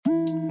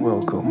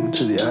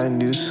I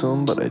Knew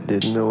Some, But I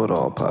Didn't Know It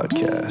All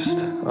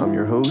podcast. I'm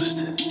your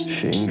host,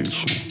 Shane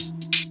Newsom.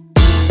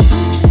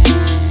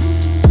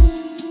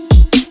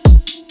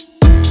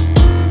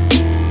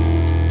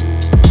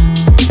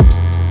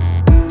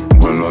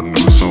 Well, I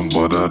knew some,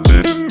 but I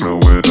didn't know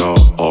it all.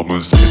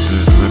 Almost hit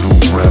this little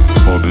rap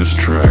for this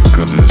track,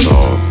 cause it's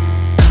all.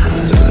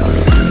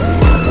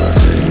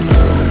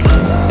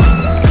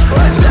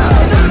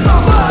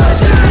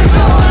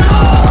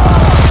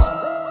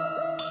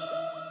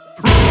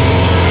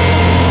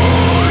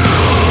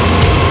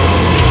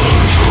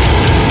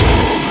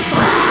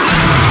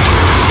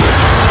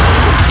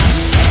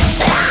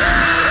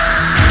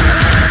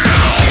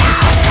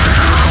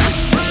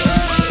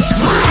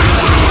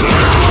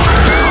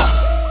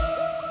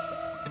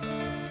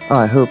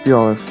 I hope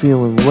y'all are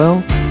feeling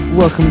well.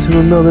 Welcome to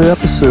another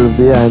episode of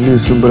the I Knew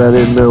Some But I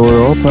Didn't Know It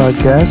All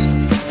podcast.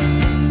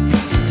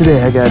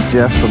 Today I got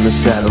Jeff from the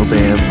Shadow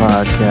Band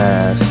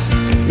podcast.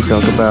 We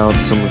talk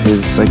about some of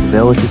his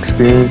psychedelic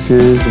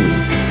experiences, we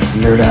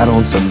nerd out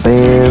on some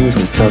bands,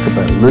 we talk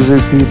about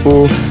lizard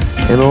people,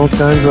 and all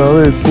kinds of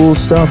other cool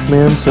stuff,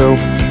 man. So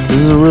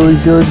this is a really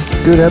good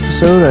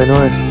episode. I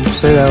know I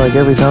say that like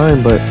every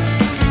time, but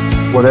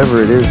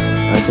whatever it is,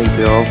 I think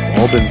they've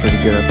all been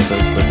pretty good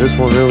episodes, but this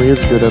one really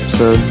is a good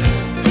episode.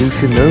 You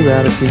should know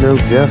that if you know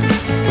Jeff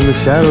from the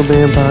Shadow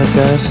Band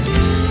podcast.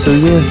 So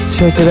yeah,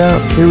 check it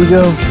out. Here we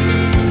go.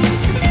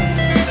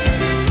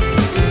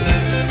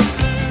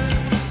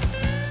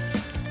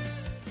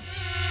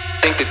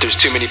 I think that there's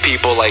too many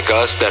people like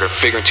us that are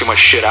figuring too much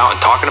shit out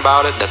and talking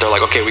about it, that they're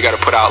like, okay, we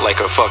gotta put out like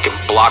a fucking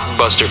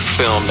blockbuster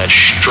film that's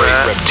straight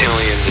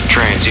reptilians and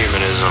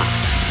transhumanism.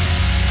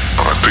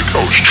 I think I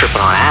was tripping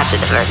on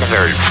acid the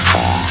very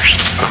first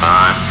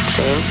time.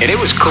 And it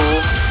was cool.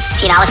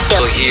 You know, I was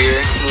still Here,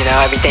 you know,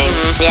 everything.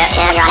 Yeah,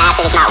 you're on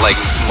acid, it's not Like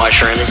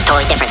mushrooms. it's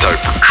totally different. type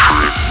of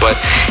trip. But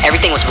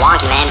Everything was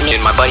wonky, man. Me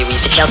and my buddy, we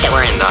used to joke that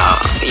we're in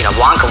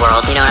Wonka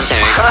world, you know what I'm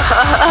saying?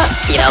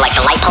 Like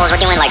the light poles we're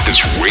doing, like this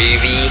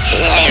wavy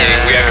Yeah. thing.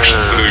 We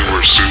actually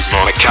were sitting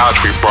on a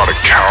couch. We brought a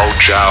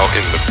couch out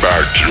in the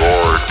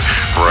backyard,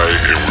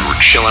 right? And we were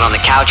chilling on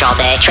the couch all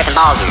day, tripping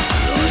balls and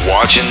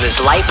watching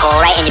this light pole,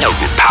 right? And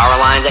power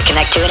lines that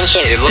connect to it and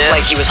shit. It looked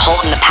like he was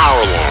holding the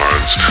power line,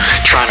 lines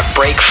trying to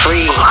break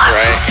free,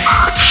 right?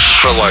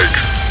 for like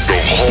the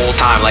Whole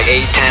time, like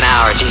 8-10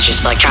 hours. He's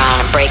just like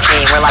trying to break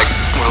free. We're like,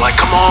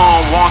 come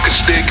on, Wonka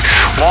stick,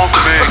 Wonka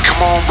man,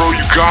 come on, bro,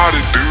 you got it,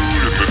 dude.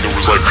 And then there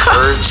was like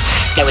birds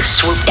they would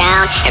swoop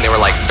down and they were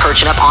like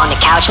perching up on the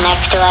couch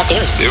next to us.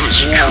 Dude, it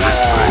was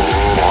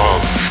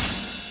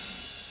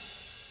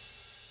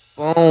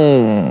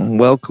Boom.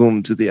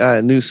 Welcome to the I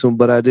Knew Some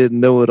But I Didn't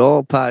Know It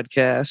All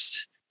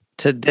podcast.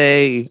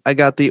 Today I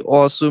got the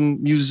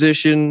awesome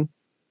musician,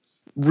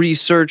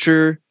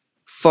 researcher,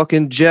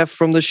 fucking Jeff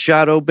from the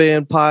Shadow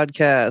Band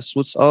podcast.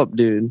 What's up,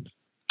 dude?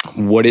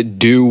 What it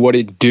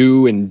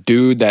do, and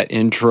dude, that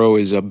intro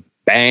is a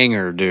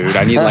banger, dude.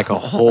 I need like a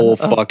whole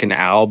fucking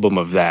album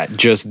of that,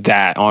 just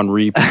that on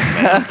repeat,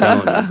 man. I'm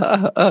telling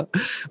you.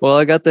 Well,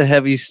 I got the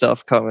heavy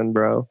stuff coming,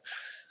 bro.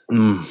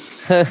 Fuck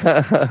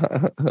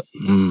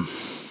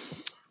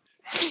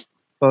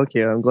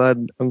yeah, I'm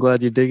glad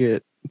you dig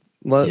it.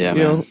 Yeah,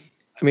 you know,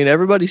 I mean,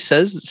 everybody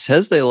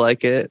says they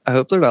like it. I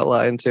hope they're not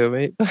lying to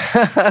me.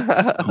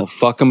 Well,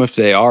 fuck them if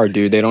they are,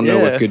 dude. They don't know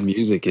what good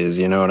music is.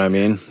 You know what I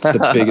mean? It's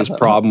the biggest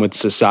problem with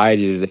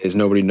society today is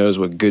nobody knows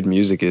what good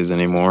music is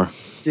anymore.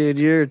 Dude,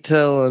 you're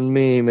telling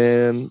me,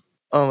 man.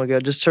 Oh my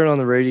God, just turn on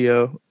the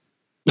radio.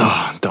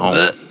 Oh,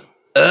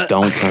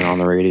 don't turn on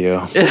the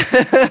radio.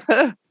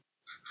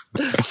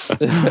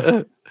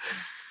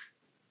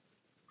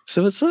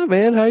 So what's up,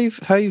 man? How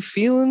you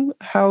feeling?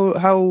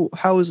 How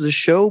has the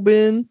show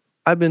been?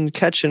 I've been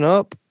catching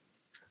up.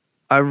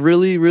 I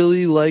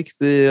really like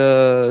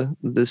the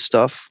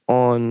stuff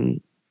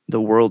on the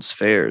World's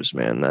Fairs,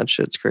 man. That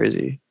shit's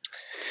crazy.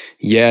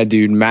 Yeah,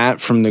 dude. Matt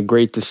from The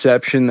Great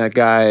Deception, that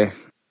guy,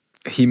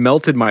 he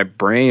melted my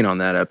brain on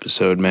that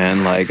episode,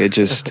 man. Like it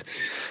just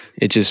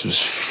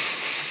was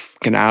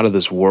fucking out of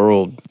this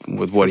world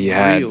with what he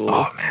had. Real.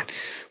 Oh man.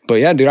 But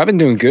yeah, dude, I've been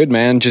doing good,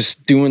 man.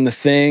 Just doing the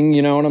thing,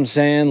 you know what I'm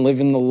saying?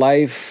 Living the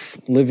life,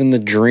 living the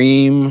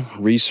dream,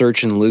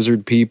 researching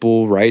lizard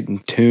people, writing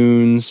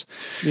tunes.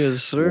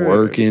 Yes, sir.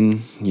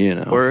 Working, you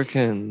know.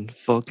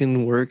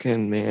 Fucking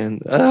working, man.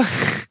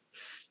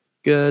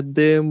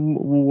 Goddamn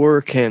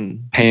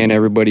working. Paying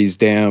everybody's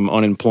damn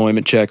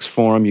unemployment checks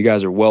for them. You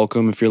guys are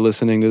welcome if you're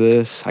listening to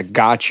this. I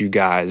got you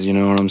guys, you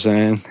know what I'm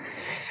saying?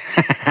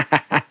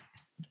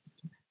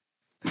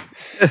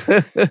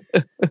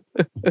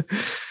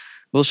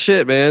 Well,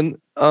 shit, man.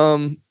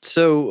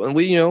 So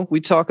we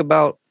talk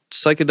about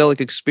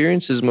psychedelic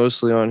experiences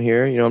mostly on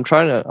here. You know, I'll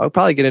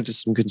probably get into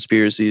some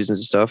conspiracies and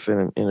stuff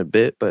in a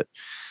bit, but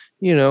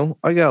you know,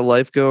 I got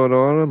life going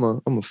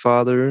on. I'm a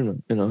father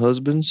and a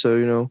husband, so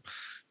you know,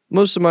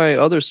 most of my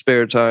other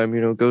spare time, you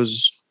know,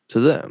 goes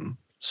to them.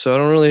 So I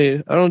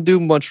don't do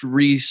much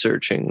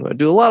researching. I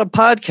do a lot of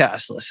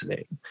podcast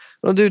listening. I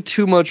don't do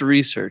too much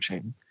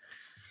researching.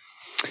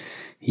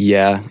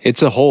 Yeah,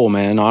 it's a whole,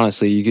 man.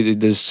 Honestly,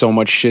 there's so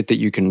much shit that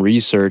you can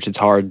research. It's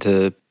hard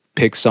to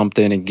pick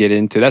something and get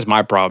into. That's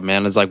my problem,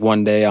 man. It's like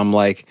one day I'm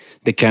like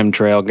the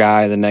chemtrail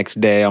guy, the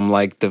next day I'm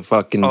like the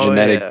fucking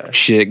genetic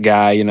shit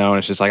guy, you know. And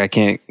it's just like I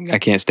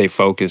can't stay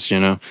focused, you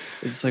know.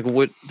 It's like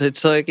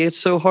it's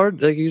so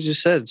hard. Like you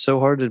just said, it's so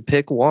hard to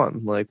pick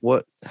one. Like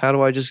what? How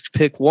do I just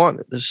pick one?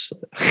 There's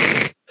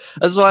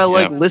that's why I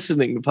like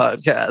listening to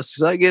podcasts,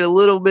 because I get a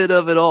little bit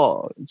of it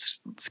all. It's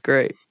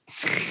great.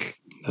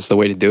 That's the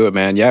way to do it,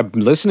 man. Yeah,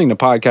 listening to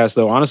podcasts,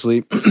 though,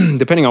 honestly,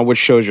 depending on which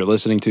shows you're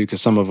listening to,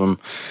 because some of them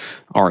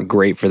aren't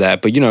great for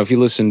that. But, you know, if you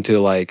listen to,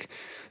 like,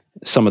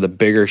 some of the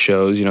bigger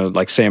shows, you know,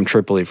 like Sam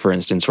Tripoli, for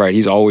instance, right?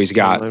 He's always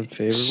got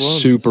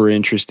super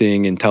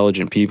interesting,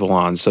 intelligent people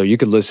on. So you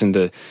could listen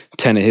to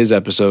 10 of his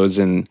episodes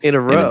in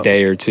a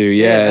day or two.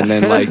 Yeah. And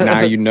then, like,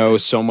 now you know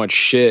so much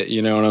shit,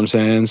 you know what I'm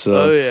saying?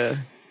 So,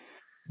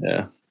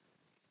 yeah.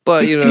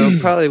 But, you know,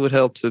 probably would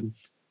help to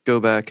go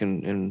back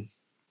and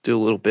do a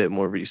little bit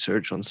more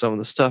research on some of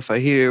the stuff I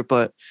hear,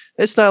 but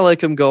it's not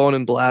like I'm going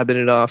and blabbing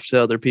it off to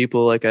other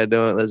people like I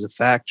know it as a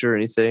fact or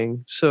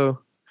anything. So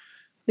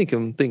I think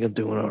I'm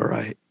doing all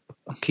right.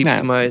 I'll keep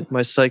to my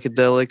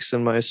psychedelics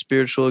and my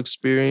spiritual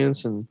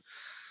experience, and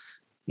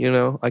you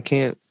know, I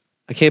can't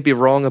be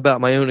wrong about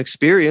my own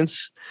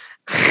experience.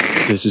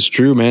 This is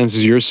true, man. This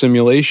is your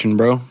simulation,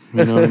 bro.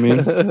 You know what I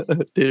mean?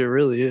 Dude, it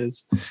really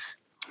is.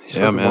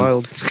 Yeah, man.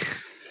 Wild.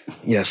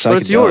 Yeah, but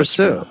it's yours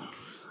too.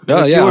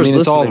 Oh, yeah, I mean,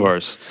 it's all of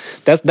ours.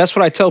 That's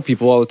what I tell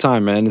people all the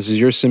time, man. This is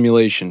your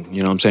simulation.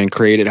 You know what I'm saying?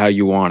 Create it how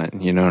you want it.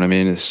 You know what I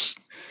mean? It's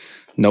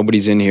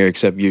nobody's in here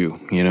except you.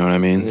 You know what I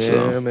mean?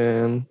 Yeah,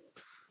 man.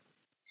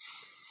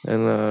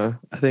 And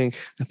I think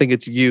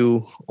it's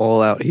you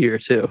all out here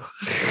too.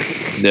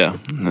 Yeah.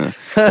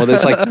 Well,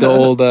 it's like the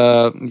old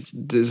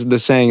the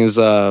saying is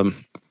the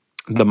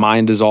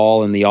mind is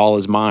all and the all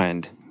is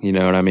mind. You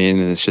know what I mean?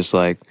 And it's just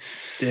like,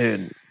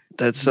 dude,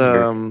 that's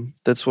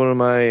one of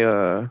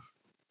my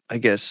I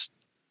guess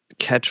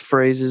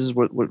catchphrases.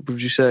 What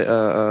would you say?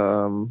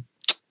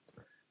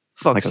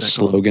 Like a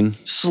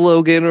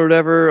slogan or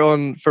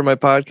whatever for my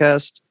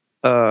podcast.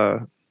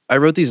 I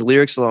wrote these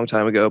lyrics a long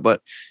time ago,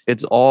 but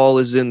it's all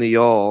is in the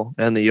y'all,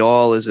 and the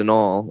y'all is in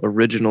all,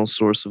 original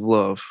source of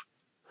love.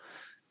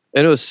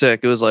 And it was sick.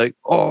 It was like,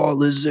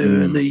 all is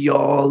in the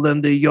y'all,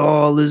 and the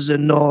y'all is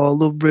in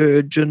all,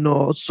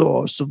 original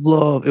source of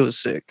love. It was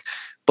sick.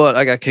 But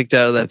I got kicked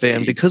out of that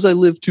band because I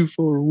live too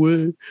far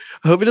away.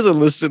 I hope he doesn't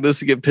listen to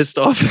this and get pissed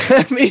off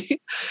at me.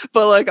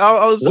 But like,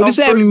 I was. What does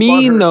that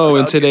mean, though,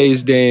 in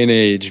today's day and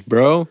age,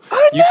 bro?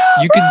 I know,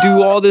 you could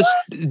do all this.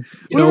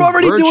 We were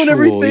already doing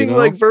everything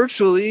like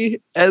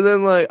virtually, and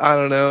then like I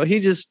don't know.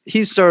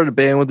 He started a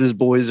band with his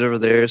boys over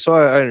there, so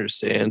I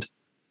understand.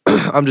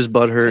 I'm just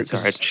butthurt.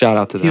 All right. Shout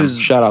out to them.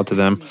 Shout out to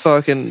them.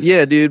 Fucking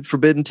yeah, dude.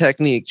 Forbidden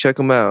Technique. Check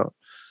them out.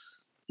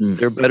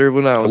 They're better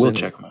when I was. I will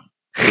check them out.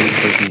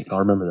 I'll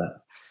remember that.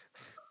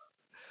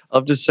 I'll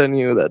just send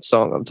you that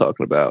song I'm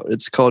talking about.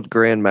 It's called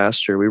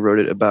Grandmaster. We wrote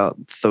it about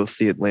Thoth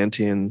the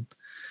Atlantean,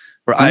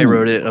 or I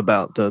wrote it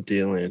about Thoth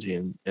the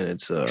Atlantean, and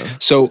it's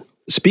So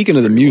speaking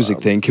of the music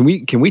thing, can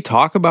we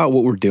talk about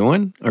what we're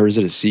doing, or is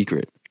it a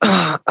secret?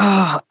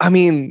 I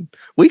mean,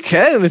 we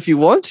can if you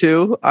want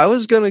to. I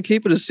was gonna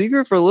keep it a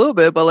secret for a little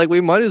bit, but like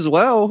we might as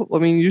well. I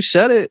mean, you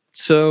said it,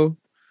 so.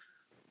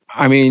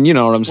 I mean, you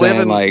know what I'm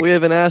saying. We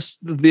haven't asked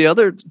the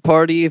other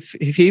party if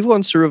he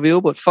wants to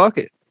reveal, but fuck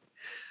it.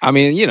 I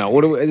mean, you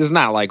know, it's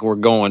not like we're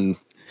going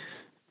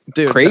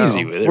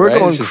crazy with it. We're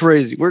going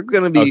crazy. We're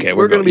gonna be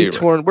we're gonna be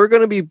torn. Right. We're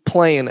gonna be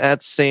playing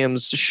at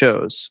Sam's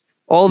shows.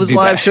 All of his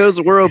live shows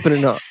that we're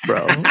opening up,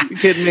 bro. You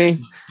kidding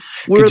me?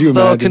 We're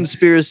the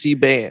conspiracy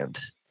band.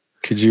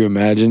 Could you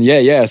imagine?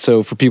 Yeah.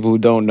 So for people who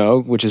don't know,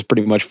 which is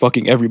pretty much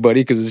fucking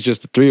everybody, because it's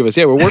just the three of us.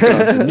 Yeah, we're working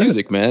on some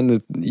music,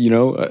 man. You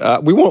know,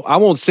 I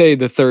won't say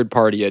the third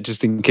party yet,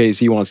 just in case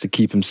he wants to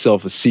keep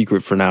himself a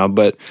secret for now.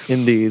 But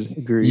indeed,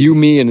 agreed. You,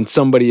 me, and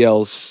somebody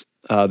else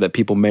that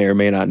people may or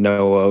may not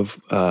know of.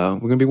 We're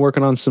gonna be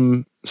working on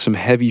some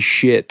heavy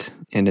shit,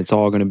 and it's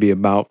all gonna be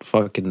about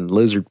fucking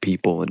lizard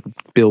people and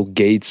Bill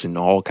Gates and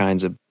all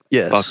kinds of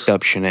fucked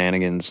up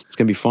shenanigans. It's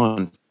gonna be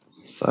fun.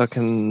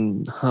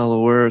 Fucking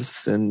Hollow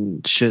Earth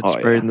and shit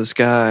sprayed in the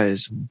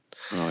skies.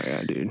 Oh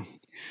yeah, dude.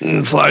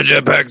 And fly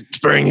jetpack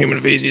spraying human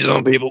feces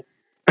on people.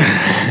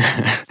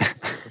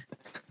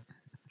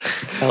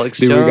 Alex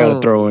Jones. We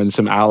gotta throw in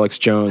some Alex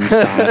Jones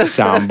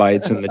sound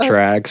bites in the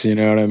tracks, you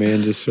know what I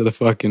mean? Just for the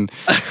fucking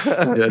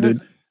yeah,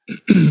 dude.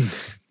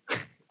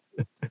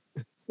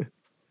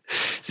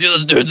 See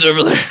those dudes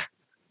over there?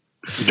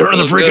 Turn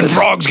the freaking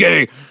frogs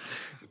gay.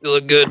 You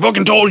look good. I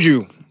fucking told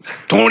you.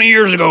 20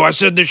 years ago, I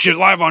said this shit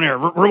live on air.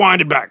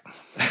 Rewind it back.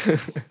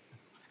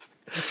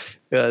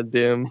 God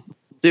damn.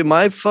 Dude,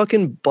 my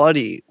fucking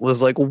buddy was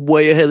like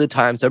way ahead of the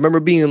times. I remember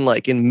being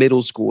like in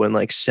middle school in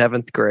like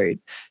 7th grade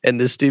and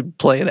this dude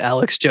playing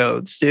Alex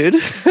Jones, dude.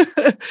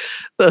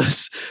 that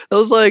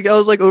was like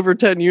over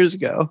 10 years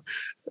ago.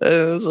 And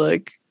it was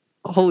like,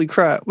 holy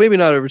crap. Maybe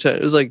not over 10.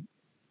 It was like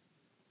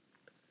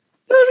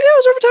it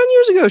was over 10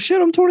 years ago.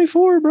 Shit, I'm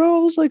 24, bro.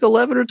 I was like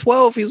 11 or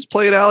 12. He was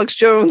playing Alex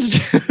Jones,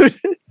 dude.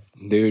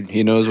 Dude,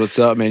 he knows what's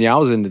up, man. Yeah, I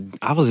was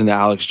into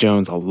Alex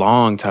Jones a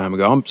long time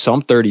ago. I'm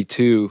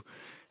 32,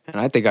 and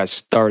I think I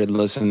started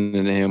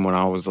listening to him when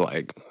I was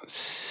like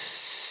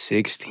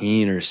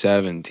 16 or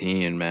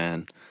 17,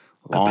 man.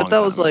 I bet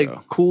that was like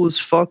cool as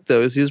fuck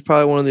though. He was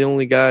probably one of the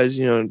only guys,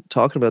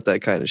 talking about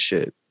that kind of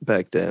shit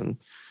back then.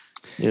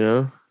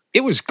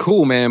 It was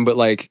cool, man, but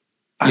like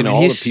all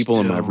the people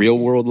in my real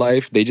world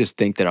life, they just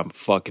think that I'm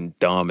fucking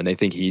dumb and they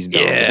think he's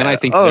dumb. Yeah. And I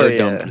think they're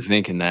dumb for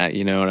thinking that,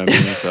 you know what I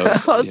mean? So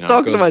I was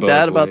talking to my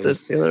dad about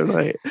this the other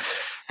night.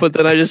 But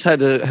then I just had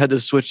to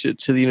switch it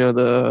to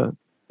the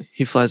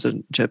he flies a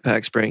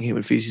jetpack spraying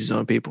human feces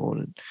on people,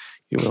 and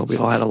we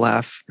all had a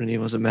laugh, and he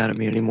wasn't mad at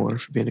me anymore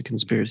for being a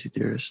conspiracy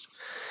theorist.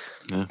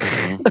 Yeah,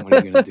 well, what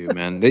are you gonna do,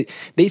 man?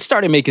 They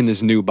started making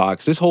this new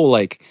box, this whole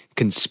like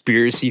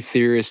conspiracy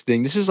theorist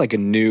thing. This is like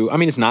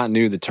it's not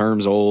new. The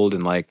term's old,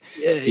 and like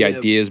the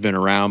idea has been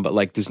around, but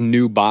like this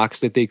new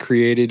box that they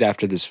created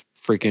after this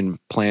freaking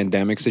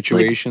pandemic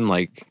situation,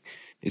 like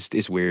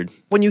it's weird.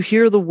 When you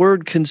hear the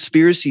word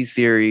conspiracy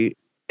theory,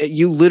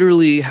 you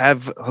literally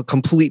have a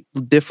complete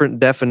different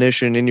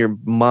definition in your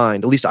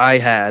mind. At least I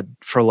had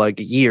for like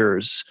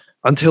years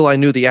until I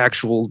knew the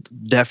actual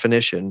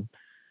definition.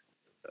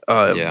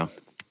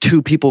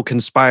 Two people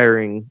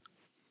conspiring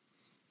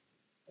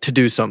to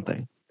do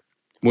something,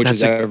 which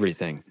is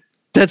everything.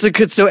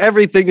 So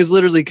everything is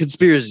literally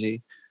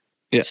conspiracy.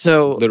 Yeah.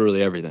 So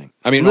literally everything.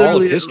 I mean,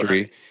 all of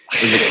history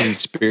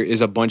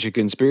is a bunch of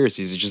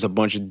conspiracies. It's just a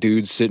bunch of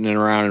dudes sitting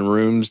around in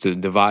rooms to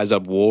devise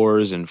up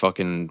wars and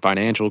fucking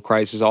financial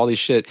crisis, all this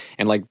shit.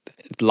 And like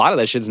a lot of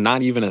that shit's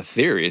not even a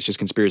theory. It's just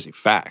conspiracy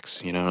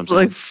facts. You know what I'm saying?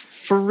 Like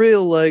for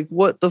real, like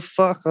what the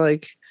fuck,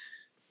 like.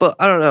 But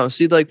I don't know.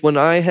 See, like when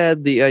I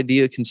had the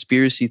idea of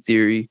conspiracy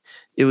theory,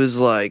 it was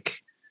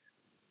like,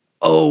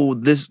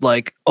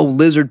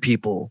 lizard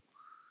people,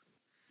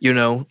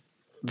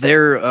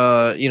 they're,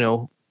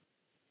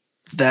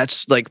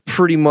 that's like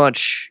pretty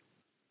much,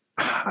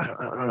 I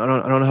don't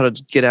know how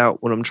to get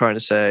out what I'm trying to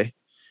say.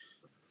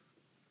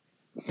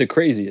 The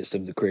craziest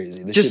of the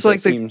crazy. The just shit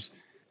like that seems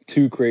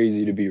too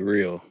crazy to be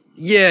real.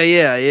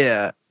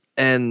 Yeah.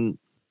 And,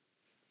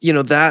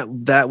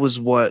 that was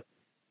what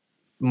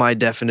my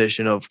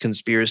definition of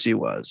conspiracy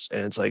was,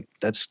 and it's like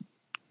that's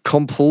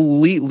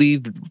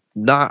completely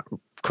not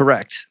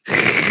correct.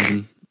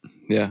 Mm-hmm.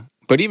 Yeah,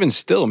 but even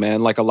still,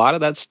 man, like a lot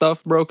of that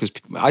stuff, bro. Because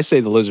I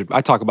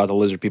talk about the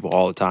lizard people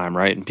all the time,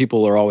 right? And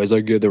people are always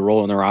like, good, they're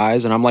rolling their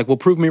eyes, and I'm like, well,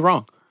 prove me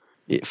wrong.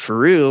 Yeah, for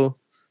real.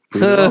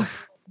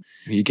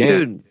 You can't.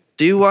 Dude,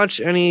 do you watch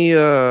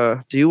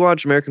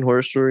American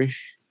Horror Story?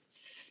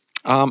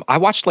 I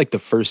watched like the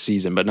first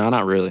season, but no,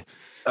 not really.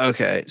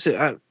 Okay,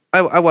 so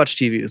I watch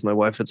TV with my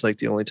wife. It's like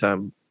the only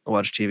time I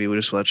watch TV.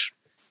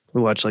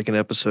 We watch like an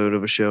episode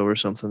of a show or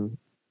something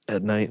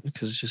at night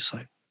because it's just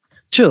like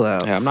chill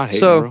out. Yeah, I'm not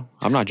hating, bro.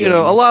 I'm not judging.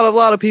 A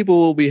lot of people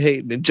will be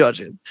hating and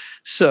judging.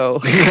 So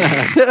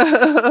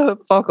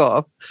fuck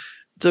off.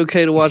 It's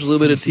okay to watch a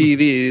little bit of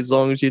TV as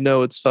long as you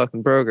know it's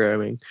fucking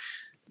programming.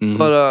 Mm-hmm.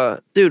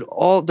 But dude,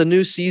 all the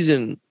new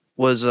season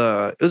was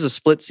it was a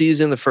split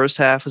season. The first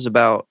half was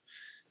about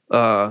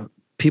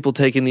people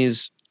taking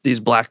these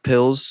black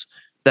pills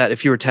that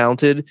if you were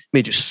talented,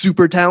 made you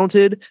super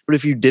talented. But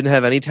if you didn't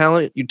have any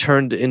talent, you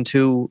turned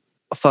into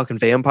a fucking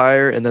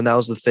vampire. And then that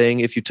was the thing.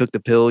 If you took the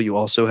pill, you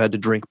also had to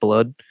drink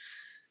blood.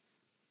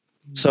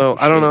 So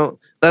I don't know.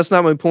 That's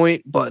not my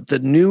point. But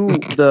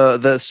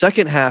the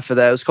second half of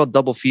that was called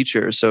double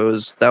feature. So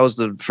that was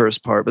the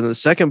first part. But the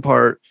second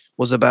part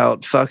was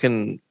about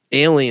fucking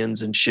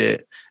aliens and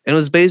shit. And it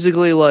was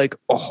basically like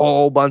a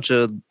whole bunch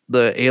of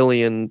the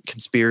alien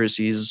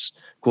conspiracies,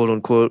 quote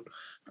unquote.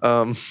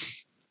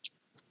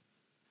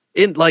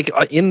 In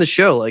the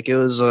show, like it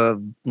was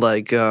what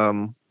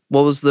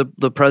was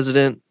the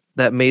president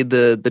that made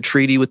the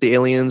treaty with the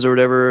aliens or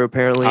whatever?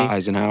 Apparently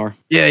Eisenhower.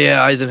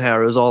 Yeah,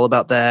 Eisenhower. It was all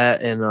about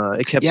that, and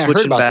it kept switching I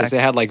heard about back. This. They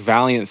had like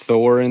Valiant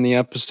Thor in the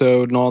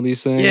episode and all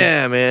these things.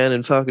 Yeah, man,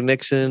 and fucking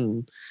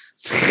Nixon.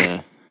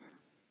 Yeah,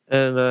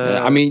 and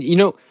I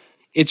mean,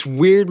 it's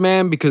weird,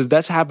 man, because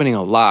that's happening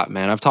a lot,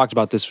 man. I've talked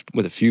about this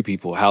with a few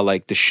people. How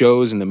like the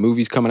shows and the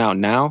movies coming out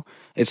now,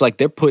 it's like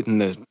they're putting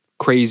the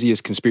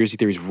craziest conspiracy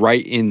theories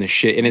right in the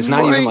shit, and it's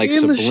not even like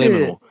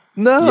subliminal.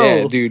 No,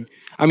 yeah, dude.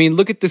 I mean,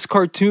 look at this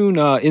cartoon,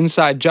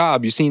 Inside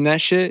Job. You seen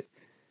that shit?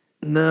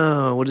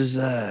 No, what is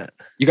that?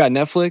 You got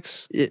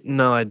Netflix?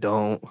 No, I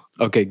don't.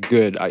 Okay,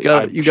 good.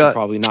 You should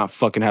probably not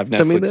fucking have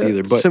Netflix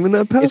either. But send me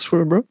that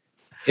password, bro.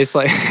 It's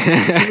like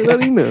send me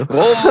that email.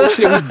 Whoa,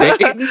 shit, we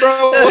dating,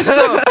 bro. What's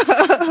up?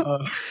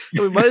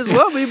 We might as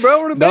well be,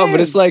 bro. We're no, but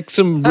it's like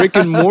some Rick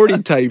and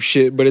Morty type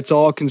shit, but it's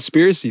all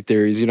conspiracy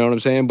theories. You know what I'm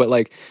saying? But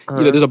like,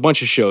 there's a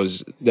bunch of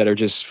shows that are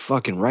just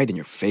fucking right in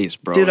your face,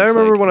 bro. Dude, I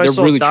remember when I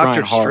saw really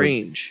Doctor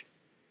Strange.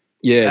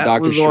 Yeah,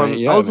 Doctor Strange.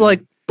 Yeah, I was like,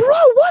 bro,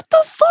 what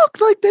the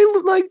fuck? Like, they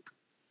look like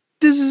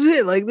this is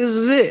it. Like, this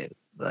is it.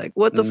 Like,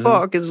 what the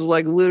fuck is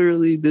like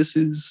literally this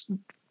is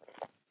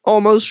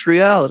almost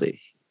reality.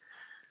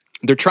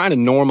 They're trying to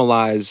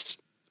normalize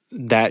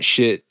that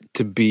shit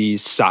to be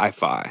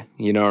sci-fi.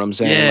 You know what I'm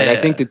saying? Like,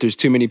 I think that there's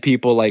too many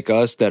people like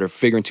us that are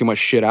figuring too much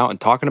shit out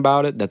and talking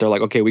about it, that they're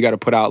like, okay, we got to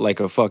put out like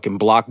a fucking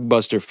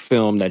blockbuster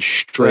film that's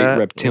straight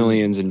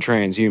reptilians and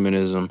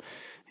transhumanism.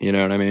 You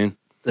know what I mean?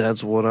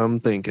 That's what I'm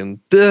thinking.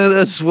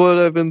 That's what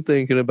I've been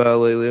thinking about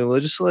lately. I'm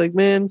just like,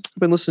 man, I've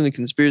been listening to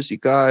Conspiracy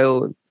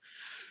Kyle, and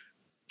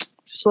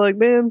just like,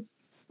 man,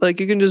 like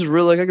you can just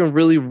really, like, I can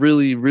really,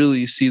 really,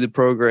 really see the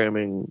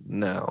programming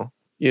now.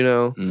 You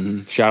know?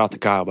 Mm-hmm. Shout out to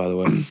Kyle, by the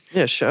way.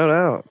 Yeah, shout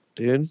out,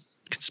 dude.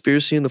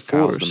 Conspiracy in the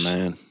Force. Kyle's the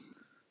man.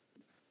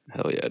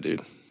 Hell yeah,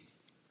 dude.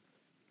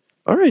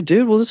 All right,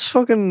 dude. Well, this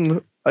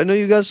fucking. I know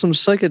you got some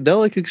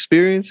psychedelic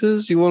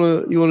experiences. You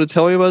wanna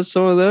tell me about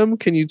some of them?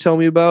 Can you tell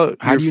me about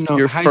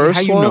your first one?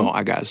 How you know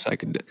I got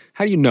psychedelic?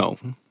 How do you know?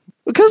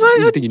 Because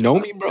you think you know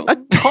me, bro? I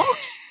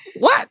talked.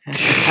 What?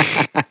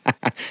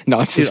 No,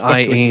 it's just dude, I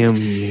am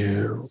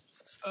you.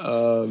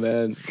 Oh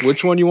man,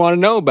 which one you want to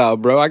know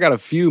about, bro? I got a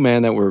few,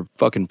 man, that were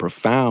fucking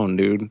profound,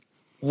 dude.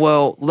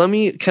 Well,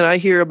 can I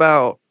hear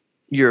about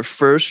your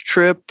first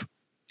trip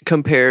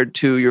compared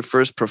to your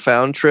first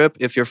profound trip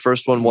if your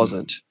first one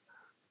wasn't?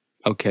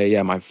 Okay,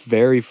 yeah, my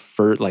very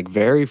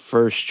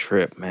first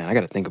trip, man. I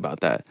got to think about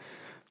that.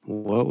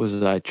 What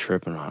was I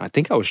tripping on? I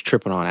think I was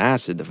tripping on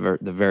acid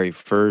the very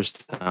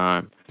first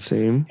time.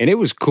 Same. And it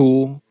was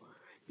cool.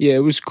 Yeah, it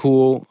was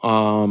cool.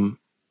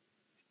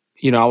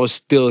 You know, I was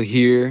still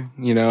here,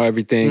 you know,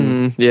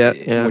 everything. Yeah.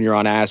 When you're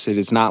on acid,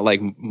 it's not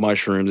like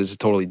mushrooms. It's a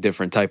totally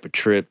different type of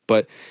trip.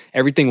 But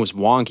everything was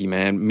wonky,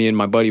 man. Me and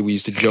my buddy, we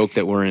used to joke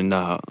that we're in,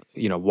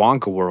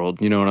 Wonka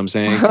world. You know what I'm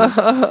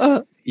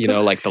saying? You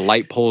know, like the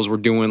light poles were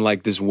doing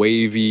like this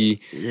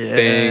wavy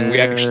thing. We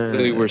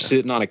actually were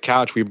sitting on a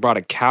couch. We brought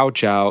a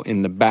couch out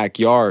in the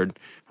backyard,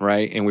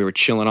 right? And we were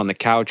chilling on the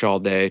couch all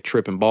day,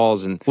 tripping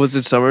balls. And was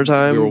it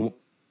summertime?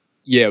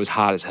 Yeah, it was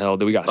hot as hell.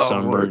 Dude, we got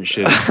sunburned and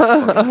shit. It's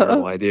a fucking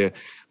terrible idea.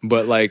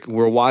 But like,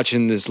 we're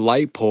watching this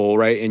light pole,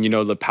 right? And you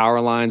know, the power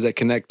lines that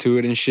connect to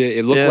it and shit.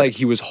 It looked like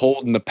he was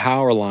holding the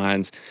power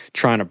lines,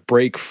 trying to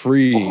break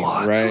free,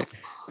 right?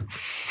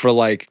 For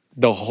like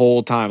the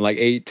whole time, like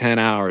 8-10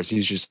 hours.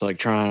 He's just like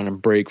trying to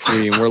break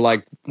free. And we're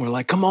like,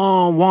 come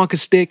on, Wonka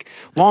stick.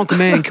 Wonka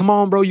man, come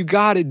on, bro, you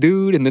got it,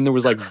 dude. And then there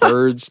was like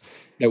birds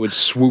that would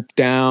swoop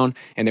down,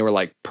 and they were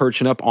like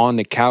perching up on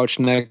the couch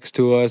next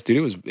to us. Dude,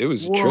 it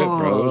was a trip,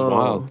 bro. It was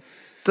wild.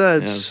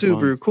 That's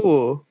super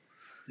cool.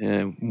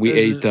 Yeah, we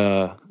ate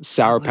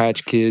Sour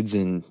Patch Kids,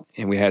 and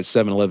we had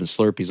 7-Eleven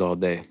Slurpees all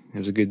day. It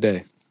was a good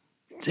day.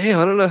 Damn,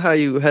 I don't know how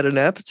you had an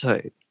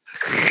appetite.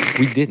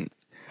 We didn't.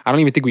 I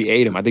don't even think we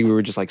ate them. I think we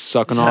were just like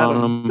sucking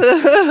on them,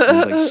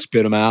 and, like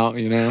spit them out,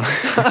 you know?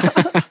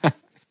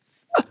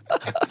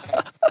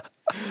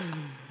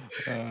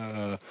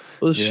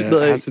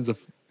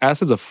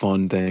 Acid's a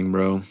fun thing,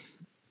 bro.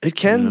 It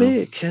can be.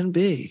 It can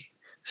be.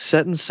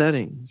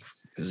 Setting.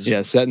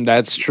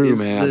 That's true,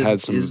 man. I've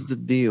had some. Is the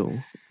deal.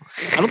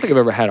 I don't think I've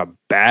ever had a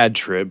bad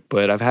trip,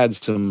 but I've had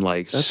some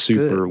like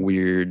super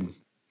weird,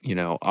 you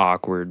know,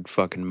 awkward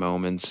fucking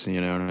moments. You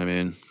know what I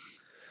mean?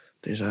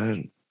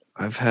 Dude,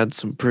 I've had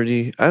some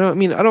pretty. I don't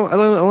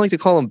like to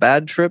call them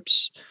bad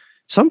trips.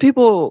 Some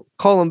people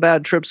call them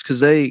bad trips because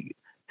they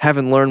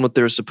haven't learned what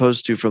they're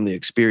supposed to from the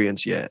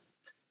experience yet.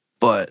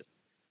 But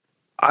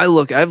I've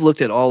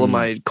looked at all of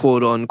my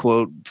quote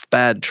unquote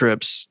bad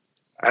trips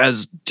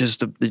as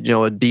just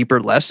a deeper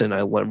lesson.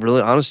 I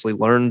really honestly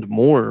learned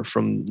more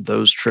from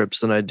those trips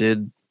than I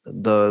did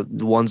the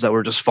ones that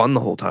were just fun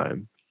the whole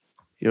time.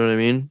 You know what I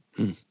mean?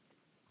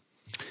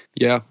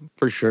 Yeah,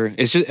 for sure.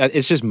 It's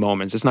just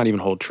moments. It's not even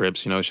whole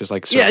trips. You know, it's just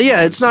like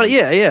It's not.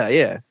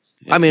 Yeah.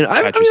 I mean,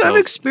 I've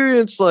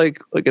experienced like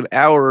an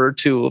hour or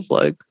two of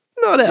like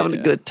not having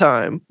a good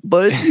time,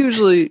 but it's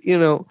usually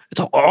it's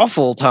an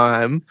awful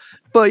time.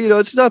 But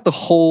it's not the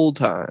whole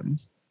time.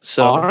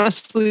 So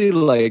honestly,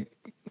 like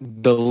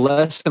the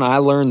lesson I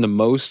learned the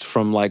most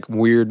from like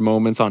weird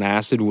moments on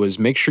acid was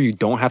make sure you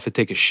don't have to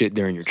take a shit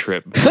during your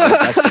trip. Like,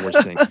 that's the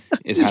worst thing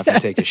is have to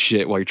take a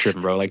shit while you're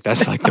tripping, bro. Like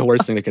that's like the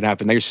worst thing that could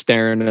happen. They're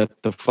staring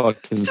at the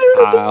fucking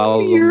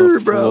tiles on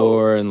the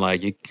floor, and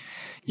like you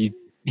you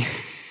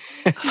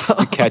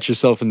catch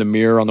yourself in the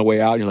mirror on the way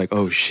out, and you're like,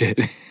 oh shit.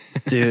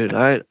 Dude,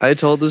 I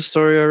told this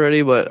story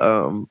already, but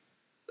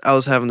I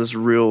was having this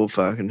real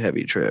fucking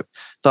heavy trip.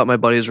 Thought my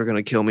buddies were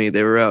going to kill me.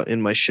 They were out in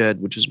my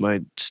shed, which is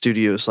my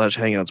studio /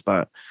 hangout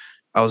spot.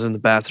 I was in the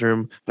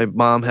bathroom. My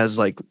mom has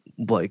like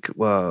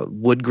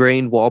wood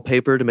grain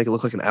wallpaper to make it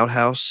look like an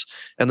outhouse.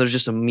 And there's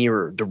just a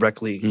mirror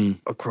directly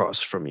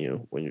across from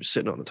you when you're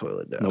sitting on the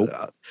toilet. Nope.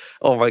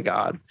 Oh my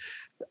God.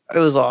 It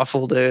was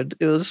awful, dude.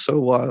 It was so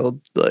wild.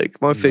 Like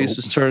my face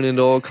was turning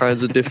into all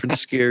kinds of different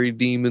scary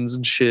demons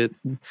and shit.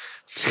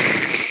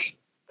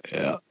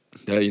 Yeah.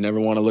 Yeah, you never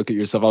want to look at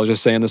yourself. I was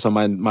just saying this on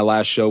my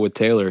last show with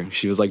Taylor.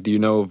 She was like, do you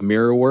know of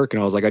mirror work?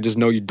 And I was like, I just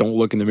know you don't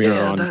look in the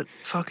mirror on that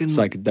fucking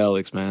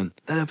psychedelics, man.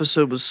 That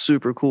episode was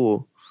super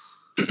cool.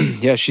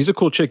 Yeah, she's a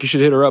cool chick. You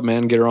should hit her up,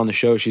 man. Get her on the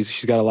show.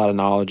 She's got a lot of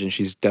knowledge, and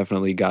she's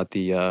definitely got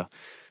the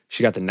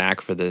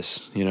knack for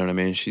this. You know what I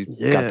mean? She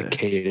got the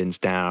cadence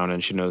down,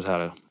 and she knows how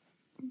to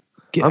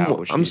get out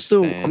what she's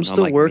saying. I'm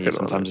still Unlike working me,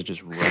 sometimes on it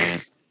just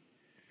rant.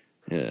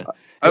 Yeah.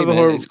 I Hey have a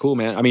man, it's cool,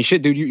 man. I mean,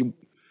 shit, dude.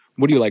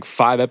 What are you like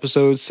 6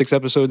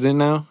 episodes in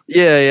now?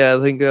 Yeah.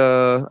 I think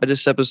I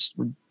just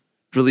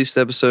released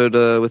the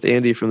episode with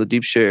Andy from the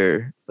Deep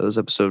Share. That was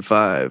episode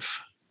 5.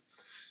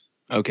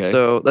 Okay.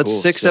 So that's cool.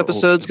 6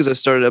 episodes because I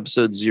started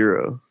episode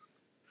 0.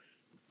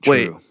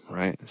 Wait. True,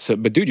 right? So,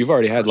 but dude, you've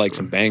already had like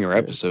some banger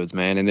episodes,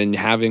 man. And then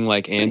having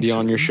like Andy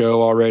on your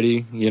show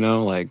already,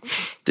 like,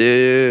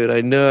 dude,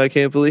 I know, I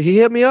can't believe he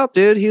hit me up,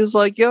 dude. He was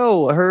like,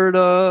 "Yo, I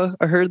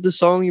heard the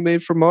song you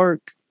made for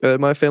Mark.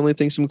 My family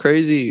thinks I'm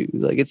crazy."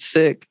 He's like, "It's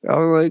sick."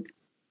 I'm like,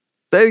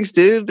 "Thanks,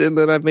 dude." And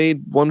then I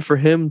made one for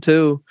him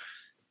too.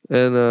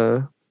 And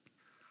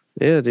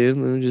yeah, dude,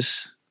 let me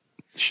just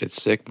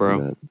shit's sick,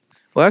 bro.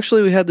 Well,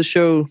 actually, we had the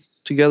show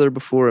together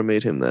before I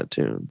made him that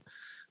tune,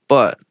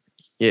 but.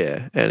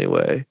 Yeah,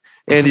 anyway.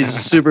 Andy's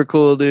super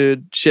cool,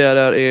 dude. Shout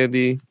out,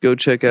 Andy. Go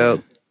check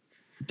out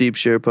Deep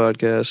Share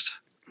Podcast.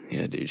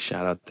 Yeah, dude.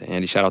 Shout out to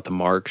Andy. Shout out to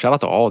Mark. Shout out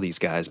to all these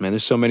guys, man.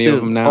 There's so many of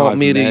them now. Alt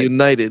Media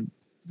United.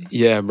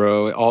 Yeah,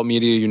 bro. Alt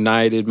Media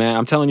United, man.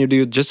 I'm telling you,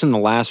 dude, just in the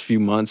last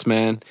few months,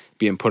 man,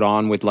 being put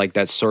on with like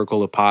that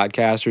circle of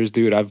podcasters,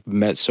 dude, I've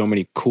met so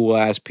many cool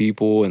ass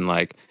people and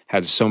like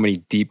had so many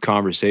deep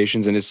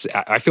conversations. And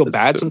I feel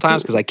bad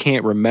sometimes because I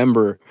can't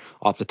remember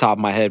off the top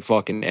of my head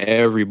fucking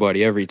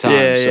everybody every time.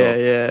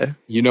 Yeah.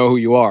 You know who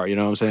you are, you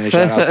know what I'm saying?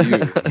 Shout out to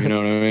you. You know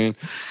what I mean?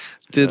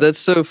 Dude, that's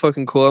so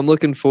fucking cool. I'm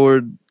looking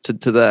forward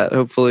to that.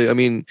 Hopefully, I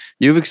mean,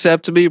 you've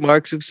accepted me,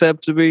 Mark's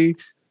accepted me,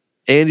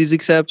 Andy's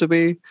accepted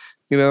me.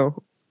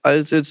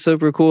 It's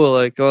super cool.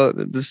 Like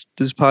this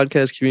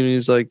podcast community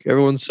is like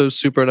everyone's so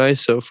super nice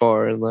so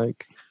far, and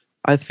like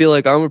I feel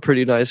like I'm a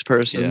pretty nice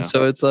person.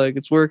 So it's like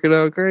it's working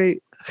out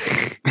great.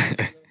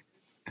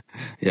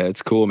 Yeah,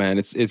 it's cool, man.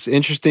 It's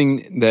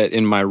interesting that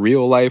in my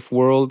real life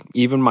world,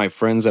 even my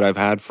friends that I've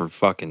had for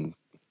fucking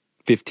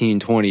 15,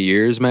 20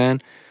 years,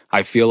 man,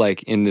 I feel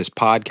like in this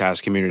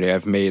podcast community,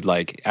 I've made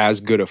like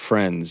as good of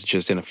friends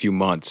just in a few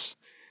months.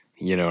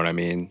 You know what I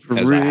mean?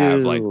 As I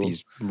have like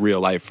these real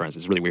life friends.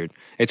 It's really weird.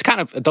 It's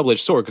kind of a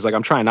double-edged sword because like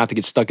I'm trying not to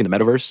get stuck in the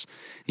metaverse.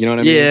 You know what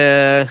I mean?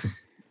 Yeah.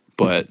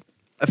 But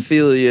I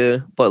feel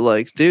you, but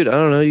like, dude, I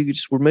don't know.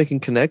 We're making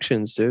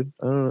connections, dude.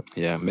 I don't know.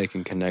 Yeah,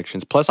 making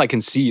connections. Plus, I can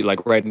see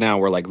like right now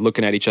we're like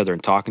looking at each other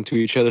and talking to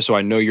each other, so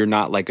I know you're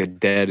not like a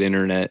dead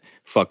internet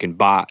fucking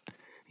bot.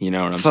 You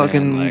know what I'm saying?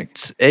 Fucking Like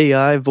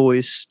AI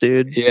voice,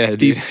 dude. Yeah,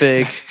 deep dude.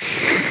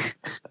 fake.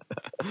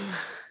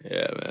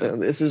 Yeah, man.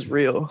 This is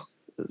real.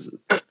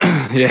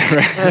 Yeah,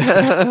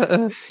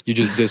 right. You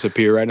just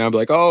disappear right now. Be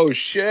like, oh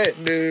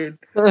shit, dude.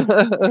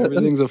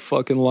 Everything's a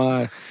fucking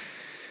lie.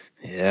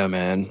 Yeah,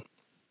 man.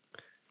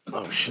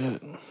 Oh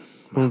shit.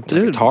 Well, My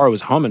dude, guitar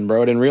was humming,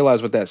 bro. I didn't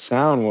realize what that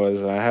sound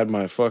was. I had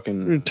my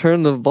fucking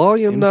turn the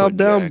volume knob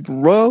down, jack.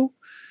 bro.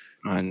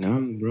 I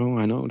know, bro.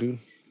 I know, dude.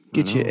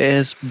 Get your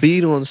ass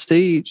beat on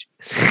stage.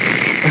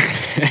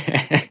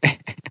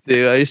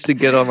 Dude, I used to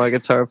get on my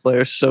guitar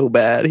player so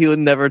bad. He would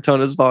never tone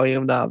his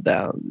volume knob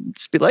down.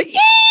 Just be like, "Yee!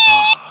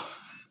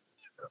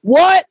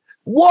 What?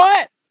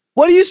 What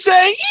are you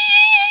saying?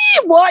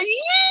 Yee! What?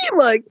 Yee!"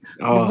 Like,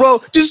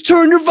 bro, just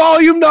turn your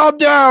volume knob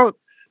down.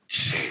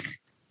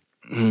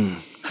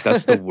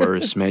 That's the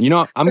worst, man. You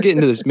know, I'm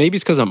getting to this. Maybe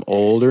it's because I'm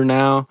older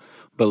now,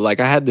 but like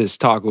I had this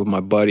talk with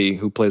my buddy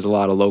who plays a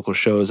lot of local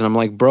shows, and I'm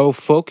like, bro,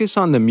 focus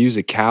on the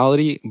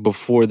musicality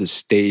before the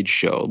stage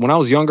show. When I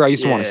was younger, I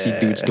used to want to see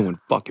dudes doing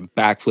fucking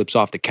backflips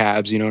off the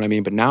cabs, you know what I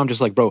mean? But now I'm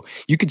just like, bro,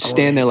 you could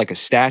stand there like a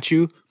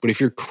statue, but if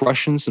you're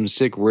crushing some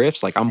sick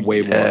riffs, like I'm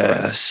way more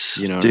impressed.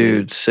 You know, dude, what I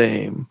mean?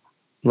 Same.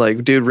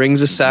 Like, dude,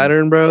 Rings of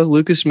Saturn, bro.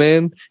 Lucas,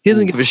 man, he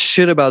doesn't give a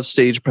shit about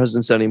stage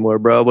presence anymore,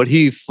 bro. But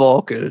he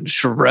fucking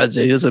shreds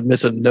it. He doesn't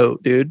miss a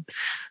note, dude.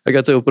 I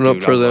got to open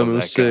up for them. It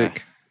was sick.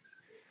 Guy.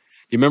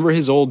 You remember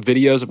his old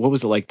videos? What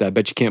was it like? That I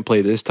bet you can't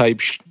play this type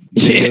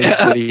videos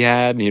that he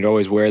had, and he'd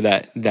always wear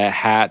that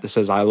hat that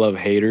says "I love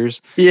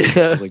haters." Yeah,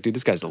 I was like, dude,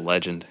 this guy's a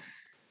legend.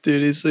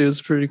 Dude, he was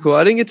pretty cool.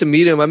 I didn't get to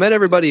meet him. I met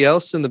everybody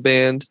else in the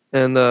band,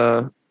 and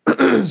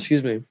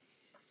excuse me.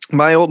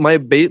 My old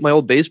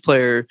bass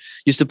player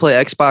used to play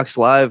Xbox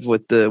Live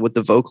with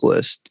the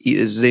vocalist.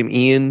 His name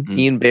Ian.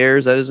 Ian Bear,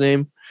 is that his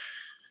name?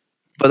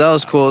 But that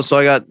was cool. So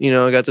I got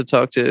to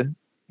talk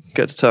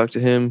to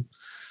him.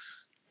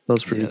 That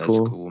was pretty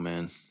cool. That's cool,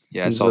 man.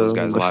 Yeah, I saw those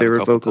guys. My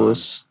favorite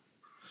vocalists.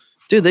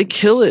 Dude, they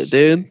kill it,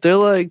 dude.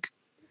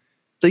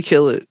 They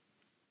kill it,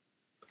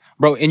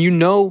 bro. And you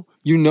know,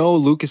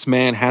 Lucas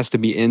man has to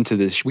be into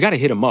this. We got to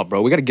hit him up,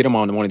 bro. We got to get him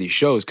on one of these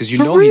shows because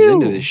he's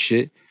into this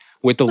shit.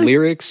 With the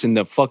lyrics and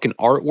the fucking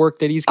artwork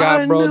that he's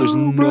got, bro, there's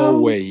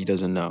no way he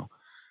doesn't know.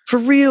 For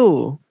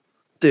real.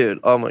 Dude,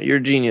 you're a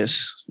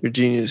genius. You're a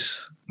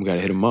genius. We gotta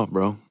hit him up,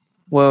 bro.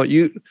 Well,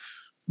 you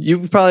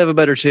probably have a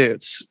better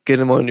chance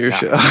getting him on your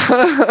show.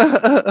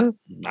 I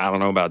don't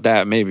know about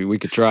that. Maybe we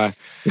could try.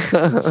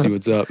 See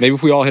what's up. Maybe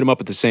if we all hit him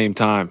up at the same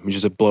time, we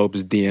just blow up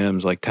his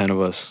DMs, like 10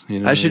 of us. You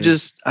know, I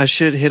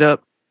should hit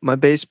up my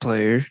bass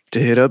player to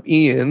hit up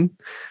Ian.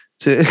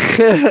 There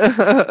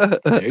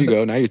you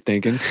go. Now you're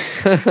thinking.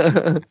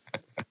 Yeah,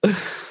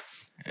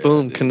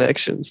 Boom, dude.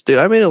 connections, dude.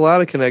 I made a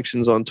lot of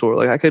connections on tour.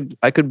 Like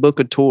I could book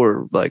a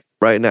tour like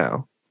right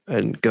now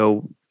and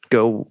go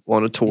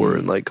on a tour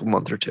in like a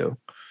month or two,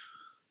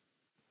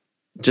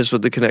 just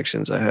with the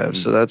connections I have.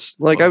 So that's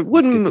like Well, I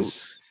wouldn't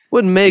this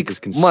make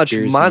much Conspiracy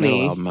Metal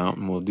money, album out,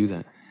 and we'll do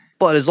that.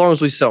 but as long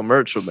as we sell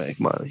merch, we'll make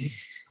money.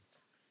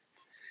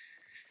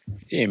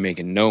 You ain't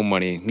making no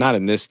money, not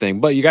in this thing.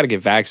 But you got to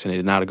get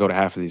vaccinated now to go to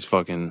half of these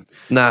fucking.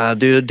 Nah,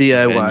 dude,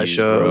 DIY venues,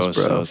 shows, bro.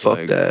 bro. So it's Fuck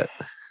like- that.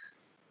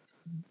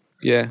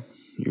 Yeah,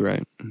 you're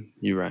right.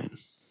 You're right.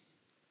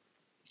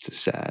 It's a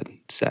sad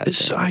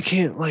thing. I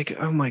can't like.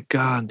 Oh my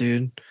god,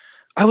 dude.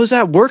 I was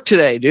at work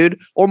today, dude.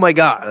 Oh my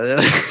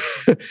god.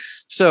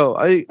 So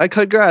I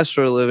cut grass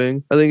for a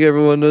living. I think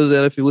everyone knows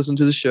that if you listen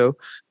to the show.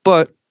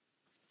 But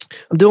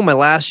I'm doing my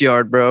last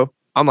yard, bro.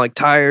 I'm like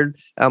tired.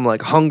 I'm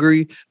like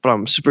hungry, but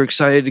I'm super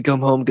excited to come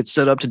home, get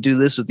set up to do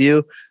this with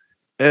you.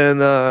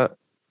 And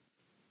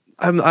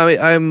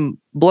I'm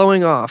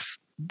blowing off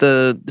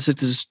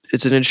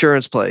it's an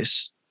insurance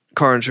place,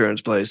 car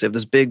insurance place. They have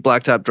this big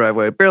blacktop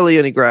driveway, barely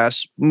any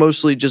grass,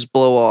 mostly just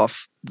blow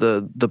off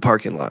the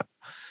parking lot.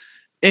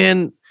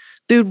 And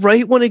dude,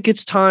 right when it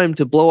gets time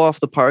to blow off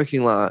the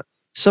parking lot,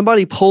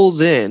 somebody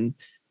pulls in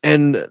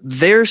and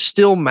they're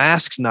still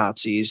masked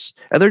Nazis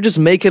and they're just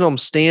making them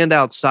stand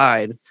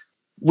outside.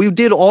 We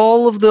did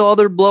all of the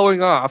other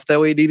blowing off that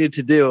we needed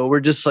to do. We're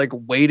just like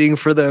waiting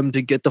for them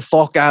to get the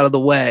fuck out of the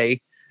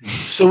way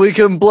so we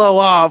can blow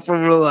off.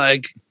 And we're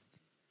like,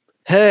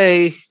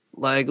 hey,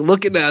 like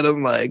looking at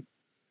them like,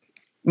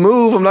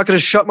 move. I'm not going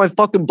to shut my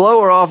fucking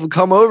blower off and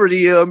come over to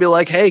you and be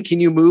like, hey, can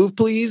you move,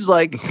 please?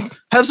 Like,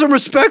 have some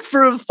respect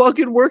for a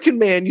fucking working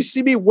man. You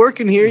see me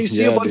working here. You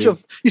see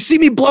you see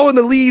me blowing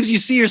the leaves. You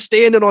see you're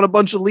standing on a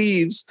bunch of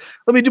leaves.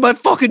 Let me do my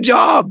fucking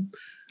job.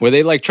 Were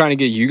they like trying to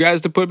get you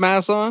guys to put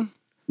masks on?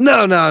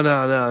 No.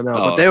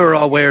 But they were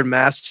all wearing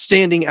masks,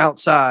 standing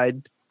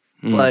outside.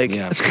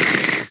 Yeah.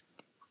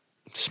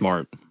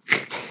 Smart.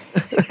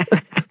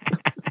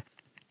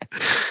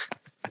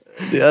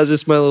 Yeah, that's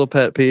just my little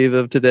pet peeve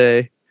of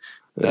today.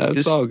 That's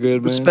just all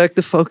good, man. Respect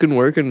the fucking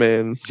working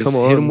man. Come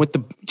on.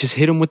 Just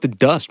hit him with the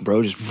dust,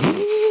 bro. Just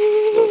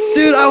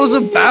dude, I was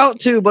about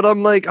to, but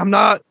I'm like, I'm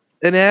not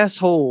an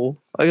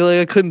asshole.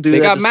 I couldn't do that.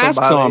 They got to masks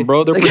somebody. on,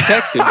 bro. They're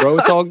protected, bro.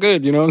 It's all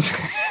good. You know what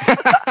I'm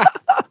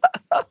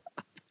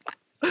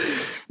saying?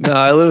 No,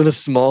 I live in a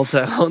small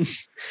town.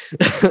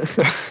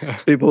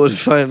 People would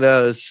find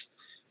out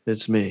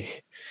it's me.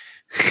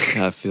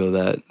 I feel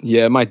that.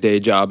 Yeah, my day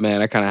job,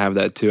 man. I kind of have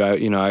that too.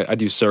 I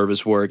do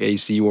service work,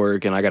 AC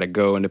work, and I got to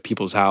go into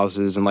people's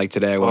houses. And like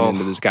today, I went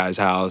into this guy's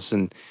house,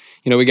 and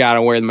we got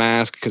to wear the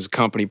mask because of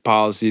company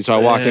policy. So I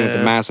walk in with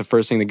the mask. The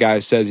first thing the guy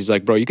says, he's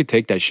like, "Bro, you could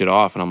take that shit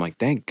off." And I'm like,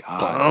 "Thank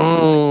God,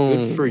 like,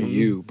 good for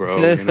you, bro."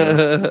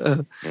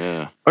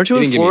 Yeah. Aren't you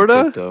He in didn't give me a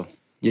Florida? tip, though.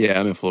 Yeah,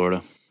 I'm in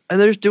Florida. And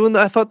they're doing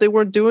I thought they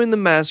weren't doing the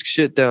mask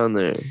shit down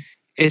there.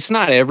 It's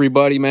not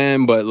everybody,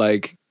 man, but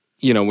like,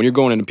 when you're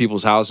going into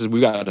people's houses,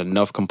 we got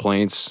enough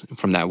complaints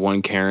from that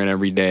one Karen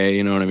every day,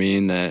 you know what I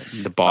mean? That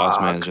the boss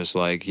man is just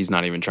like, he's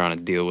not even trying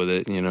to deal with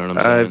it, you know what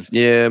I'm saying?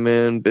 Yeah,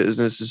 man,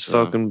 business is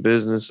fucking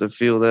business. I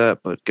feel that,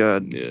 but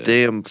god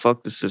damn,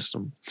 fuck the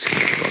system.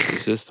 Fuck the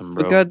system,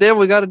 bro. But goddamn,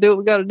 we gotta do what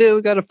we gotta do.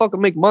 We gotta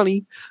fucking make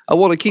money. I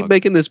want to keep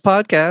making this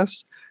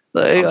podcast.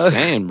 Like, I'm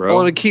saying, bro. I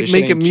want to keep This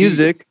shit making ain't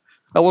music. cheap.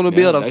 I want to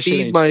be able to that shit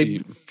feed ain't my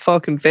cheap.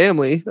 fucking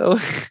family.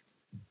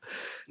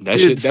 That Dude,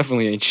 shit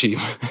definitely ain't cheap.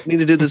 need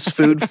to do this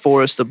food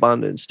forest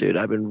abundance, dude.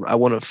 I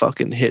want to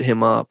fucking hit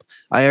him up.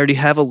 I already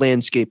have a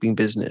landscaping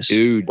business.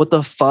 Dude. What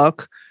the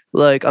fuck?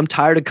 Like, I'm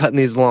tired of cutting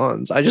these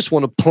lawns. I just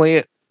want to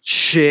plant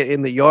shit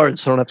in the yard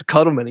so I don't have to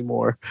cut them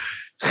anymore.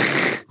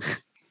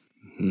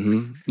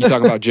 You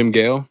talking about Jim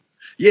Gale?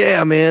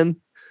 Yeah, man.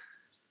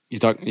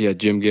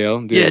 Jim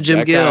Gale? Dude, Yeah, Jim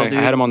that Gale, guy, dude.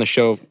 I had him on the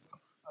show.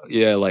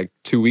 Yeah, like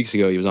 2 weeks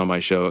ago, he was on my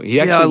show. He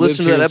actually I lives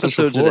listened to here that in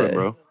Central episode Florida, today.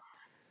 bro.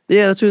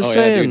 Yeah, that's what he's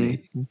saying. Yeah,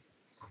 dude.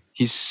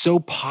 He's so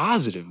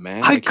positive,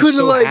 man. I Like, couldn't, he's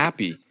so like-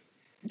 happy.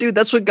 Dude,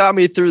 that's what got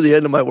me through the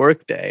end of my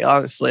workday.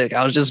 Honestly, like,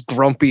 I was just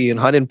grumpy and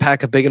I didn't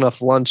pack a big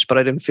enough lunch, but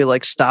I didn't feel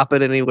like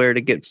stopping anywhere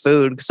to get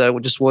food because I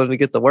just wanted to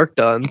get the work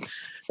done.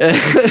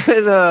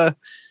 And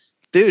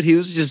dude, he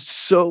was just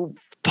so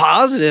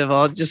positive.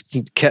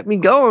 He kept me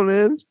going,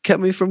 man.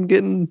 Kept me from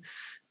getting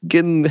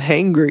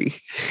hangry.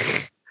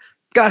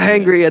 Got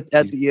hangry at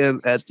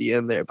the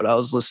end there, but I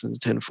was listening to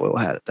Tinfoil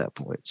Hat at that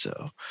point.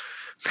 So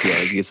Yeah,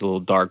 it gets a little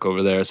dark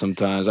over there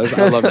sometimes. I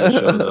love that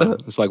show, though.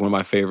 It's like one of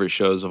my favorite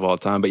shows of all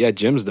time. But yeah,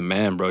 Jim's the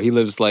man, bro. He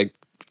lives like,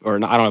 or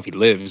not, I don't know if he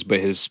lives, but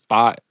his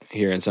spot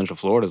here in Central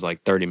Florida is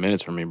like 30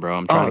 minutes from me, bro.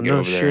 I'm trying to get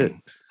over there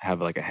and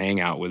have like a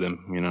hangout with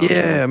him, you know?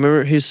 yeah, I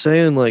remember he's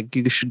saying like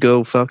you should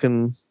go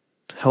fucking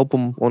help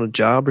him on a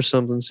job or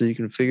something so you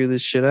can figure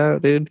this shit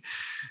out, dude.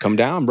 Come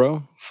down,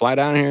 bro. Fly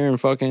down here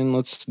and fucking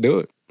let's do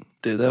it.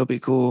 Dude, that would be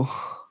cool.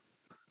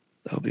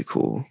 That would be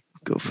cool.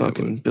 Go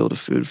fucking build a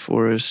food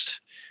forest.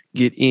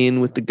 Get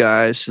in with the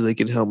guys so they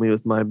can help me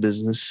with my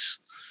business.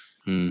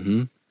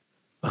 Mm-hmm.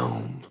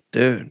 Boom.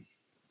 Dude.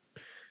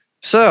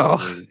 So.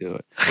 Do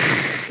it.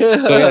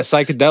 So yeah,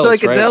 psychedelics.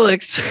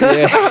 Psychedelics.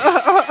 Right?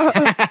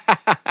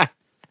 Yeah.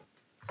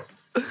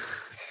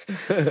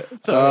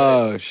 It's all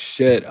right. Oh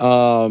shit.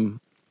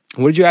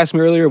 What did you ask me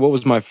earlier? What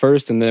was my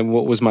first, and then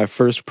what was my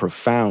first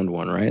profound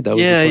one? Right. That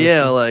was the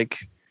question? Like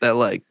that.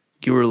 Like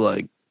you were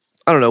like,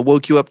 I don't know,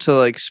 woke you up to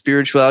like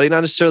spirituality.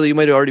 Not necessarily. You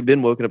might have already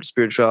been woken up to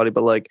spirituality,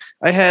 but like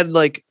I had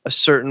like a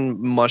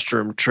certain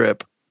mushroom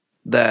trip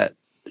that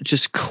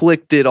just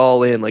clicked it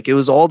all in. Like it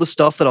was all the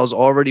stuff that I was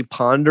already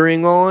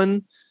pondering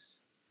on.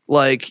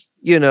 Like,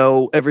 you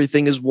know,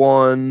 everything is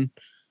one.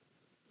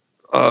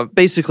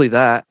 Basically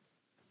that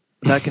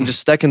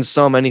can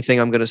sum anything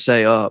I'm gonna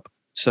say up.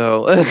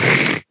 So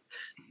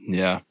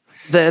Yeah.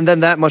 then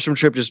that mushroom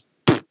trip just,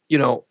 you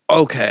know,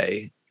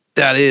 okay,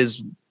 that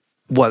is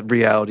what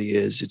reality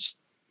is. It's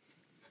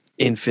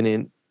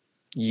infinite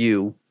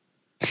you.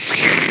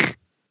 It's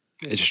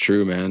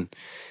true, man.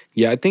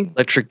 Yeah, I think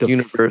Electric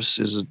universe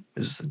is a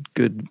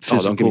good physical.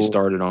 Oh, don't get me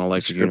started on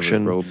electric universe,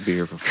 description. bro. We'll be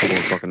here for 4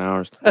 fucking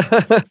hours.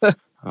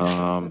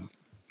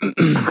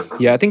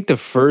 Yeah, I think the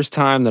first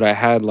time that I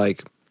had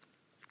like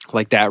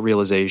that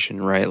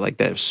realization, right? Like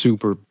that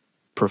super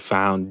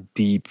profound,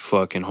 deep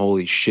fucking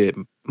holy shit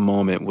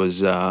moment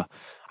was I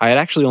had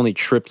actually only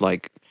tripped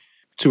like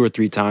 2 or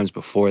 3 times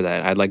before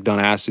that. I'd like done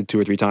acid 2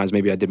 or 3 times.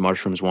 Maybe I did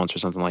mushrooms once or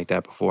something like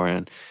that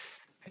beforehand.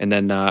 And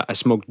then I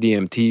smoked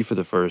DMT for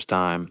the first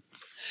time.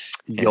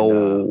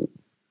 Yo,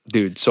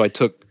 Dude, so I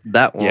took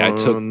that one. Yeah, I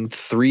took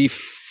 3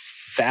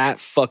 fat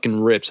fucking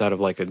rips out of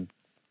like a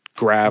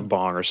grab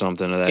bong or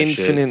something of that shit.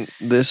 Infinite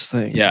this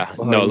thing. Yeah,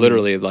 no,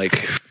 literally like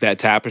that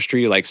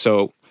tapestry. Like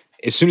so,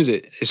 as soon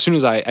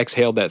as I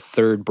exhaled that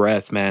third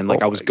breath, man,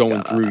 like Oh I was my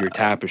going God. through your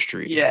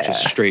tapestry, Yeah.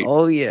 just straight.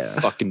 Oh yeah.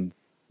 Fucking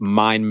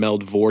mind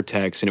meld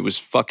vortex, and it was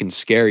fucking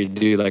scary,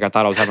 dude. Like I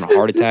thought I was having a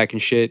heart attack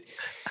and shit,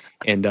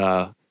 and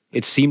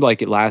it seemed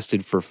like it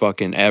lasted for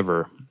fucking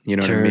ever. You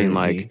know what I mean?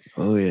 Like, Eternity.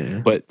 Oh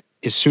yeah. but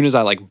as soon as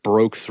I like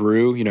broke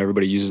through, you know,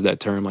 everybody uses that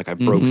term, like I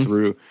broke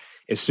through.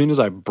 As soon as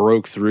I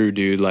broke through,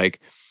 dude, like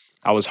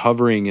I was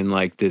hovering in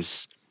like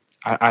this,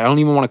 I don't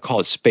even want to call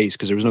it space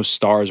because there was no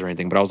stars or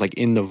anything, but I was like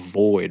in the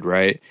void,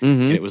 right?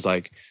 And it was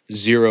like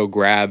zero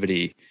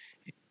gravity.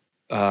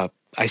 I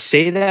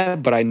say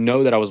that, but I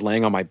know that I was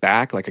laying on my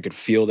back. Like I could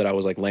feel that I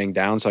was like laying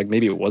down. So like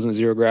maybe it wasn't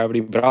zero gravity,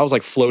 but I was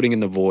like floating in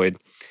the void.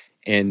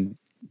 And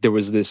there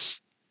was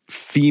this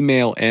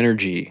female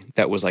energy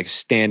that was like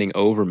standing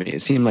over me.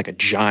 It seemed like a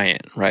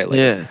giant, right? Like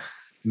a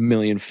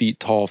million feet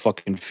tall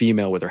fucking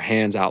female with her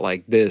hands out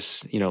like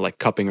this, you know, like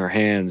cupping her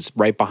hands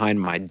right behind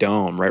my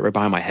dome, right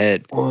behind my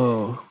head.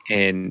 Whoa.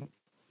 And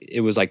it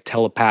was like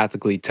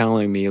telepathically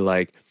telling me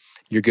like,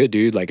 you're good,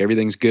 dude. Like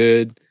everything's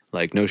good.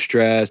 Like no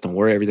stress. Don't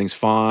worry. Everything's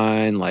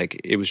fine.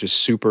 Like it was just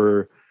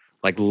super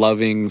like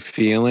loving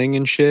feeling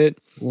and shit.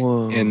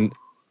 Whoa.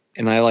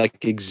 And I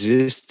like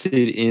existed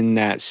in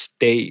that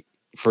state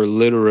for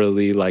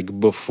literally like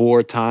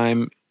before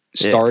time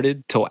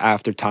started till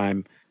after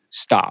time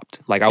stopped.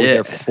 Like I was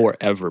there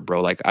forever,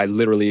 bro. Like I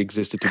literally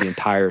existed through the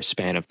entire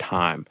span of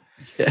time.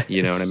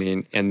 You know what I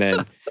mean? And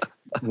then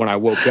when I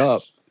woke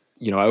up,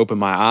 you know, I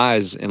opened my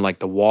eyes and like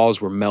the walls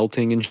were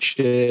melting and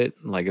shit.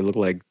 Like it looked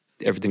like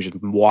everything's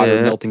just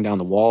water melting down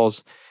the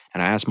walls.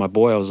 And I asked my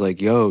boy, I was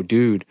like, yo,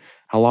 dude,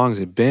 how long has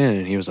it been?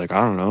 And he was like,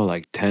 I don't know,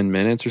 like 10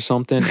 minutes or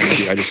something. And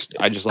dude,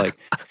 I just like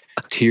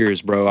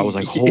tears, bro. I was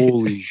like,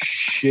 holy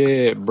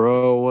shit,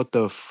 bro, what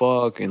the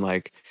fuck? And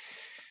like,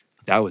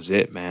 that was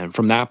it, man.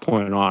 From that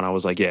point on, I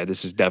was like, yeah,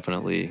 this is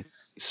definitely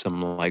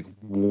some like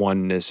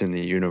oneness in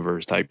the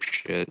universe type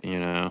shit, you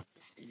know?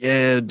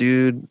 Yeah,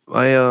 dude.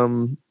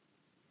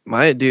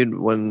 My dude,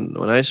 when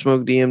I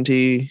smoke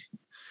DMT,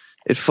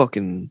 it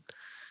fucking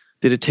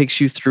it takes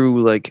you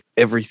through like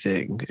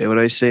everything. And when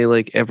I say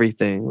like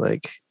everything,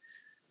 like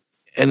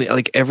and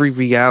like every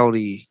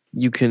reality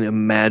you can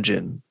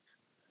imagine,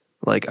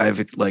 like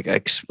I've like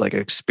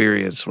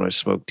experienced when I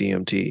smoke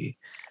DMT.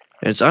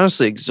 And it's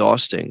honestly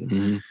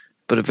exhausting.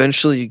 But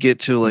eventually you get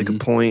to like a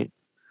point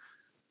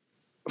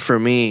for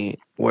me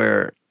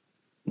where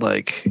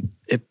like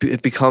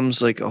it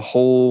becomes like a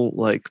whole,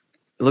 like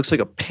it looks like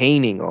a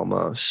painting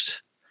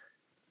almost,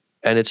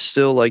 and it's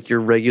still like your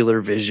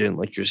regular vision,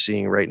 like you're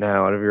seeing right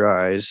now out of your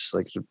eyes,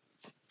 like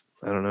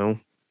I don't know,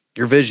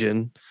 your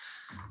vision,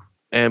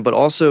 and but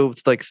also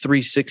it's like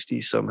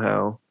 360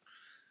 somehow,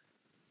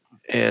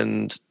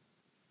 and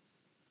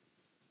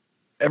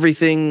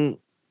everything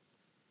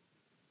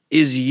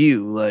is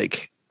you.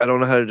 Like I don't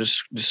know how to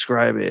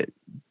describe it,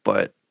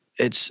 but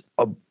it's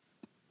a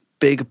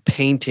big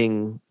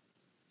painting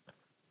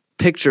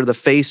picture, the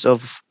face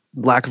of,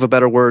 lack of a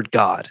better word,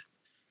 God.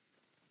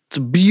 It's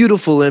a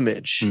beautiful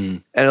image,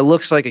 and it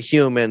looks like a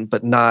human,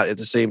 but not at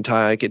the same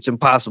time. Like, it's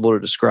impossible to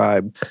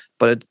describe.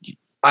 But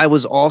I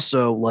was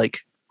also like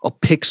a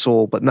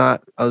pixel, but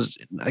not. I was.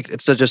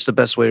 It's just the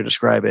best way to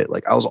describe it.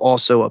 Like I was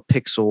also a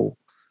pixel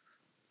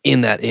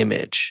in that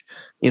image.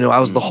 You know, I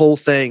was the whole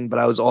thing, but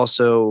I was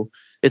also.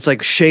 It's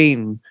like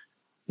Shane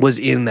was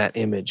in that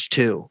image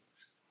too.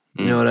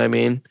 You know what I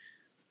mean?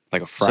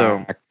 Like a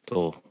fractal.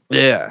 So,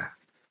 yeah.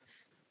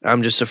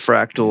 I'm just a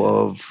fractal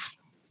of.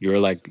 You were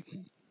like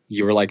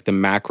the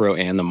macro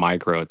and the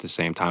micro at the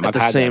same time. At I've the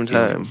had same that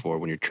feeling time before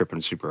when you're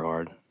tripping super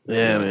hard.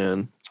 Yeah,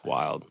 man. It's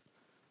wild.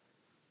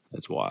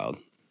 It's wild.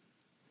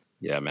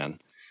 Yeah, man.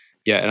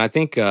 Yeah, and I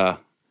think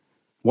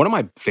one of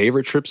my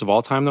favorite trips of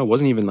all time, though,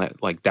 wasn't even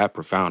like that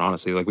profound,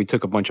 honestly. Like, we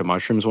took a bunch of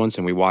mushrooms once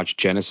and we watched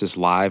Genesis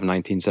Live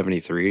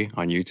 1973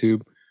 on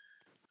YouTube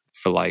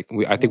for like,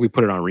 I think we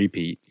put it on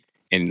repeat.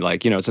 And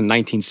like, it's a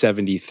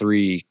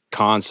 1973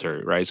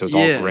 concert, right? So it's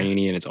all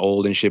grainy and it's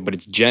old and shit, but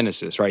it's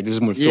Genesis, right? This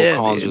is when Phil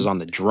Collins was on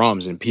the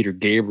drums and Peter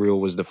Gabriel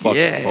was the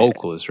fucking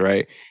vocalist,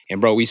 right?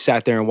 And bro, we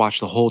sat there and watched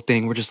the whole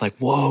thing. We're just like,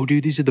 whoa,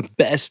 dude, these are the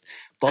best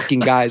fucking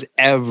guys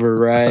ever,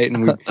 right?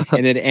 And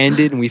it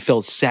ended and we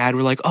felt sad.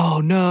 We're like,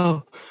 oh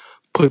no.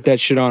 Put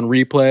that shit on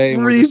replay.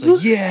 And we're just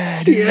like,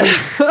 yeah, dude.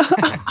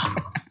 Yeah.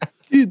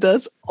 Dude,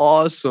 that's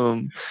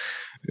awesome.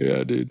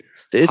 Yeah, dude.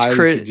 It's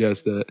crazy.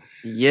 Suggest that.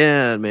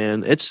 Yeah,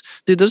 man.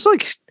 Dude, there's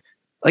like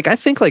I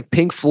think like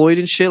Pink Floyd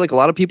and shit. Like a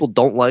lot of people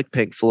don't like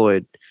Pink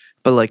Floyd,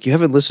 but like you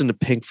haven't listened to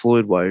Pink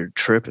Floyd while you're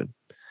tripping.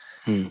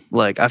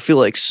 Like I feel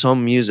like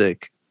some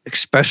music,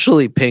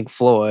 especially Pink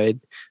Floyd,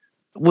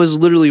 was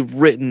literally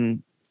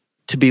written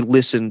to be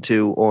listened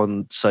to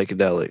on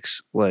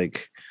psychedelics.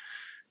 Like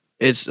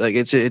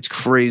it's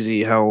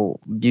crazy how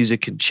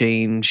music can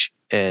change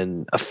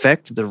and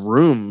affect the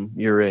room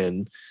you're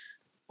in.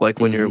 Like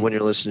when you're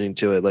listening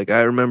to it. Like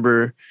I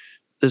remember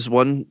this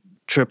one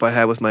trip I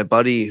had with my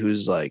buddy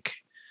who's like,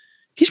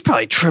 he's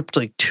probably tripped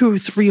like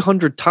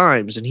 200-300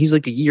 times and he's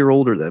like a year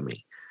older than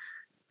me.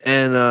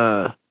 And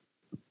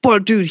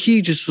but dude,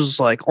 he just was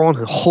like on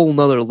a whole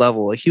nother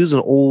level. Like he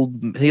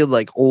had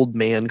like old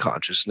man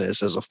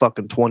consciousness as a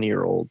fucking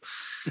 20-year-old.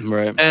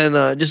 Right.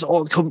 And just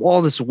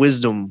all this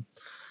wisdom.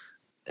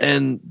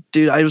 And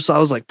dude, I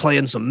was like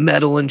playing some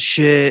metal and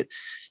shit.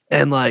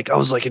 And like I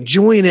was like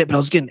enjoying it, but I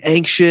was getting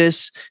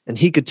anxious, and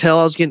he could tell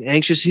I was getting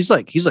anxious. He's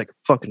like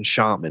fucking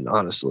shaman,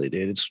 honestly,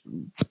 dude.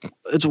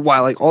 It's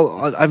wild.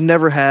 Like I've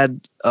never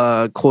had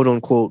a quote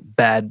unquote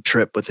bad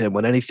trip with him.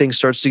 When anything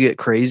starts to get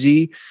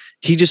crazy,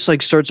 he just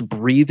like starts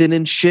breathing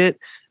and shit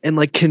and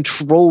like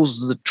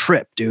controls the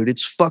trip, dude.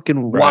 It's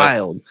fucking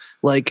wild.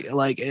 Like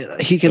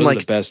he can Those are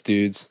the best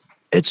dudes.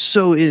 It's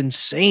so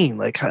insane.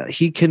 Like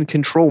he can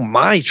control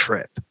my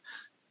trip,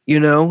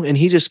 and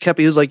he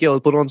was like, yo,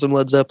 let's put on some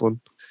Led Zeppelin.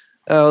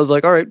 I was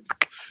like, all right.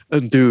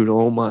 And dude,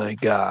 oh my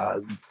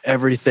God.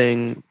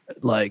 Everything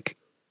like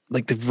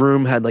the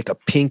room had like a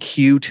pink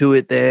hue to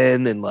it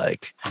then. And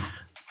like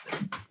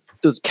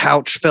the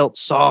couch felt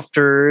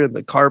softer and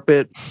the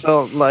carpet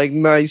felt like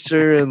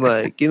nicer. And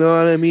like, you know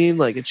what I mean?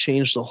 Like it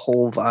changed the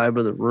whole vibe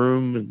of the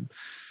room.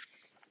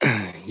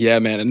 And yeah,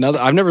 man.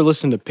 I've never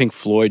listened to Pink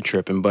Floyd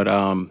tripping, but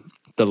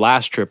the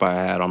last trip I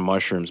had on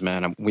mushrooms,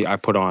 man, I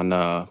put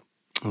on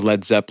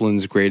Led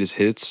Zeppelin's Greatest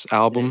Hits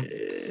album.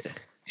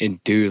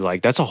 And dude,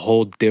 like that's a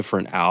whole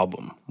different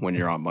album when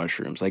you're on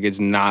mushrooms. Like it's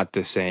not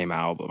the same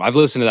album. I've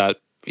listened to that.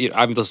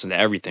 I've listened to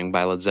everything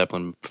by Led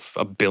Zeppelin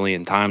a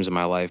billion times in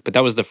my life, but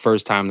that was the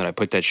first time that I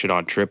put that shit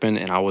on tripping,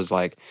 and I was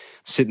like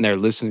sitting there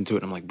listening to it.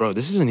 And I'm like, bro,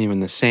 this isn't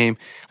even the same.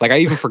 Like I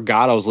even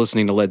forgot I was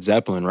listening to Led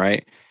Zeppelin,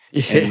 right?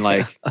 Yeah. And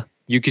like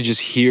you could just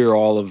hear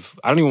all of,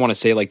 I don't even want to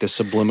say like the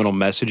subliminal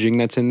messaging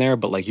that's in there,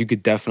 but like you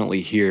could definitely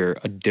hear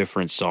a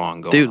different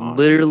song going on. Dude,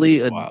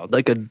 literally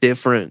like a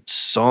different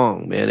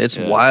song, man. It's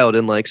wild.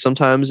 And like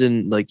sometimes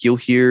you'll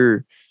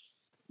hear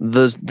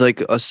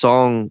a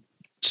song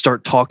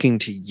start talking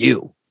to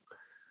you.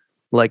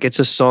 Like it's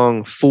a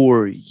song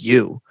for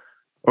you.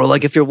 Or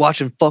like if you're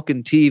watching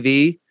fucking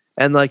TV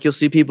and like you'll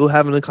see people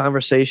having a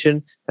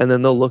conversation and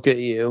then they'll look at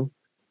you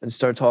and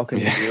start talking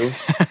to you.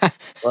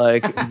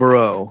 Like,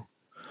 bro.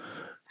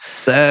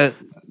 That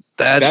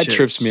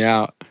trips me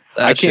out.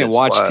 I can't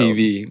watch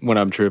TV when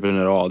I'm tripping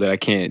at all. That I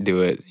can't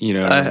do it.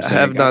 I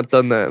have not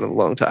done that in a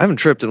long time. I haven't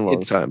tripped in a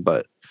long time,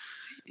 but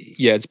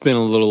yeah, it's been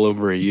a little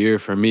over a year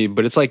for me.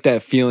 But it's like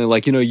that feeling,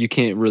 like you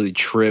can't really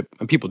trip.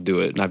 And people do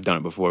it, and I've done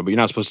it before. But you're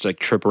not supposed to like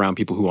trip around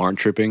people who aren't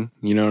tripping.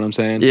 You know what I'm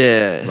saying?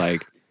 Yeah.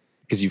 Like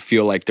because you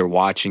feel like they're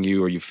watching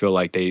you, or you feel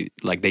like they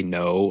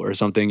know or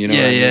something. You know?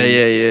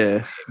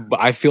 Yeah. But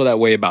I feel that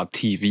way about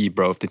TV,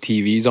 bro. If the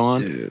TV's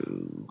on,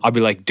 dude. I'll be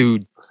like,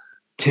 dude.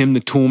 Tim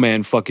the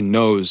Toolman fucking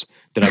knows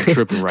that I'm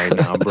tripping right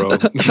now, bro.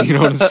 You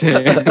know what I'm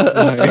saying?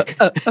 Like,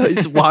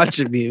 he's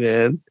watching me,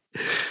 man.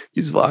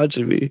 He's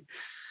watching me.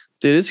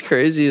 Dude, it's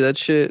crazy, that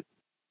shit.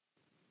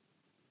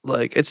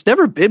 Like, it's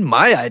never been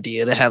my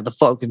idea to have the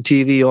fucking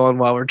TV on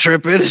while we're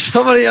tripping.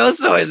 Somebody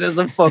else always has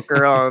a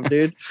fucker on,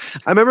 dude.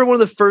 I remember one of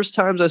the first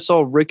times I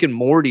saw Rick and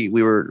Morty,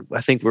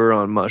 I think we were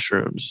on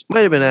mushrooms.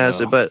 Might have been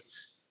acid, but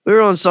we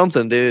were on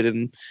something, dude.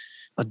 And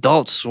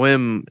Adult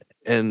Swim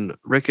and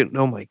Rick and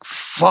oh my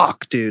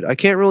fuck, dude. I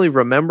can't really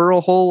remember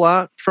a whole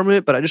lot from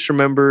it, but I just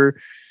remember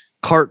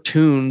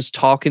cartoons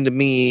talking to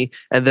me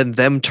and then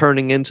them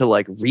turning into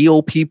like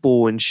real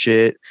people and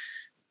shit.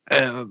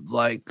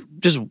 Like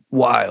just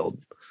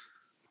wild.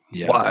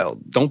 Yeah.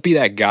 Wild. Don't be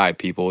that guy,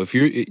 people.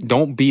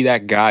 Don't be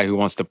that guy who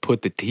wants to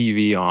put the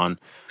TV on.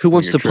 Who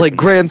wants to play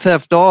Grand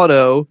Theft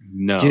Auto?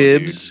 No,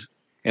 Gibbs.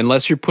 Dude.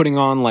 Unless you're putting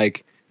on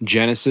like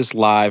Genesis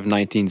Live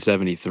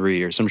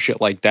 1973 or some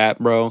shit like that,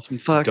 bro. Some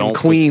fucking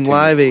Queen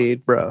Live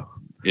Aid, bro.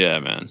 Yeah,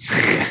 man.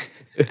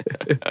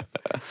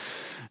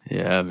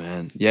 Yeah,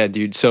 man. Yeah,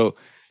 dude. So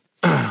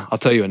I'll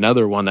tell you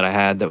another one that I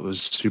had that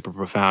was super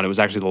profound. It was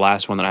actually the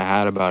last one that I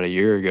had about a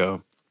year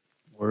ago.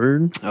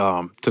 Word.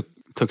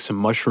 Took some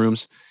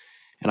mushrooms,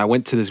 and I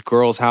went to this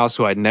girl's house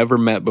who I'd never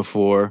met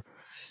before,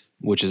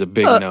 which is a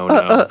big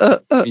no-no.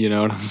 You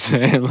know what I'm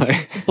saying?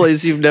 Like,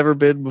 Place you've never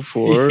been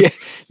before. yeah,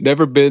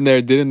 never been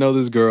there, didn't know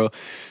this girl.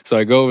 So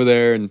I go over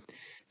there and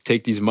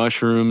take these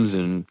mushrooms,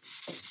 and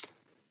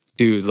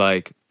dude,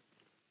 like,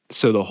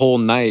 so the whole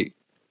night,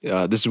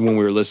 this is when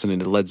we were listening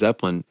to Led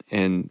Zeppelin,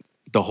 and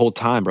the whole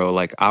time, bro,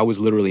 like I was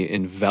literally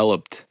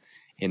enveloped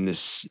in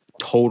this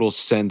total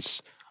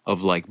sense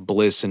of like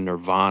bliss and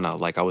nirvana.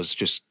 Like I was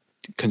just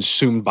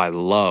consumed by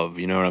love,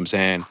 you know what I'm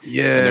saying?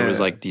 Yeah. And there was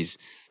like these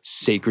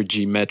sacred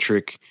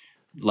geometric,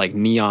 like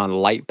neon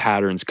light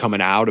patterns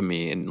coming out of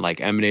me and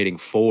like emanating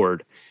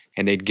forward.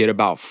 And they'd get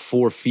about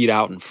 4 feet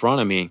out in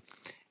front of me.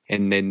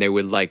 And then they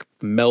would like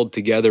meld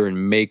together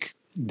and make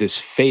this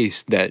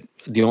face that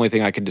the only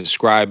thing I could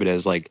describe it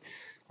as like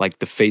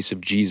the face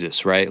of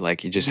Jesus, right? Like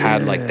he just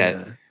had like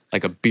that,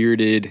 like a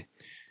bearded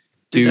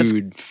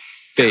dude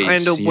face,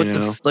 kind of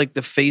what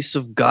the face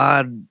of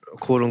God,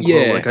 quote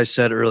unquote, like I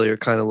said earlier,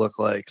 kind of look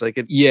like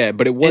it. Yeah,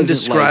 but it wasn't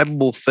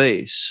indescribable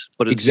face,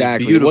 but it's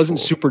exactly beautiful. It wasn't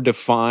super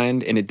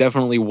defined, and it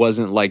definitely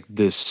wasn't like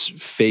this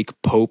fake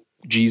Pope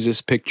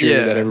Jesus picture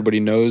that everybody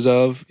knows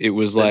of. It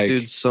was that like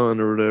dude's son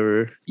or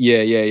whatever.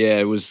 Yeah.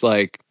 It was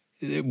like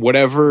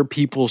whatever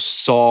people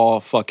saw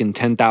fucking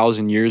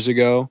 10,000 years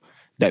ago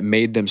that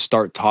made them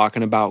start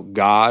talking about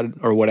God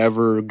or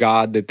whatever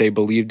God that they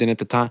believed in at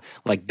the time.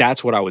 Like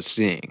that's what I was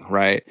seeing,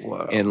 right?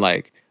 Wow. And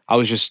like I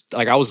was just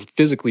like I was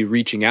physically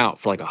reaching out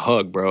for like a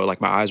hug, bro.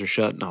 Like my eyes were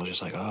shut and I was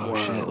just like, oh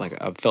shit.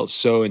 Like I felt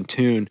so in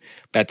tune.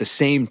 But at the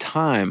same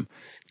time,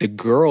 the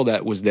girl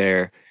that was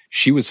there,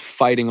 she was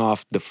fighting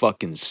off the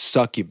fucking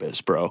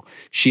succubus, bro.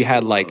 She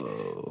had like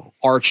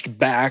arched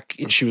back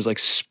and she was like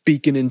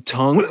speaking in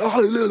tongues.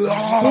 What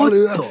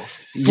the fuck,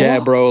 yeah,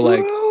 bro,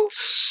 like bro?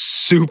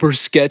 super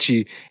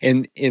sketchy.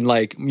 And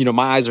like, you know,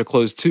 my eyes are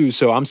closed too.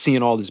 So I'm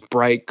seeing all this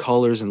bright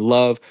colors and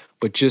love.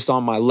 But just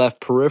on my left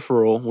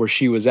peripheral where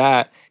she was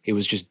at, it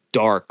was just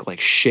dark,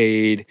 like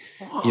shade.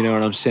 You know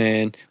what I'm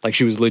saying? Like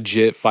she was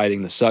legit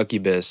fighting the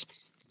succubus.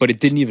 But it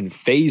didn't even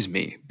faze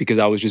me because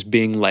I was just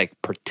being like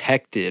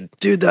protected.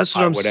 Dude, that's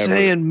what I'm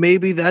saying.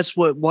 Maybe that's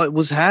what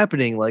was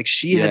happening. Like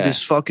she had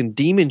this fucking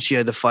demon she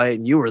had to fight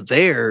and you were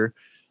there,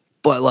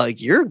 but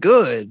like you're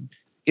good,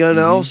 you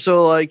know?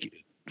 So like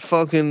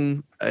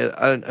fucking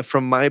I,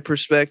 from my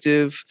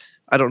perspective,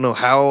 I don't know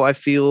how I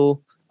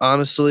feel,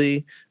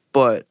 honestly,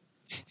 but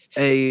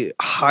a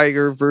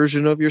higher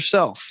version of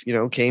yourself, you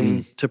know,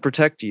 came to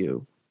protect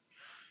you.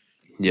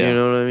 Yeah. You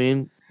know what I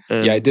mean?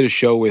 Yeah, I did a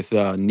show with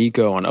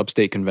Nico on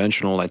Upstate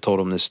Conventional. I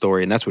told him this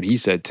story, and that's what he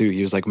said too.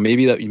 He was like,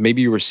 maybe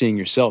you were seeing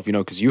yourself, you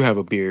know, because you have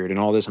a beard and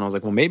all this. And I was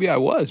like, well, maybe I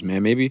was,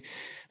 man. Maybe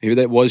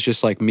that was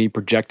just like me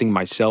projecting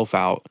myself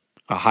out,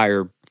 a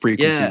higher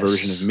frequency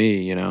version of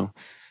me, you know.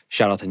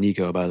 Shout out to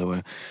Nico, by the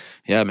way.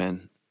 Yeah,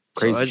 man,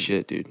 crazy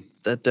shit, dude.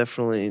 That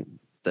definitely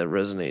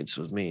resonates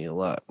with me a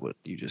lot. What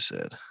you just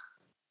said.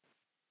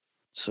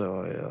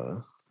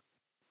 So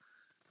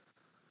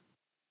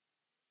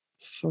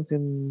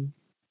fucking.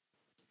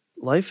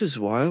 Life is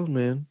wild,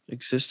 man.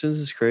 Existence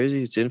is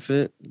crazy. It's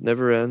infinite.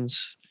 Never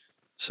ends.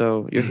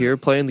 So you're here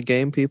playing the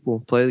game, people.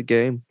 Play the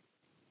game.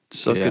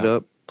 Suck it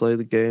up. Play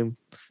the game.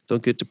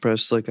 Don't get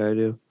depressed like I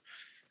do.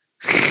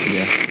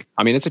 Yeah.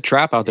 I mean, it's a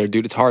trap out there,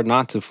 dude. It's hard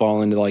not to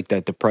fall into like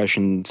that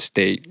depression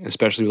state,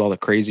 especially with all the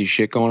crazy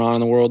shit going on in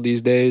the world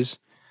these days.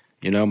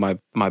 You know,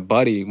 my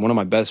buddy, one of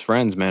my best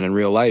friends, man, in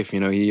real life, you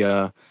know, he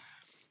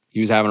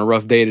was having a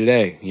rough day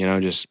today, you know,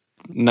 just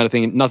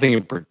nothing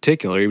in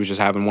particular. He was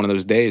just having one of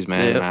those days,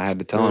 man. And I had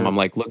to tell him, I'm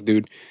like, look,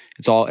 dude,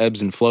 it's all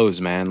ebbs and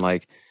flows, man.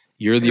 Like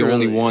you're the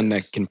only one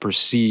that can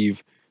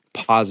perceive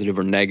positive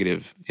or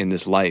negative in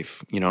this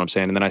life. You know what I'm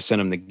saying? And then I sent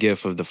him the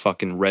gif of the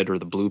fucking red or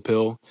the blue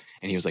pill.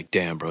 And he was like,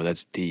 damn, bro,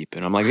 that's deep.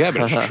 And I'm like, yeah,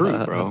 but it's true,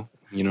 bro.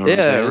 You know what I'm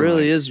saying? Yeah, it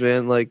really is,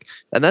 man. Like,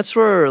 and that's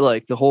where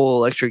like the whole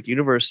electric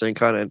universe thing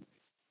kind of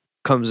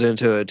comes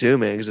into it too,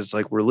 man. Because it's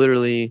like we're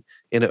literally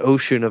in an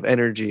ocean of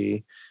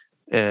energy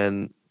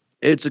and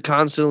it's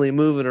constantly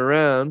moving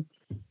around,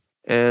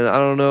 and I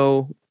don't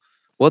know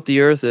what the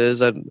Earth is.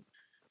 I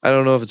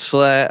don't know if it's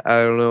flat.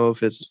 I don't know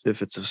if it's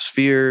a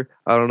sphere.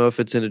 I don't know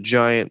if it's in a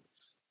giant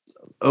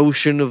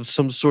ocean of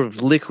some sort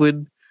of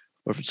liquid,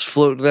 or if it's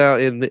floating out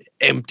in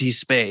empty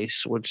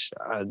space, which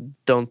I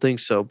don't think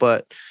so.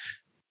 But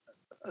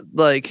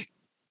like,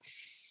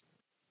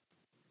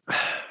 I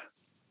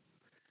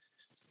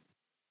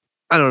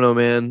don't know,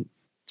 man.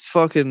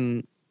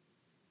 Fucking,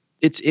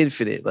 it's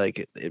infinite.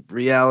 Like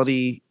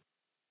reality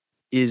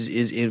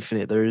is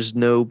infinite. There is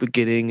no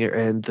beginning or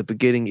end. The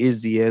beginning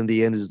is the end.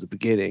 The end is the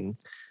beginning.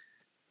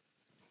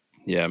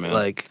 Yeah, man.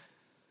 Like,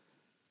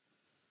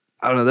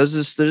 I don't know. There's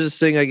this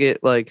thing I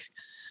get, like,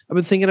 I've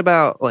been thinking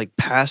about like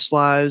past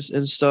lives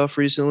and stuff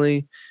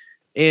recently,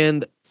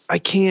 and I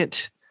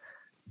can't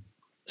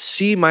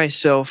see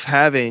myself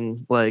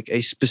having like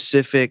a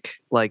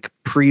specific like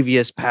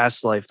previous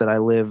past life that I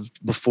lived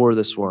before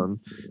this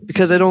one,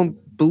 because I don't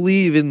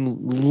believe in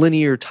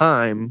linear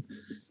time.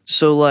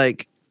 So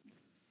like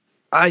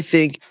I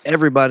think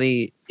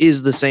everybody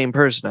is the same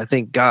person. I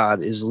think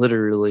God is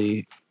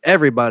literally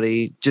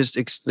everybody, just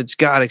it's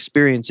God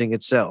experiencing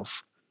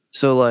itself.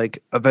 So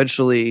like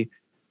eventually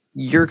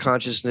your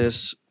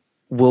consciousness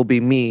will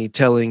be me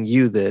telling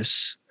you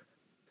this.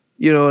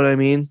 You know what I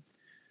mean?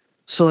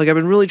 So like I've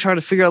been really trying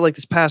to figure out like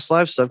this past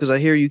life stuff, because I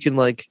hear you can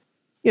like,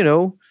 you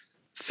know,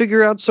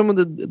 figure out some of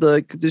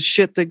the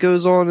shit that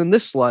goes on in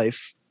this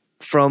life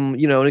from,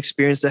 you know, an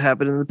experience that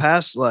happened in the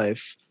past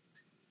life.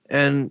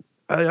 And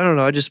I don't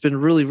know, I just been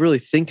really, really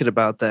thinking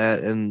about that,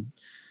 and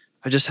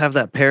I just have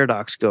that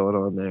paradox going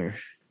on there.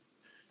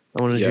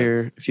 I want to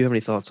hear if you have any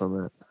thoughts on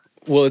that.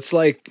 Well, it's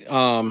like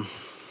that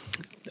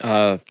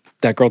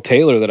girl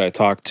Taylor that I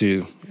talked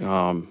to,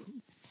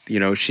 you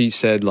know, she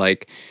said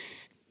like,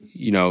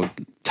 you know,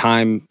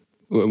 time,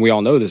 we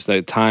all know this,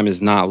 that time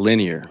is not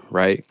linear,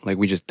 right? Like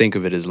we just think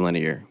of it as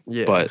linear.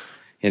 Yeah. But,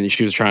 and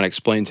she was trying to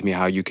explain to me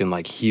how you can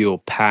like heal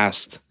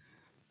past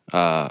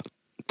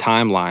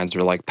timelines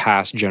or like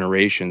past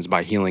generations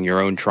by healing your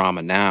own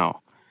trauma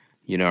now.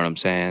 You know what I'm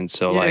saying?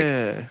 So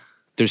like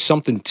there's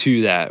something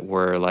to that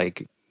where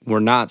like we're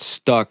not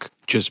stuck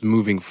just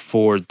moving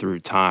forward through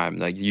time.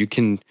 Like you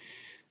can,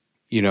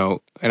 you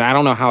know, and I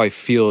don't know how I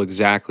feel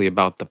exactly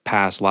about the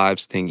past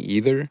lives thing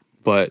either,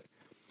 but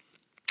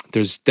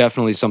there's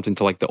definitely something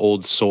to like the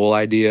old soul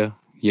idea.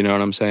 You know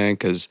what I'm saying?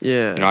 Because,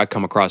 you know, I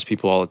come across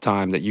people all the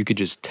time that you could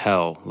just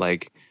tell,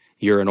 like,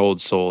 you're an old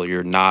soul,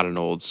 you're not an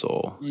old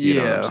soul. You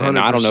know what I'm saying?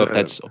 Now, I don't know if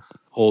that's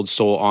old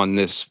soul on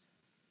this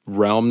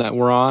realm that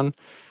we're on,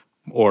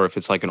 or if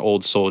it's like an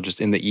old soul just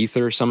in the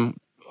ether some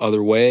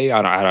other way.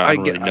 I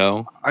don't really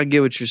know. I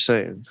get what you're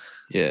saying.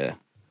 Yeah.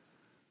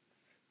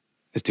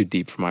 It's too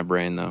deep for my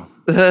brain, though.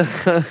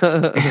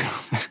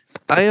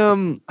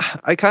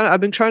 I've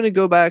been trying to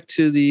go back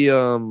to the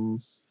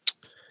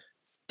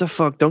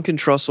Duncan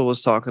Trussell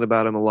was talking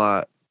about him a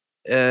lot.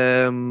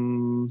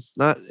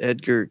 Not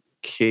Edgar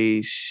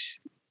Casey,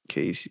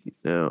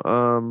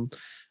 no.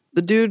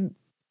 The dude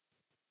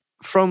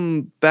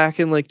from back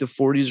in like the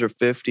 40s or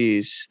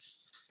 50s,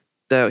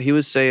 that he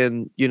was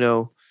saying, you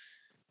know,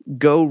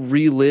 go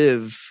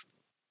relive,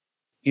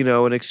 you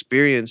know, an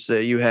experience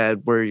that you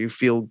had where you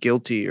feel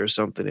guilty or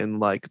something, and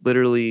like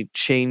literally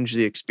change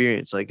the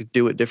experience, like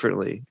do it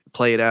differently,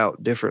 play it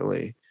out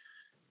differently,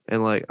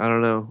 and like, I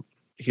don't know,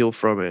 heal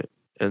from it.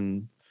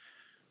 And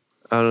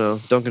I don't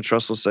know, Duncan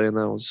Trussell saying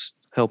that was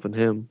helping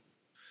him.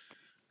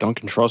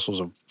 Duncan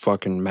Trussell's a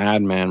fucking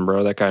madman,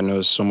 bro. That guy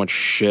knows so much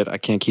shit. I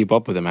can't keep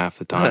up with him half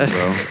the time,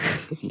 bro.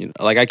 You know,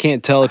 like I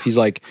can't tell if he's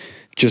like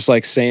just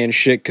like saying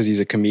shit because he's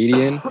a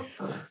comedian.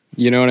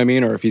 You know what I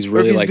mean? Or if he's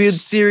really he's like being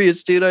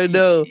serious, dude. I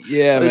know.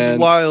 Yeah, it's man.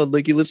 wild.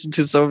 Like you listen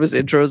to some of his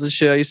intros and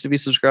shit. I used to be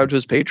subscribed to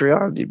his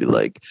Patreon.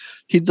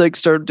 He'd like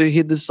start to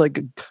hit this like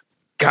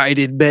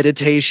guided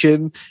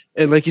meditation,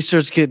 and like he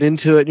starts getting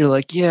into it, and you're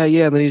like, yeah.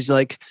 And then he's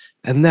like,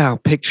 and now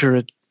picture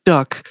a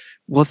duck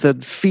with a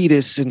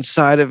fetus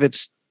inside of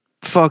its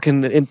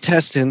fucking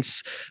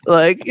intestines,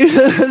 like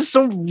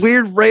some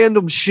weird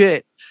random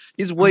shit.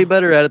 He's way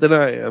better at it than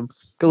I am.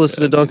 Go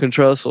listen to Duncan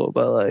Trussell,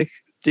 but like,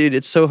 dude,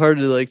 it's so hard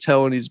to like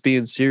tell when he's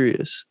being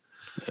serious.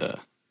 Yeah,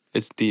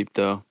 it's deep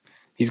though.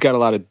 He's got a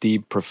lot of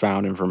deep,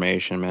 profound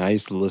information, man. I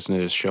used to listen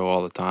to his show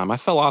all the time. I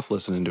fell off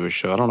listening to his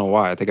show. I don't know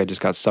why. I think I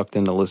just got sucked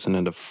into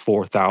listening to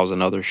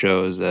 4,000 other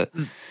shows that...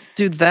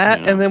 Dude, that,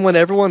 you know. And then when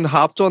everyone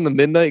hopped on the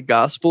Midnight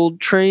Gospel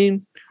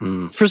train,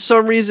 for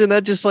some reason,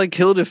 that just like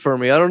killed it for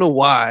me. I don't know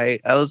why.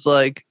 I was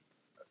like,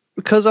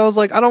 I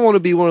don't want to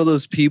be one of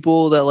those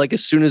people that like,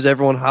 as soon as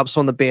everyone hops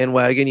on the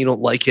bandwagon, you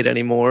don't like it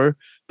anymore.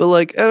 But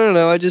like, I don't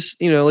know. I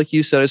just, you know, like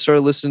you said, I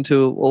started listening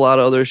to a lot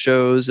of other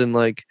shows, and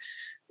like,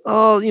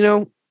 oh, you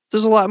know,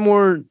 there's a lot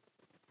more,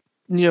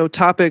 you know,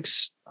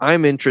 topics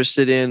I'm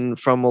interested in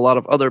from a lot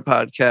of other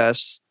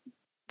podcasts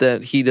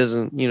that he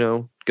doesn't, you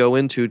know, go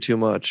into too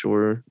much,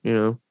 or, you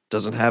know,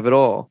 doesn't have it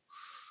all.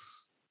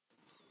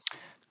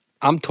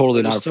 I'm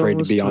totally not afraid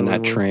to be on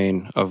that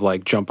train of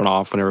like jumping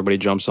off when everybody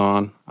jumps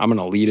on. I'm an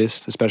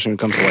elitist, especially when it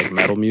comes to like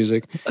metal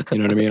music. You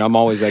know what I mean? I'm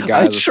always that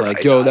guy that's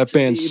like, yo, that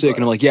band's sick.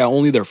 And I'm like, yeah,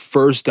 only their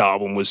first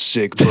album was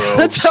sick, bro.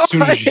 That's how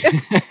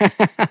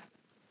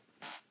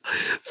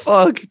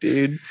Fuck,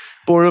 dude.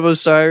 Born of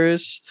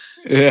Osiris.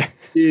 Yeah.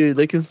 Dude,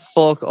 they can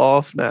fuck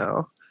off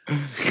now.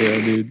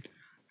 Yeah, dude.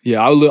 Yeah,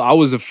 I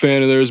was a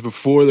fan of theirs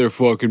before their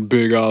fucking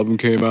big album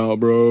came out,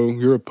 bro.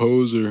 You're a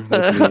poser.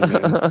 That's me,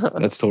 man.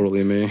 That's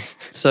totally me.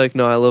 It's like,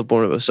 no, I love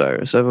Born of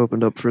Osiris. I've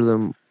opened up for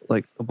them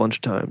like a bunch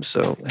of times.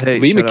 So, hey,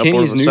 Lee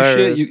McKinney's new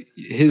shit,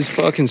 his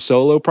fucking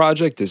solo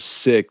project is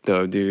sick,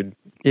 though, dude.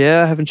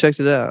 Yeah, I haven't checked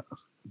it out.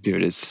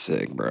 Dude, it's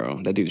sick,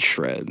 bro. That dude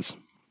shreds.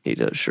 He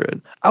does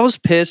shred. I was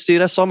pissed,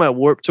 dude. I saw him at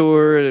Warped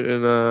Tour,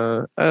 and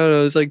I don't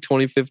know, it's like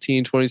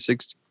 2015,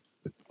 2016.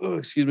 Oh,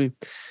 excuse me.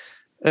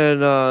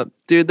 And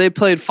dude, they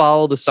played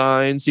Follow the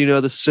Signs, you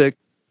know, the sick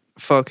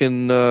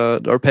fucking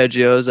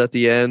arpeggios at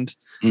the end.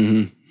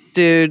 Mm-hmm.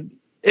 Dude,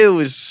 It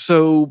was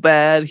so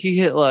bad. He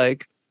hit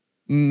like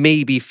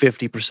maybe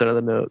 50% of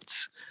the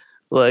notes.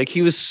 Like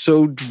he was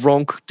so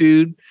drunk,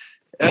 dude.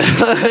 He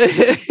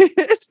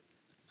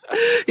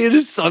had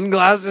his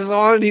sunglasses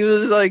on and he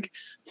was like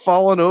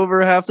falling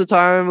over half the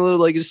time,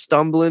 like just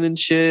stumbling and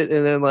shit.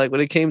 And then like when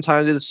it came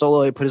time to do the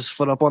solo, he put his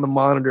foot up on the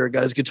monitor,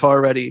 got his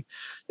guitar ready.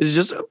 It's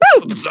just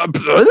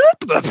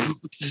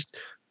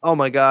oh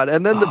my God.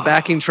 And then the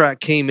backing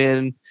track came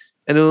in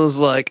and it was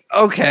like,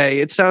 okay,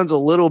 it sounds a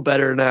little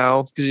better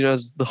now because you know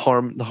it's the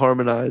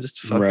harmonized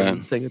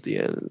fucking thing at the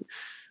end.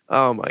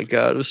 Oh my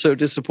God, it was so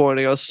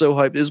disappointing. I was so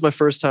hyped. It was my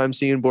first time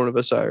seeing Born of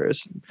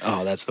Osiris.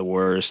 Oh, that's the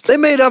worst. They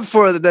made up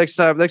for it the next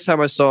time. Next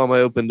time I saw him, I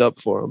opened up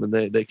for him and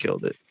they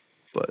killed it.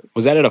 But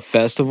was that at a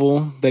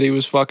festival that he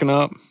was fucking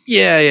up?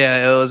 Yeah,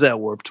 it was at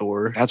Warped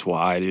Tour. That's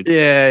why, dude.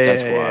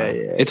 That's why.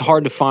 It's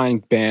hard to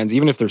find bands,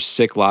 even if they're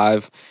sick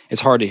live.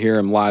 It's hard to hear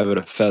them live at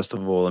a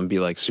festival and be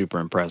like super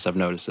impressed. I've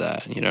noticed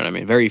that. You know what I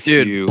mean? Very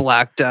few.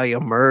 Black Dahlia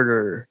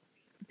Murder.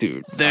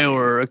 Dude, they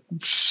were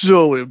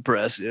so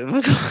impressive.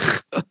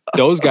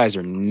 Those guys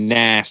are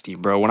nasty,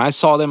 bro. When I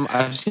saw them,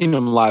 I've seen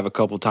them live a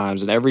couple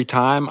times, and every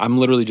time I'm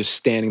literally just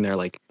standing there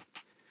like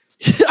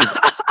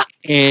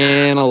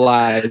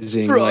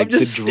analyzing, bro, like I'm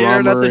just the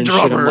staring at the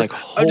drummer. I'm like,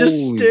 I'm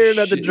just staring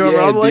at the drummer.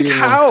 Yeah, I'm like, dude.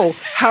 how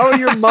are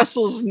your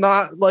muscles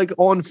not like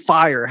on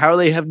fire? How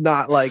they have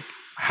not like?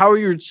 How are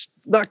you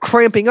not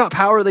cramping up?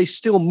 How are they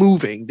still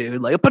moving,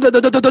 dude? Like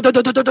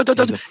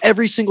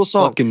every single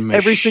song,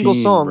 every single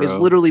song bro. is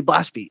literally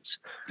blast beats.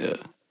 Yeah,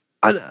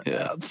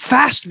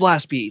 fast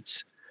blast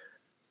beats.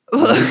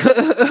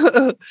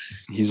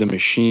 He's a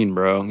machine,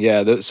 bro.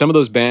 Yeah, some of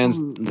those bands,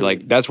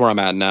 like that's where I'm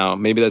at now.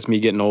 Maybe that's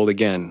me getting old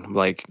again.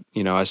 Like,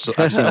 you know, I've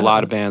seen a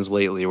lot of bands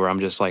lately where I'm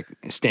just like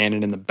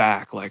standing in the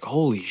back, like,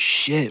 holy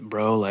shit,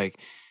 bro. Like,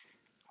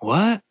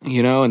 what?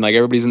 You know, and like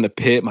everybody's in the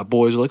pit. My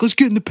boys are like, let's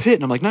get in the pit.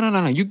 And I'm like, no.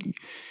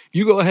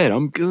 You go ahead.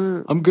 I'm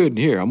good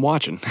here. I'm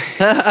watching.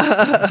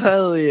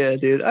 Hell yeah,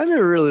 dude. I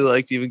never really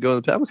liked even going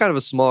to the pit. I'm kind of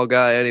a small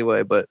guy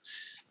anyway, but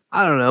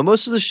I don't know.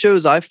 Most of the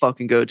shows I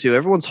fucking go to,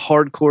 everyone's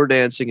hardcore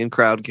dancing and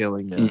crowd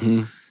killing now.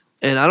 Mm-hmm.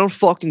 And I don't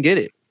fucking get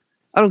it.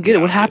 I don't get it.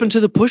 What happened to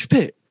the push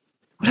pit?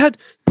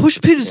 Push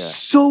pit is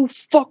so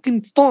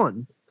fucking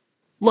fun.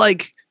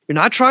 Like, you're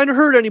not trying to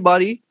hurt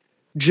anybody.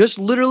 Just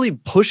literally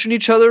pushing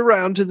each other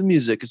around to the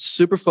music. It's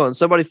super fun.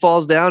 Somebody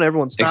falls down,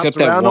 everyone stops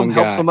around them,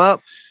 helps them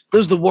up.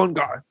 There's the one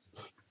guy.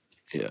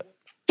 Yeah.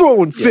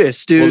 Throwing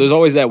fists, dude. Well, there's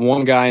always that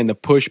one guy in the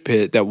push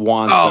pit that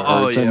wants to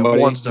hurt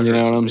somebody. You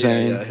know what I'm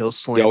saying? Yeah, he'll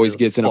slam. He always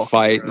gets in a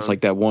fight. Around. It's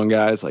like that one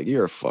guy. It's like,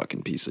 you're a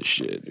fucking piece of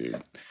shit,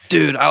 dude.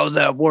 Dude, I was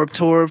at Warped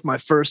Tour my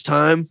first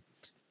time.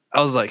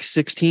 I was like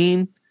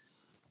 16.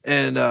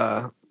 And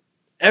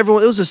it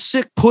was a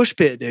sick push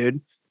pit, dude.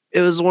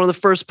 It was one of the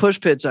first push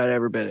pits I'd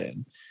ever been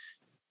in.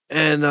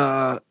 And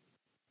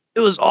it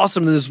was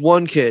awesome. This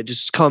one kid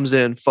just comes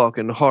in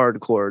fucking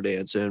hardcore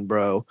dancing,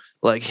 bro.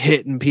 Like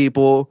hitting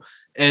people.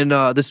 And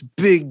this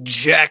big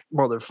jack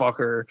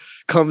motherfucker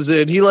comes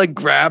in. He like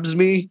grabs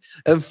me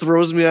and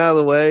throws me out of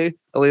the way.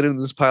 I landed in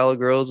this pile of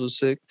girls. It was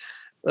sick.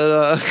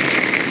 But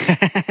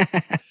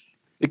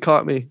it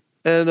caught me.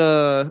 And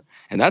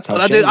that's how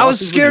I did. I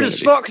was scared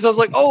as fuck because I was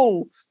like,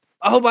 oh,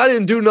 I hope I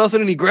didn't do nothing.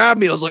 And he grabbed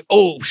me. I was like,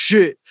 oh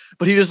shit.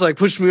 But he just like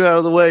pushed me out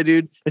of the way,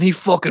 dude. And he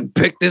fucking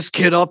picked this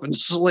kid up and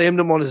slammed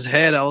him on his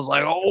head. I was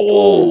like,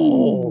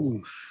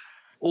 oh,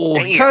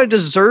 he kind of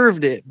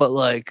deserved it. But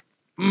like,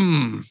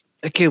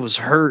 that kid was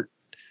hurt.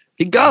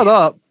 He got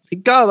up. He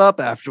got up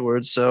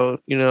afterwards. So,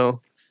 you know,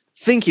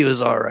 think he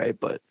was all right.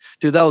 But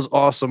dude, that was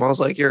awesome. I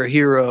was like, you're a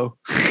hero.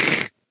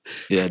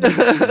 Yeah, dude.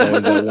 There's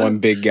always that one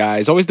big guy.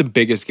 He's always the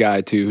biggest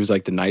guy too, who's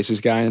like the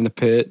nicest guy in the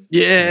pit.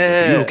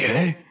 Yeah. Like, you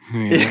okay?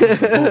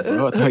 Oh,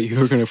 bro, I thought you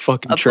were gonna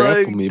fucking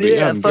trample me. But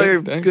yeah, I thought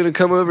you were gonna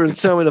come over and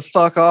tell me to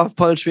fuck off,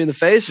 punch me in the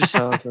face or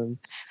something.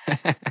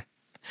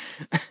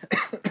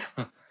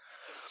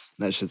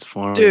 That shit's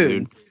fun,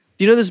 dude.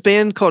 Do you know this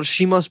band called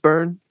She Must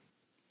Burn?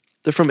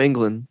 They're from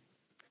England.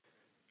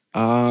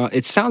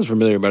 It sounds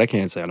familiar, but I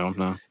can't say I don't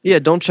know. Yeah,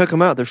 don't check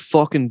them out. They're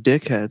fucking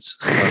dickheads.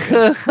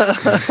 Okay.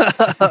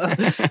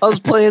 I was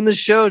playing this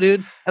show,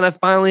 dude, and I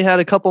finally had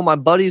a couple of my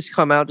buddies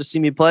come out to see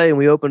me play, and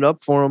we opened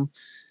up for them.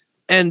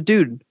 And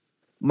dude,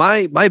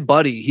 my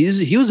buddy,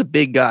 he was a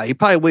big guy. He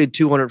probably weighed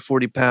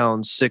 240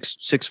 pounds,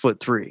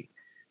 6'3".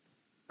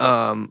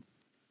 And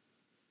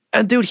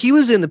dude, he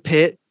was in the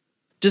pit,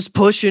 just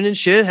pushing and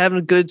shit, having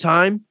a good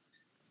time.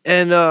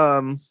 And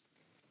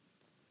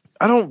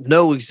I don't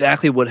know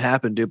exactly what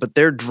happened, dude, but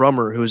their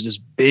drummer, who was this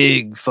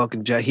big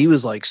fucking jack, he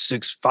was like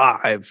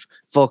 6'5",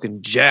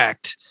 fucking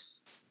jacked,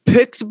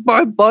 picked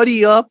my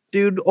buddy up,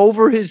 dude,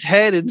 over his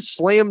head and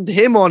slammed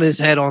him on his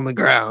head on the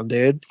ground,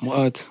 dude.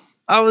 What?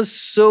 I was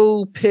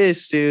so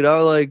pissed, dude. I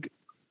was like,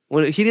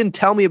 when he didn't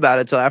tell me about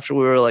it till after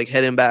we were like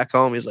heading back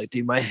home. He's like,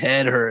 dude, my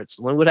head hurts.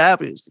 When what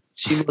happened?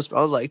 I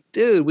was like,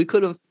 dude, we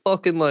could have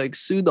fucking like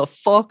sued the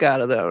fuck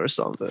out of them or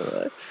something.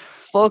 Like,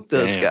 fuck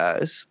those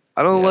guys.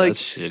 I don't like.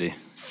 That's shitty.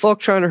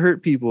 Fuck trying to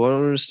hurt people. I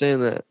don't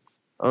understand that.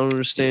 I don't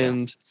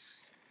understand.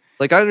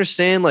 Like, I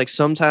understand like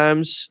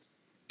sometimes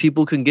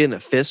people can get in a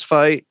fist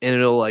fight and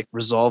it'll like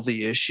resolve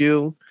the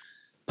issue.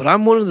 But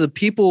I'm one of the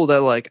people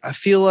that like, I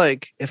feel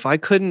like if I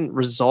couldn't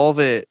resolve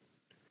it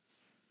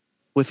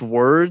with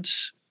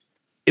words,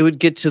 it would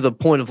get to the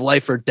point of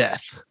life or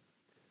death.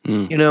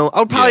 You know,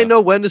 I'll probably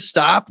know when to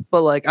stop,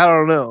 but like, I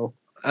don't know.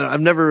 I've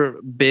never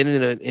been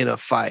in a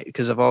fight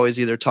because I've always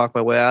either talked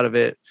my way out of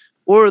it,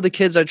 or the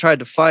kids I tried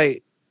to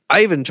fight,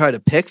 I even tried to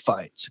pick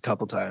fights a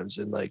couple times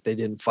and like they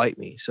didn't fight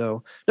me.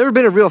 So never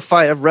been a real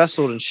fight. I've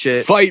wrestled and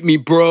shit. Fight me,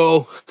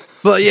 bro.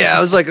 But yeah,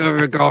 I was like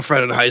a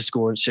girlfriend in high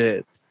school and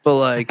shit. But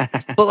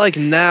like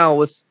now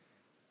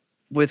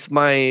with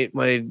my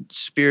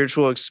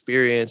spiritual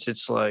experience,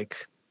 it's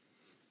like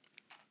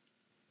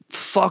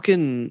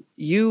fucking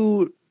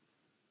you.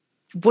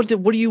 What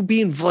are you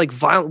being like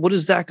violent? What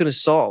is that going to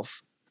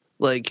solve?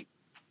 Like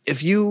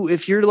if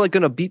you're like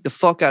going to beat the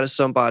fuck out of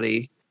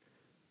somebody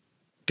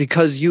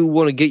because you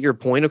want to get your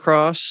point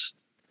across,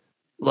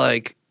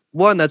 like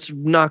one, that's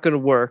not going to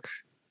work.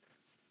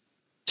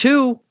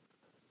 Two,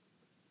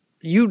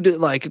 you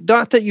like,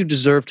 not that you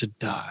deserve to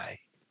die,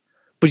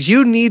 but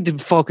you need to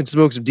fucking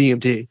smoke some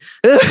DMT.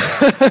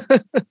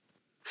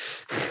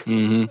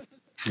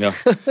 Yeah,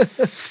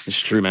 it's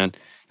true, man.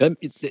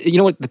 You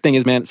know what the thing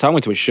is, man? So I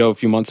went to a show a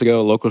few months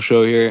ago, a local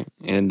show here,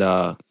 and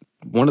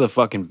one of the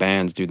fucking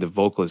bands, dude, the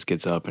vocalist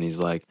gets up and he's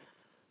like,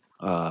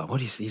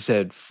 he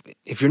said,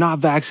 if you're not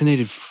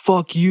vaccinated,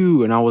 fuck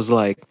you. And I was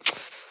like,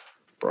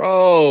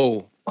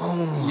 bro,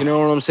 you know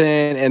what I'm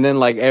saying? And then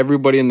like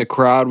everybody in the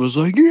crowd was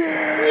like,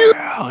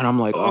 yeah. And I'm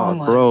like,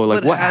 oh bro,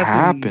 like what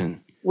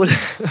happened? What?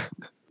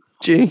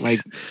 Jinx. Like,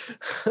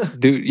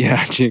 dude,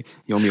 yeah, you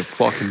owe me a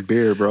fucking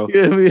beer, bro.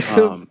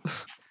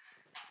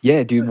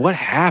 Yeah, dude, what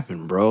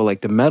happened, bro?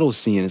 Like the metal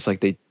scene, it's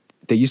like they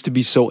used to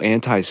be so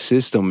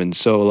anti-system and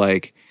so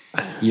like,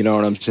 you know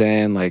what I'm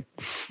saying? Like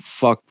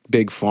fuck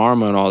big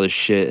pharma and all this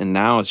shit. And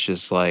now it's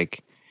just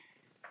like,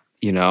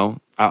 you know,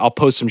 I'll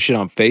post some shit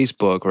on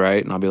Facebook,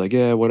 right? And I'll be like,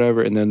 yeah,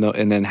 whatever. And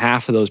then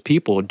half of those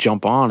people will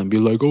jump on and be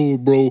like, oh,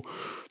 bro,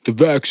 the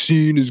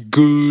vaccine is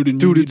good and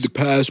dude, you need the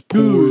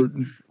passport.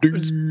 Dude,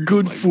 it's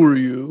good for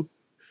you.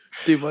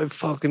 Dude, my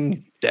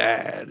fucking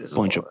dad is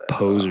bunch of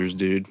posers,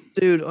 dude.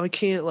 Dude, I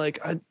can't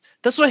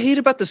that's what I hate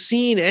about the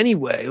scene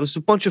anyway. It was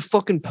a bunch of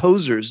fucking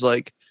posers.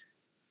 Like,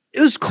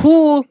 it was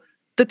cool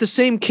that the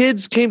same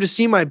kids came to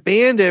see my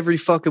band every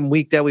fucking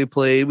week that we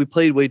played. We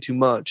played way too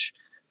much.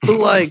 But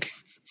like,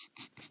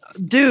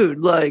 dude,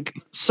 like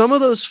some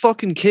of those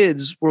fucking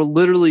kids were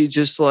literally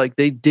just like,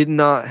 they did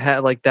not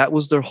have, like, that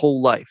was their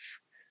whole life.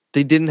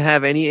 They didn't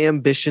have any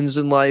ambitions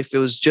in life. It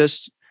was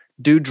just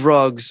do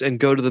drugs and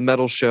go to the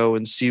metal show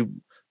and see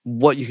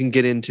what you can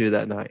get into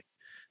that night.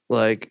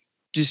 Like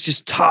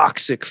just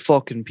toxic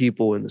fucking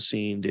people in the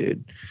scene,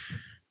 dude.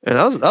 And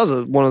that was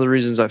one of the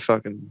reasons I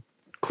fucking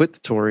quit the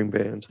touring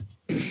band.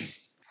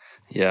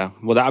 Yeah.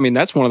 Well, I mean,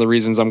 that's one of the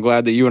reasons I'm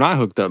glad that you and I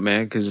hooked up,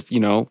 man. Cause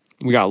you know,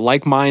 we got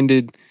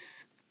like-minded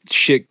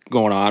shit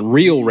going on,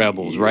 real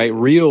rebels, right?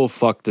 Real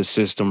fuck the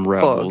system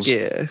rebels. Fuck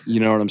yeah. You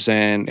know what I'm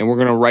saying? And we're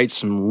going to write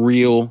some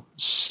real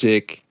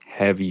sick,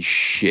 heavy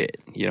shit.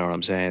 You know what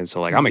I'm saying? So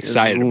like, I'm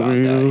excited about that.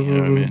 You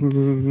know what I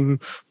mean?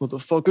 What the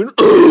fucking?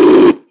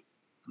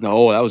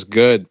 No, that was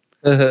good.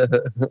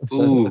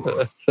 Ooh.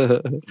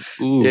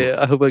 Yeah,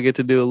 I hope I get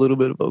to do a little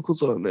bit of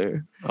vocals on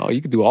there. Oh,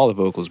 you can do all the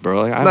vocals,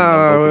 bro. Like,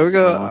 we're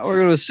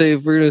gonna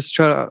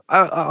try to.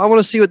 I want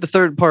to see what the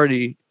third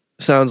party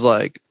sounds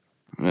like.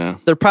 Yeah,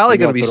 they're probably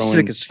gonna be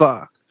sick as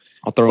fuck.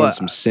 I'll throw in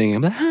some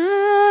singing. You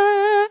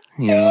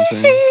know what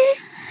I'm saying?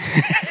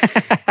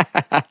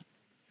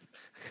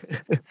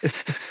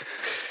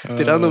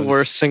 Dude, I'm the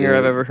worst singer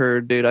I've ever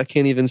heard, dude. I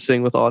can't even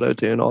sing with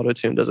auto-tune.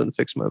 Auto-tune doesn't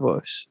fix my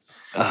voice.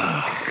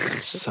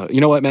 So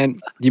you know what, man? Do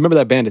you remember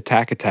that band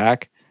Attack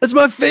Attack? That's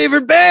my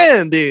favorite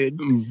band,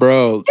 dude.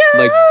 Bro,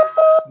 like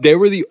they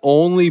were the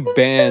only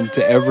band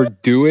to ever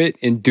do it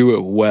and do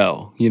it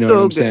well. You know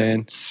what I'm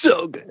saying?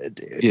 So good,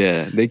 dude.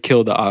 Yeah, they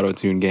killed the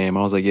auto-tune game.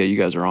 I was like, yeah, you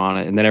guys are on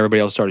it. And then everybody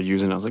else started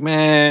using it. I was like,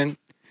 man.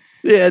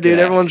 Yeah, dude,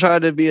 everyone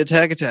tried to be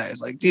Attack Attack.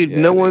 It's like, dude,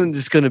 no one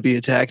is going to be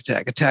Attack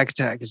Attack. Attack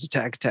Attack is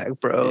Attack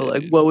Attack, bro. Yeah,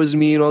 like, what was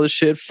me and all this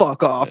shit?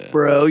 Fuck off,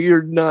 bro.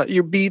 You're not,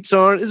 your beats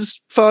aren't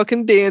as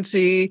fucking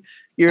dancey.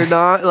 You're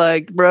not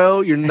like,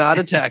 bro, you're not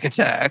Attack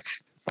Attack.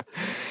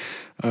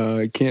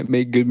 I can't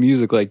make good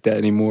music like that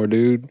anymore,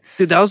 dude.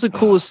 Dude, that was the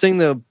coolest thing.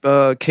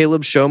 The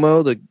Caleb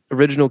Shomo, the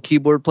original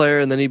keyboard player,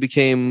 and then he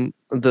became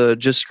the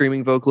just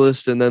screaming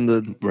vocalist, and then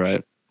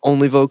the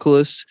only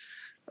vocalist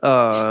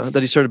that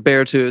he started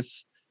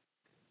Beartooth.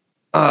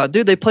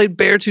 Dude, they played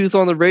Beartooth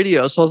on the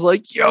radio, so I was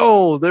like,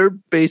 yo, they're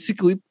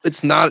basically,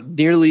 it's not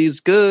nearly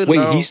as good.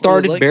 Wait, he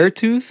started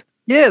Beartooth?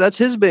 Yeah, that's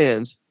his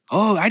band.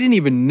 Oh, I didn't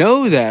even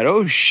know that.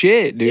 Oh,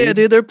 shit, dude. Yeah,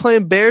 dude, they're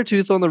playing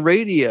Beartooth on the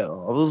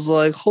radio. I was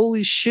like,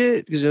 holy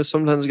shit. Because, you know,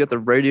 sometimes you get the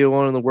radio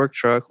on in the work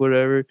truck,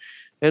 whatever.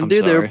 And,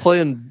 dude, they were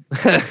playing...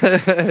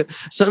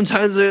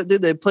 sometimes,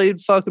 they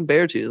played fucking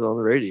Beartooth on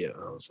the radio.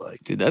 I was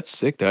like... Dude, that's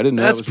sick, though. I didn't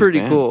know that's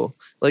pretty cool.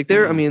 Like,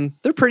 they're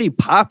pretty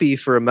poppy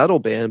for a metal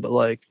band, but,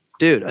 like,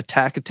 dude,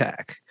 Attack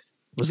Attack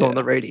was on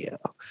the radio.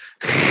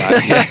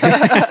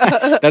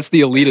 That's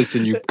the elitist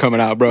in you coming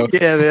out, bro.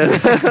 Yeah,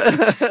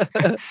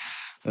 man.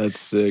 That's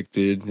sick,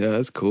 dude. Yeah,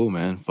 that's cool,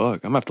 man.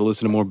 Fuck, I'm gonna have to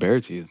listen to more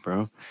Beartooth,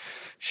 bro.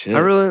 Shit. I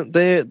really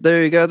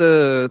they got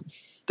their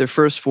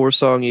first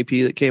 4-song EP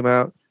that came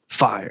out.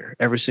 Fire.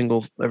 All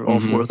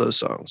 4 of those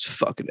songs,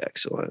 fucking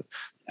excellent.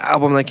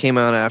 Album that came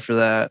out after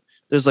that,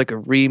 there's like a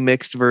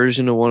remixed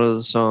version of one of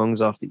the songs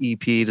off the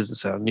EP. Doesn't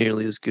sound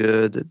nearly as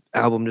good. The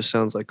album just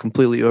sounds like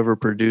completely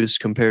overproduced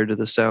compared to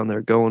the sound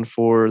they're going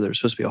for. They're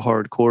supposed to be a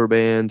hardcore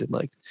band, and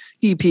like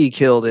EP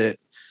killed it.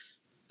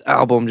 The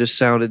album just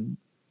sounded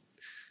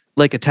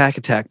like Attack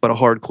Attack, but a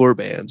hardcore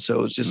band.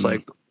 So it's just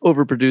like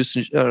overproduced.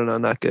 And, I don't know,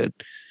 not good.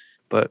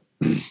 But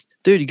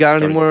dude, you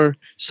got any more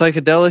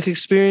psychedelic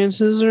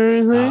experiences or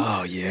anything?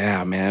 Oh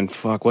yeah, man.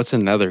 Fuck. What's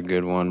another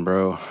good one,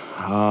 bro?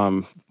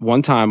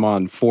 One time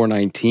on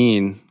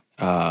 419,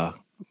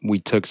 we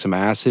took some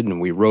acid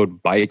and we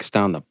rode bikes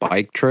down the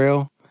bike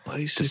trail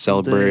to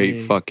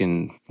celebrate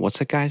fucking, what's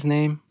that guy's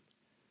name?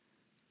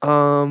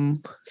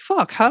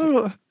 Fuck.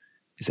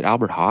 Is it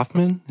Albert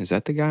Hoffman? Is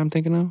that the guy I'm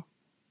thinking of?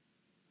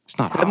 It's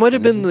not Hoffman. It might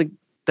have been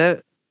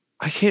that.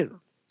 I can't.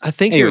 I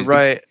think you're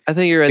right. I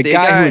think you're right. The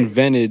guy who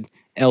invented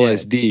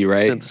LSD,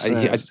 right?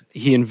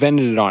 He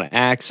invented it on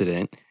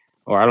accident,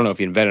 or I don't know if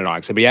he invented it on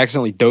accident, but he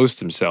accidentally dosed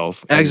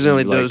himself.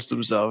 Dosed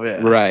himself,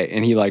 yeah. Right,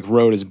 and he like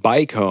rode his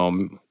bike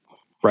home,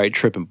 right,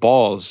 tripping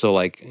balls. So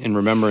like in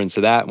remembrance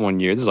of that one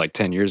year, this is like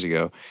 10 years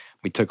ago,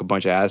 we took a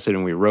bunch of acid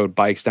and we rode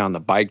bikes down the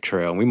bike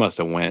trail, and we must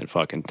have went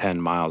fucking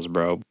 10 miles,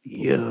 bro.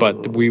 Yo.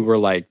 But we were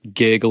like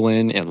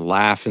giggling and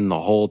laughing the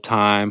whole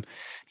time.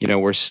 You know,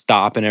 we're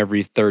stopping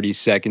every 30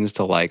 seconds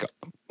to like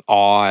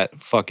awe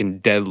at fucking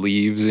dead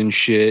leaves and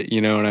shit, you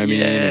know what I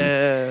mean?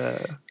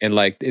 Yeah. And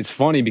like it's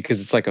funny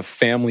because it's like a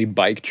family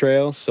bike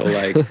trail, so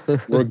like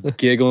we're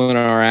giggling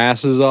our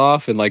asses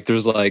off, and like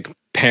there's like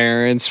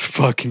parents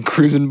fucking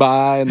cruising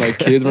by, and like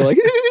kids were like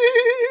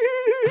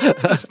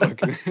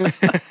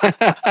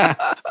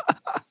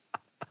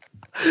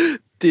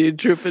dude,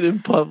 tripping in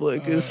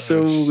public is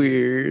so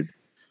weird.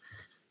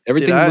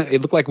 Everything,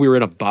 it looked like we were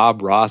in a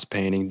Bob Ross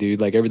painting,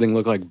 dude. Like everything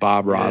looked like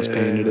Bob Ross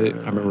painted it.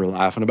 I remember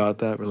laughing about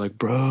that. We're like,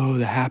 bro,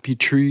 the happy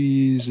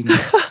trees and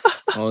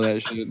all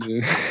that shit,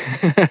 dude.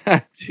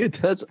 Dude,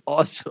 that's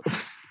awesome.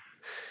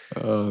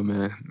 Oh,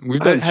 man. We've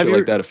done shit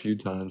like that a few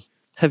times.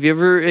 Have you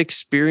ever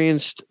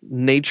experienced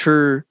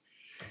nature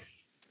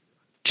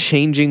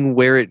changing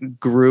where it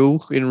grew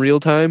in real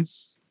time?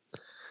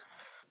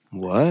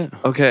 What?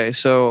 Okay,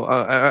 so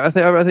I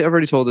think I've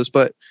already told this,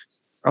 but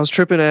I was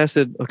tripping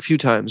acid a few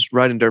times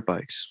riding dirt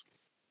bikes.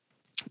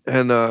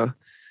 And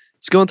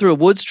it's going through a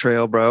woods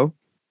trail, bro.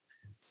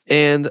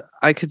 And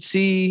I could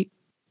see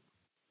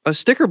a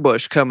sticker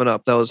bush coming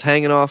up that was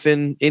hanging off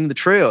in the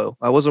trail.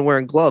 I wasn't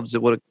wearing gloves.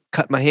 It would have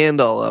cut my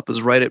hand all up. It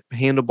was right at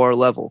handlebar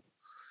level.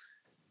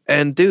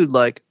 And dude,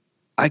 like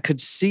I could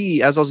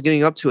see as I was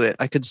getting up to it,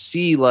 I could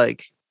see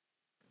like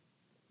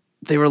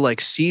they were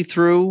like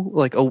see-through,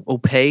 like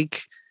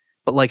opaque,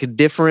 but like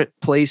different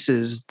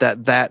places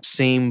that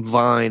same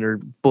vine or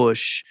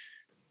bush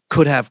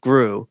could have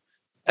grew.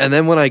 And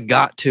then when I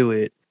got to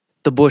it,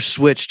 the bush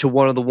switched to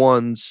one of the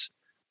ones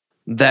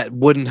that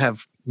wouldn't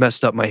have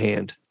messed up my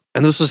hand.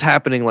 And this was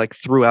happening like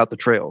throughout the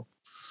trail.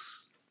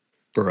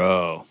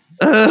 Bro.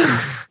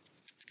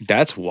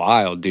 That's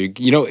wild, dude.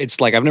 You know,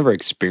 it's like I've never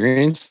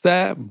experienced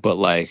that, but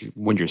like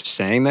when you're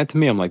saying that to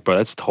me, I'm like, bro,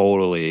 that's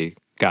totally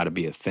got to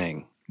be a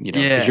thing. You know,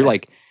 because you're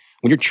like,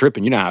 when you're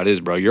tripping, you know how it is,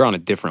 bro. You're on a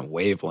different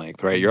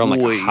wavelength, right? You're on like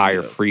a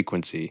higher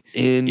frequency.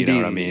 Indeed. You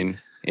know what I mean?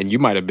 And you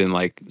might have been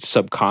like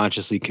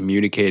subconsciously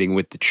communicating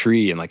with the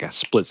tree in like a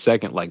split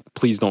second, like,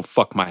 please don't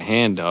fuck my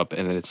hand up.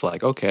 And then it's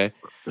like, okay.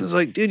 It's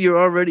like, dude, you're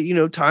already, you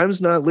know,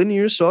 time's not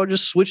linear, so I'll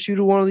just switch you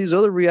to one of these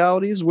other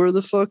realities where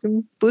the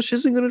fucking bush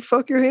isn't going to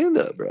fuck your hand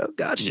up, bro.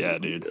 Gotcha. Yeah,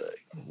 dude.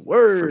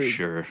 Word. For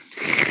sure.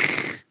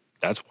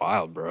 That's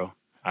wild, bro.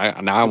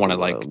 I want to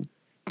like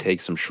take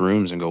some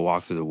shrooms and go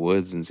walk through the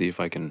woods and see if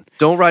I can.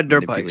 Don't ride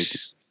dirt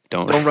bikes.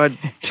 Don't ride.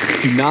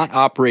 Do not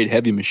operate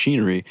heavy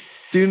machinery.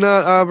 Do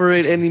not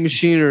operate any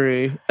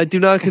machinery. I do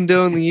not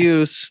condone the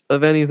use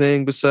of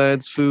anything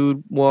besides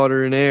food,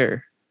 water, and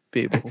air,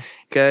 people.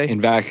 Okay?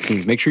 And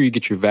vaccines. Make sure you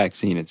get your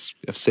vaccine. It's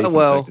safe.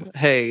 Well,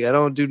 hey,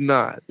 I do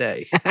not.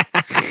 Hey.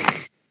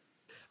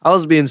 I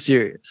was being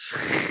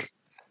serious.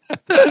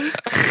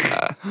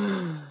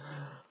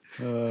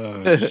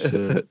 Oh,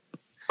 shit.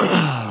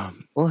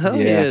 Well, hell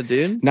yeah,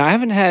 dude. No, I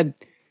haven't had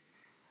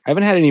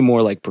any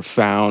more like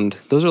profound.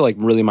 Those are like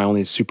really my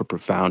only super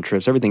profound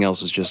trips. Everything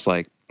else is just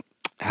like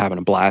having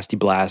a blasty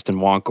blast in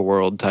Wonka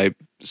world type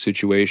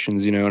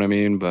situations, you know what I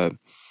mean? But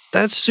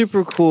that's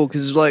super cool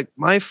because like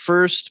my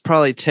first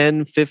probably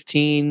 10,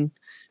 15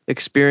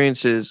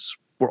 experiences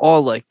were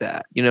all like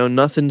that. You know,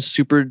 nothing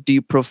super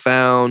deep,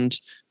 profound,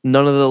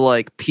 none of the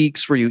like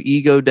peaks where you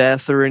ego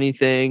death or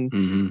anything.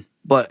 Mm-hmm.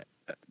 But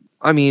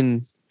I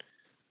mean,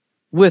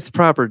 with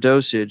proper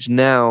dosage,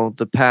 now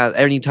the path,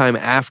 anytime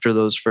after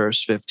those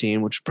first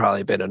 15, which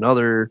probably been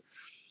another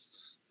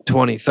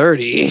 20,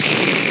 30,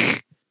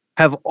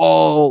 have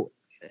all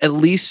at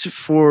least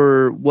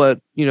for what,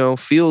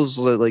 feels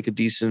like a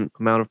decent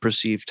amount of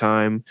perceived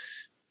time,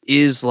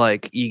 is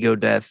like ego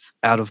death,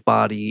 out of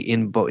body,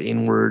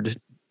 inward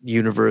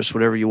universe,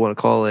 whatever you want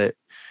to call it.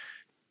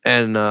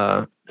 And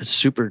it's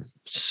super,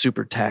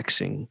 super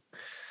taxing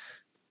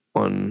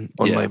on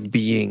my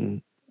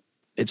being.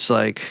 It's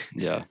like,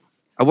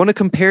 I want to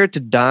compare it to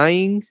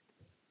dying,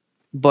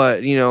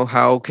 but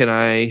how can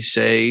I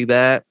say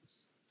that?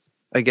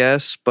 I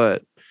guess,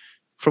 but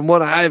from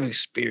what I've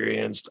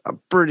experienced, I'm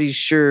pretty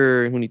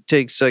sure when you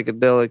take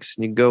psychedelics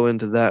and you go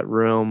into that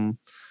realm,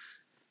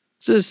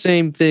 it's the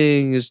same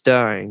thing as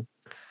dying.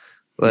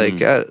 Like,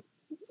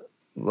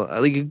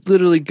 like you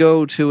literally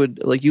go to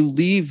it, like you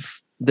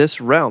leave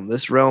this realm.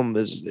 This realm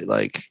is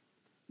like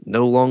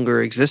no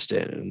longer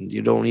existent, and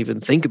you don't even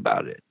think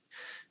about it.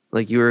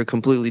 Like you're a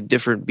completely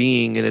different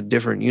being in a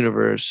different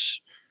universe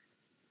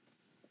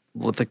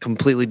with a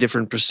completely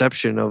different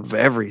perception of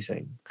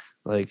everything.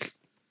 Like,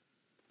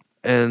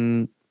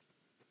 and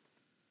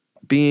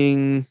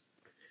being,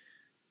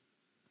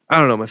 I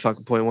don't know what my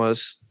fucking point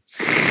was.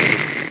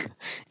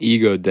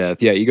 Ego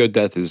death. Yeah, ego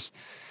death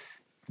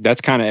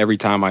that's kind of every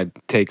time I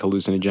take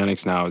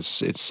hallucinogenics now,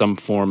 it's some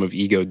form of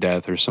ego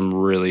death or some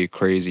really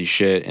crazy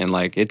shit. And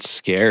like, it's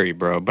scary,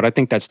 bro. But I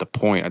think that's the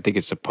point. I think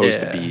it's supposed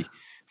to be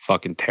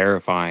fucking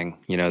terrifying.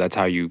 That's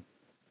how you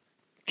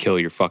kill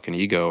your fucking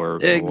ego or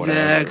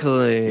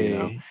exactly.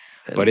 Whatever,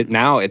 But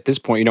now at this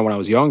point, when I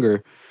was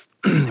younger,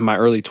 in my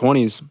early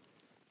 20s,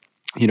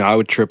 I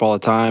would trip all the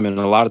time, and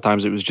a lot of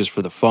times it was just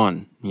for the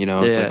fun.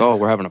 It's like, oh,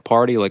 we're having a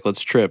party, like let's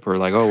trip, or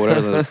like, oh,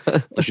 whatever,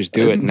 let's just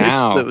do it.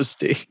 Now, those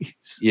days.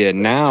 Yeah,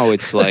 now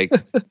it's like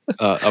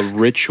a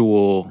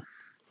ritualistic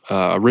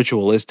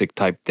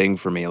type thing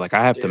for me. Like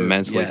I have to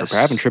mentally prepare.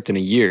 I haven't tripped in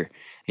a year.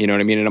 You know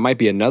what I mean? And it might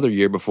be another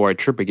year before I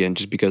trip again,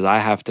 just because I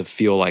have to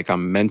feel like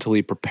I'm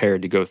mentally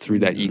prepared to go through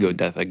that ego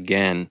death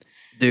again.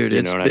 Dude,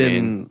 it's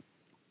been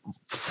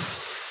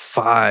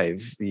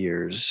 5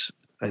 years,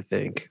 I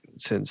think,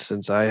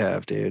 since I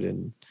have, dude.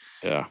 And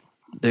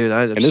dude,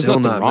 I'm still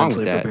not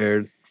mentally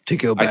prepared to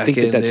go back. I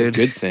think that's a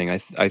good thing. I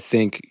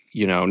think,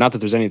 not that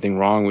there's anything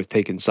wrong with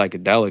taking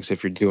psychedelics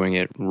if you're doing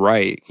it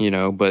right,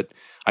 but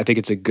I think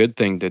it's a good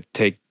thing to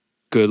take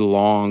good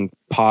long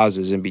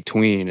pauses in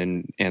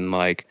between, and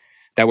like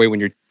that way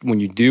when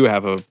you do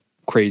have a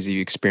crazy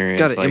experience,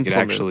 like it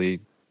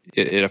actually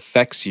it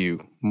affects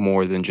you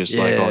more than just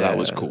like, oh, that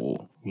was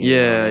cool. Like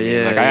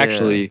I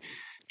actually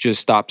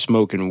just stopped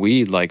smoking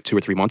weed like 2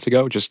 or 3 months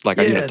ago. Just like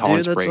I need a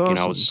tolerance break.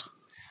 Awesome.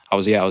 I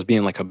was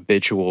being like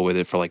habitual with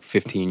it for like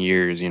 15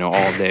 years, all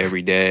day,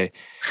 every day.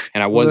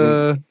 And I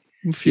wasn't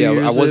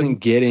I wasn't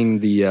getting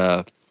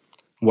the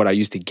what I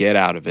used to get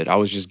out of it. I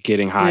was just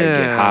getting high to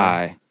get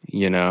high,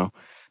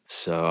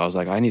 So I was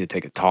like, I need to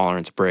take a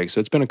tolerance break. So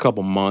it's been a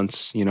couple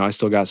months. I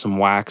still got some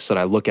wax that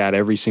I look at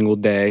every single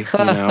day.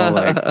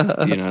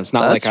 It's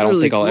not like I don't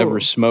think I'll ever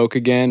smoke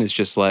again. It's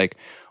just like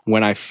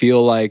when I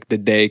feel like the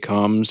day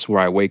comes where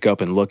I wake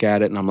up and look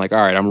at it and I'm like, all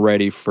right, I'm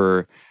ready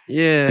for,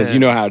 because you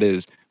know how it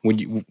is when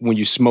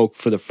you smoke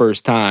for the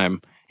first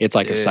time. It's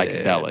like a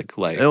psychedelic.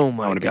 Like, oh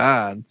my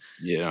God.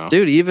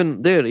 Dude,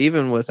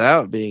 even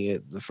without being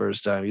it the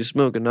first time, you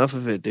smoke enough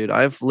of it, dude.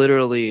 I've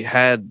literally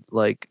had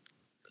like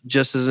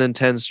just as an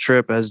intense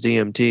trip as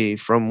DMT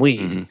from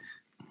weed.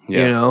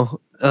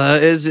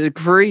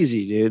 It's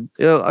crazy, dude.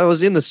 I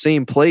was in the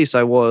same place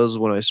I was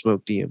when I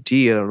smoked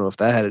DMT. I don't know if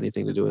that had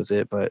anything to do with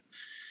it, but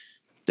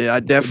dude, I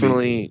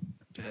definitely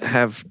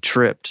have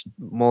tripped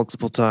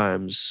multiple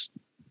times,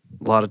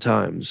 a lot of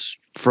times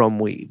from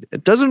weed.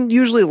 It doesn't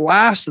usually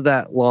last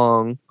that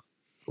long,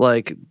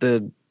 like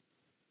the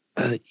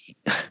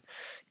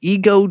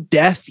ego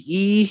death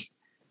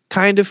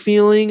kind of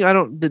feeling.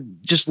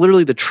 Just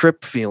literally the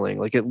trip feeling.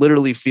 Like it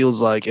literally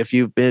feels like if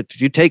you've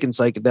taken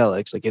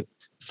psychedelics, like it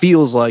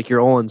feels like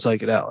you're on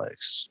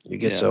psychedelics. You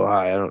get so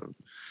high.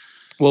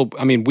 Well,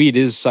 I mean, weed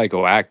is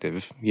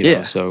psychoactive,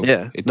 so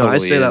it totally I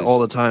say that all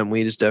the time.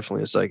 Weed is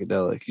definitely a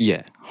psychedelic.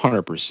 Yeah,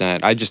 100%.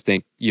 I just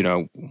think,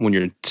 when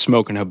you're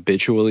smoking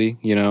habitually,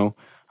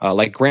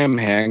 like Graham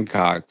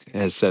Hancock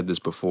has said this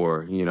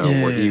before,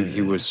 where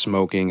he was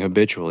smoking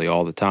habitually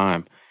all the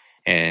time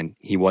and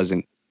he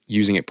wasn't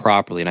using it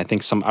properly. And I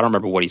think I don't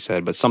remember what he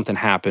said, but something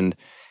happened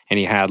and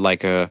he had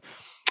like an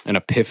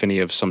epiphany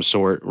of some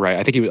sort, right?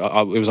 I think it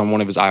was on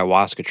one of his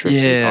ayahuasca trips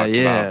he talked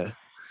about.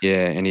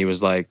 Yeah, and he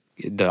was like,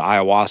 the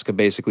ayahuasca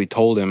basically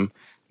told him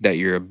that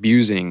you're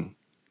abusing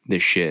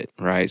this shit,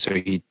 right? So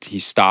he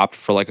stopped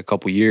for like a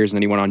couple years, and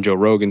then he went on Joe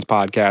Rogan's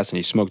podcast and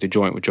he smoked a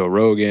joint with Joe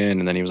Rogan,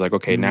 and then he was like,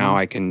 okay, now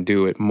I can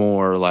do it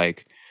more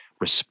like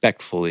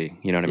respectfully.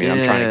 You know what I mean?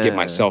 I'm trying to get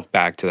myself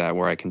back to that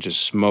where I can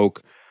just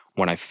smoke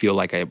when I feel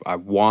like I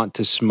want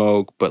to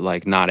smoke, but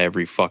like not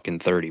every fucking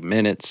 30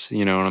 minutes.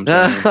 You know what I'm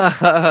saying?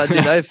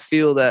 Dude, I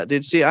feel that.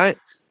 Dude, see, I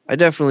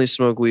definitely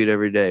smoke weed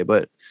every day,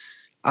 but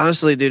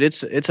honestly, dude,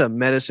 it's a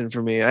medicine for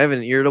me. I have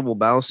an irritable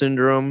bowel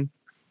syndrome.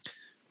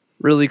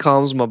 Really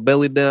calms my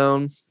belly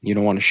down. You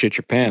don't want to shit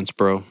your pants,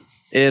 bro.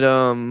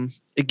 It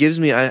gives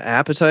me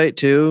appetite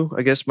too.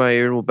 I guess my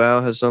irritable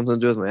bowel has something to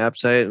do with my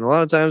appetite, and a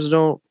lot of times I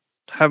don't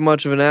have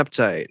much of an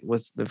appetite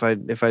with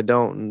if I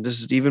don't. And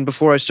this is even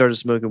before I started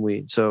smoking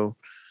weed. So,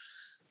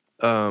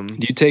 Do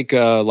you take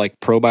like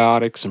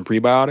probiotics and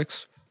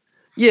prebiotics?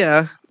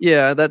 yeah,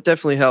 that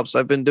definitely helps.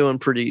 I've been doing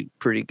pretty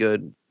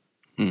good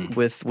Hmm.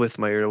 with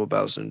my irritable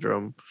bowel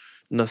syndrome.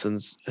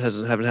 Haven't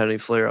had any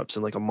flare ups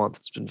in like a month.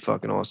 It's been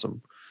fucking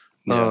awesome.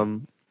 Yeah. Well,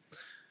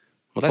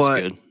 that's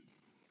but- good.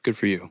 Good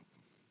for you.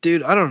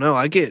 Dude, I don't know.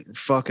 I get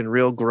fucking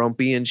real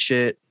grumpy and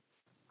shit.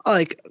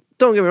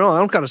 Don't get me wrong, I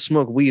don't gotta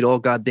smoke weed all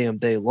goddamn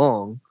day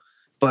long,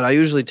 but I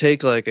usually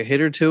take like a hit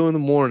or two in the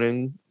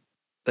morning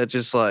that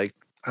just like,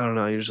 I don't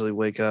know, I usually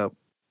wake up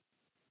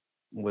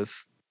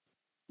with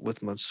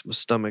my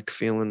stomach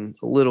feeling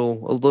a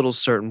little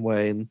certain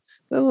way, and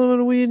a little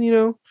bit of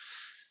weed,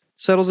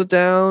 settles it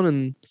down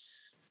and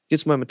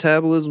gets my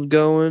metabolism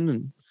going,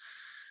 and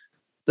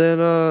then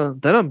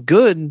I'm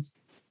good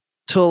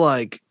till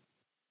like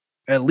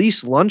at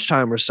least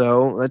lunchtime or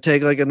so. I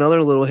take like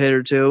another little hit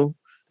or two,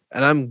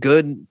 and I'm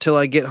good till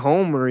I get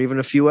home, or even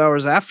a few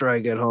hours after I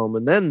get home,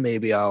 and then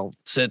maybe I'll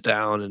sit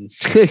down and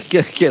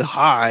get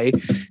high.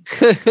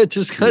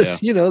 Just because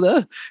who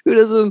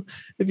doesn't?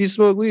 If you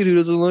smoke weed, who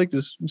doesn't like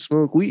to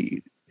smoke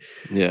weed?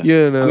 Yeah.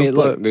 I mean,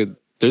 look,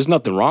 there's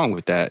nothing wrong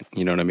with that.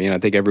 You know what I mean? I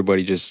think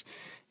everybody just,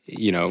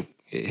 it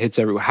hits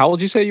everyone. How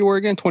old you say you were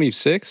again?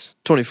 26?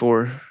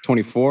 24.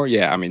 24?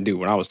 Yeah. I mean, dude,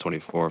 when I was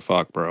 24,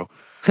 fuck, bro.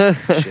 Shit.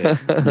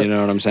 You know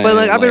what I'm saying? But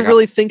like, I've been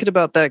really thinking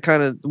about that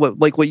kind of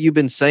what you've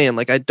been saying.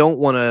 Like, I don't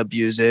want to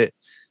abuse it,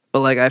 but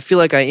like, I feel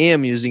like I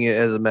am using it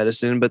as a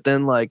medicine. But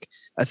then like,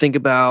 I think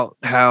about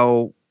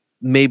how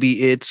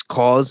maybe it's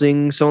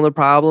causing some of the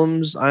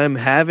problems I'm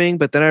having.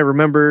 But then I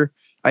remember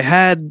I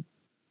had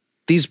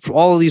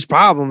all of these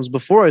problems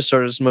before I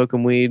started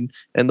smoking weed,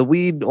 and the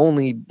weed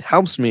only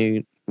helps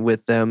me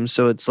with them.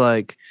 So it's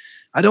like,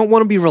 I don't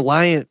want to be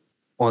reliant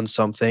on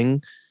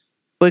something,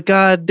 but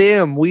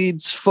goddamn,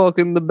 weed's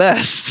fucking the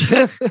best.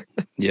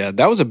 Yeah,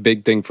 that was a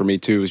big thing for me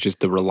too, was just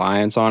the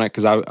reliance on it,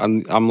 because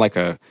I'm like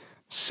a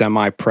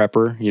semi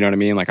prepper, you know what I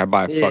mean? Like, I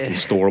buy fucking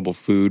storable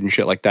food and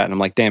shit like that, and I'm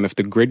like, damn, if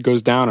the grid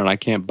goes down and I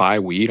can't buy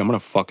weed, I'm gonna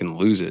fucking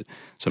lose it.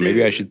 So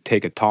maybe I should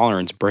take a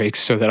tolerance break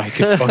so that I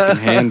can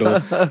fucking handle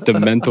the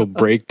mental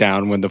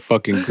breakdown when the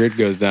fucking grid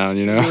goes down,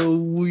 No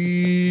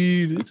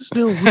weed. There's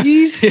no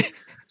weed.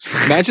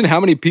 Imagine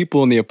how many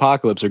people in the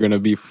apocalypse are gonna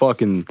be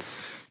fucking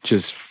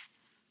just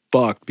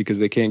fucked because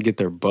they can't get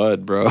their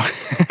bud, bro.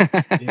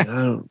 Dude, I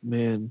don't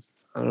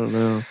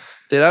know.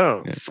 Dude, I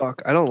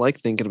don't like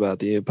thinking about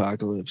the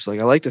apocalypse.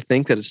 Like, I like to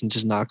think that it's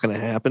just not going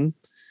to happen.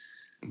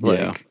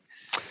 Like,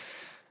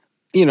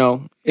 yeah.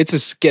 It's a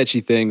sketchy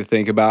thing to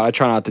think about. I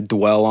try not to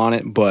dwell on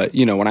it, but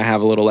when I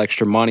have a little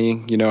extra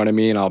money, you know what I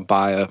mean? I'll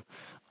buy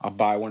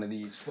one of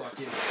these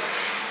fucking.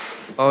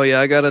 Oh yeah,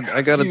 I got a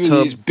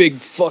tub. These big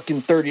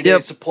fucking 30-day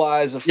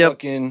supplies of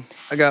fucking.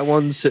 I got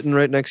one sitting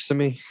right next to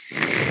me.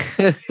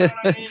 You know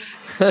what I mean?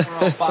 Or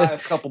I'll buy a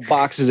couple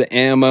boxes of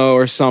ammo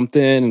or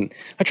something. And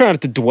I try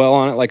not to dwell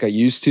on it like I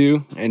used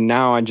to. And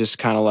now I just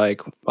kind of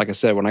like I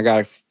said, when I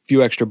got a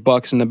few extra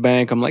bucks in the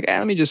bank, I'm like,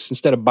 let me just,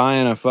 instead of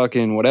buying a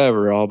fucking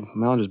whatever, I'll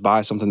just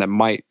buy something that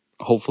might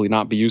hopefully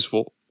not be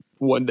useful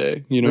one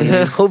day. You know what I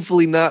mean?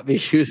 Hopefully not be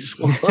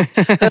useful.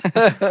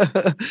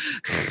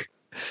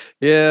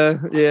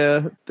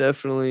 Yeah,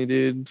 definitely,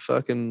 dude.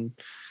 Fucking,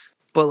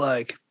 but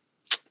like,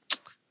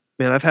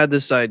 man, I've had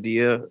this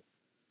idea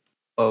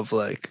of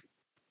like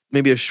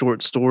maybe a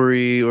short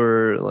story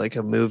or like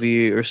a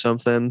movie or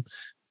something,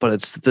 but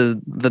it's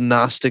the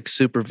Gnostic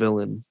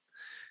supervillain.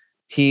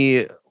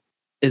 He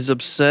is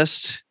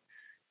obsessed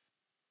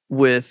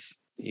with,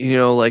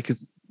 like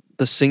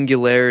the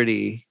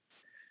singularity,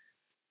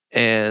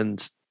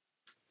 and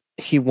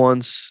he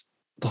wants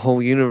the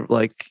whole universe,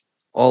 like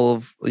all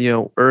of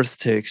Earth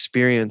to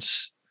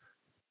experience,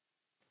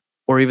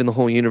 or even the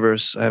whole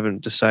universe. I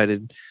haven't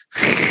decided.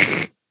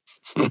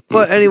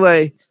 But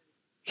anyway,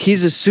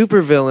 he's a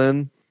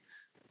supervillain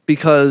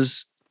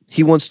because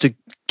he wants to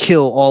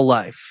kill all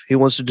life. He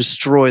wants to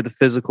destroy the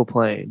physical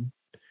plane,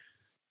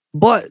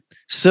 but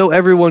so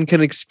everyone can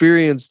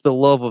experience the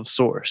love of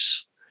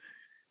Source.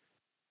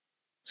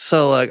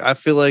 So like, I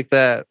feel like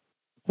that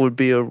would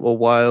be a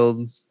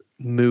wild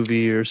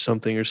movie or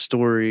something, or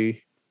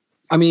story.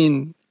 I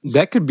mean,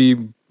 that could be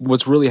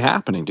what's really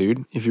happening,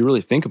 dude, if you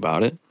really think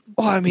about it.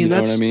 Well, I mean, you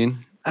know what I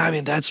mean? I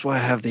mean, that's why I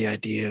have the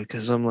idea,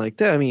 because I'm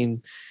like, I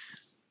mean,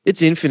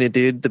 it's infinite,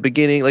 dude. The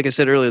beginning, like I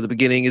said earlier, the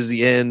beginning is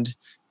the end.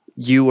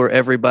 You are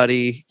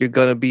everybody. You're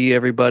going to be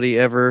everybody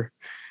ever.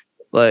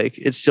 Like,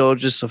 it's still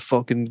just a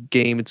fucking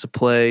game. It's a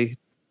play.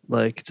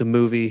 Like, it's a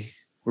movie.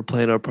 We're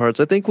playing our parts.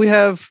 I think we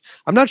have,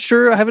 I'm not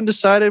sure. I haven't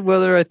decided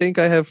whether I think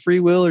I have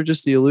free will or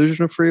just the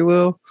illusion of free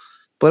will,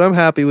 but I'm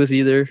happy with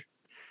either.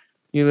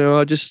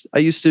 I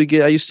used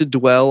to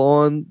dwell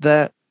on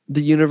that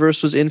the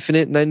universe was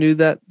infinite, and I knew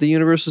that the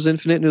universe was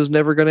infinite and it was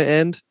never going to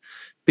end,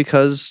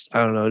 because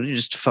I don't know,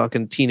 just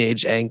fucking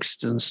teenage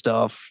angst and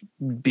stuff,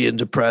 being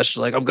depressed.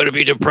 Like, I'm going to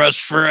be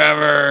depressed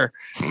forever.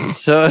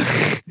 So,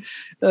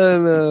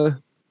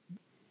 and,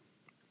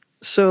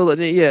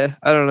 yeah,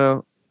 I don't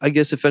know. I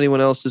guess if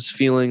anyone else is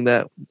feeling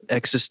that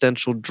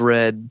existential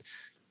dread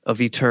of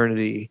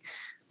eternity,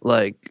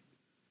 like,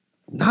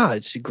 nah,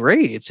 it's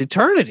great. It's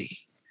eternity.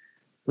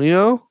 You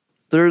know,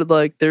 there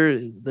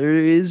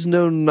is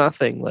no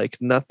nothing. Like,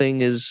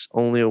 nothing is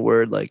only a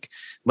word. Like,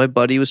 my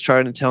buddy was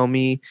trying to tell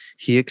me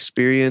he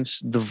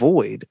experienced the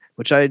void,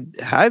 which I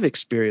have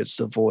experienced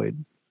the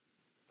void.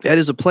 That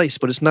is a place,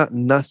 but it's not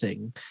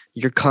nothing.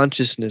 Your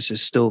consciousness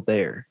is still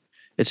there.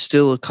 It's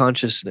still a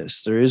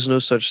consciousness. There is no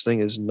such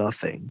thing as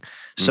nothing.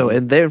 So,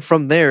 and then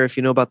from there, if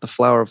you know about the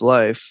flower of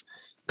life,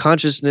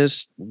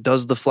 consciousness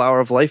does the flower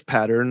of life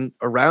pattern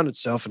around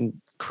itself and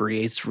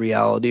creates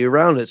reality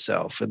around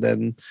itself. And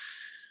then,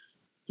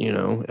 you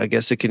know, I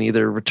guess it can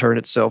either return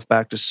itself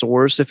back to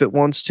source if it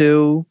wants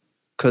to,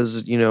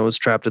 because, you know, it's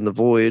trapped in the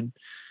void,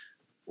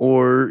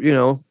 or, you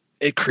know,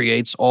 it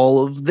creates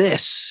all of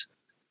this,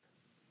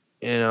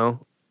 you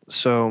know?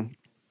 So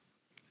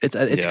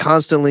it's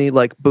constantly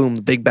like, boom,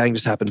 the Big Bang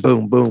just happened.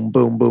 Boom, boom,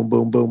 boom, boom,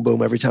 boom, boom,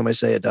 boom. Every time I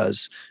say it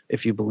does,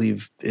 if you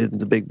believe in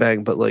the Big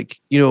Bang, but like,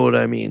 you know what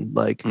I mean?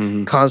 Like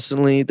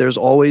constantly there's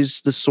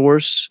always the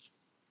source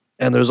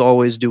and there's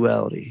always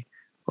duality.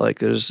 Like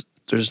there's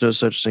no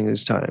such thing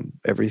as time.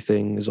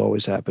 Everything is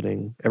always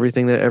happening.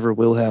 Everything that ever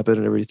will happen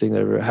and everything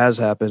that ever has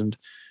happened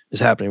is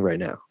happening right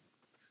now.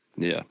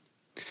 Yeah.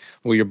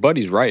 Well, your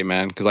buddy's right,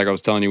 man. Because like I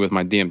was telling you with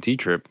my DMT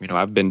trip, you know,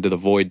 I've been to the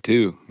void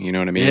too. You know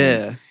what I mean?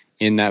 Yeah.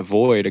 In that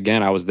void,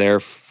 again, I was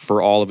there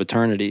for all of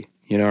eternity.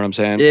 You know what I'm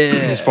saying?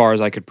 Yeah. As far as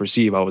I could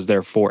perceive, I was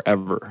there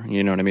forever.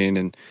 You know what I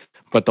mean?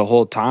 But the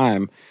whole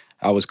time,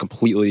 I was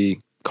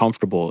completely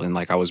comfortable and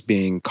like I was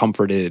being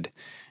comforted,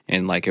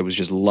 and like it was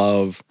just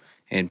love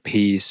and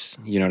peace.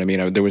 You know what I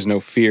mean? There was no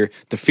fear.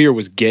 The fear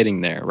was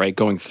getting there, right?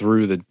 Going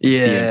through the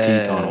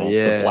DMT tunnel.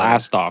 Yeah. The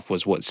blast off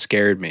was what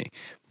scared me.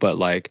 But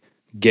like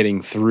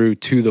getting through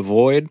to the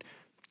void,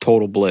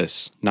 total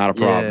bliss, not a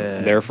problem.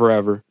 Yeah. There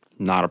forever,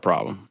 not a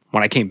problem.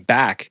 When I came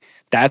back,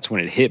 that's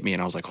when it hit me,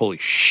 and I was like, holy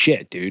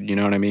shit, dude. You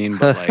know what I mean?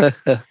 But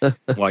like,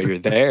 while you're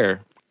there,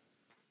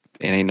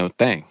 it ain't no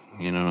thing.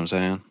 You know what I'm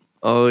saying?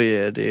 Oh,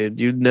 yeah, dude.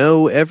 You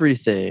know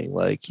everything.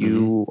 Like,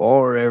 you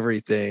are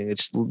everything.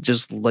 It's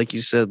just, like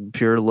you said,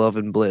 pure love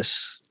and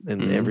bliss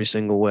in every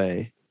single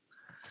way.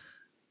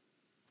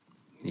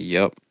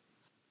 Yep.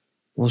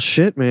 Well,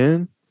 shit,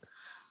 man.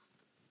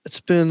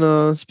 It's been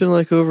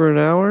like over an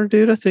hour,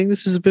 dude. I think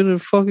this has been a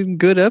fucking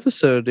good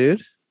episode,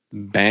 dude.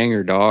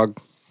 Banger,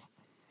 dog.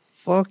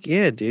 Fuck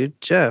yeah, dude.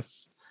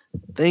 Jeff,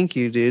 thank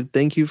you, dude.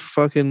 Thank you for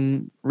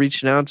fucking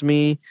reaching out to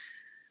me,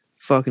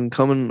 fucking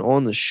coming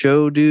on the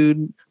show,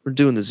 dude. We're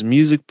doing this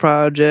music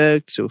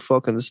project, so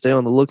fucking stay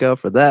on the lookout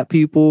for that,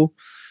 people.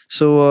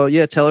 So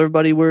yeah, tell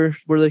everybody where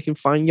they can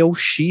find your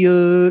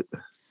shit.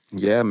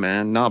 Yeah,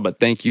 man. No, but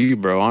thank you,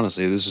 bro.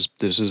 Honestly, this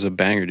is a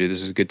banger, dude.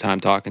 This is a good time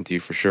talking to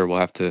you for sure. We'll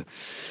have to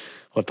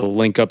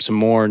link up some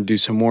more and do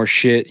some more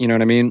shit. You know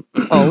what I mean?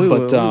 Oh, we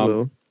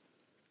will.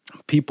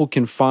 People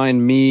can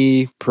find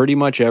me pretty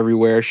much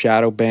everywhere.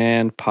 Shadow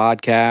Band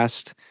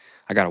Podcast.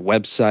 I got a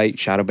website,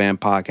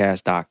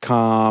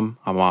 shadowbandpodcast.com.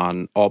 I'm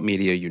on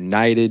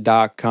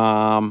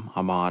altmediaunited.com.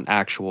 I'm on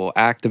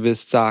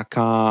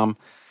actualactivists.com.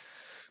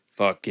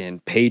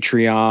 Fucking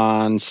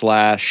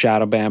Patreon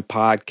 /Shadowband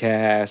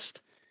Podcast.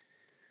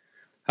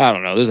 I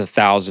don't know. There's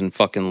 1,000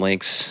 fucking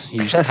links.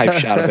 You just type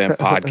Shadowband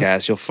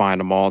Podcast. You'll find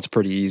them all. It's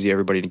pretty easy.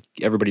 Everybody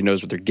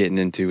knows what they're getting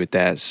into with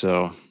that.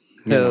 So,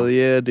 hell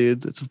yeah,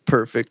 dude. That's a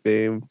perfect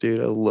name,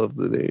 dude. I love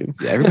the name.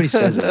 Yeah, everybody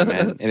says that,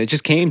 man. And it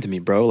just came to me,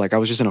 bro. Like I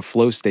was just in a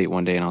flow state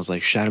one day and I was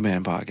like,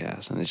 Shadowband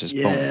Podcast. And it's just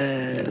boom.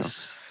 You know?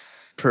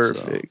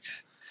 Perfect. So.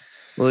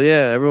 Well,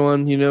 yeah,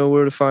 everyone, you know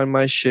where to find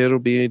my shit. Will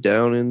be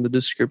down in the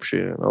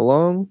description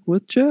along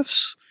with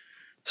Jeff's.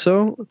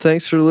 So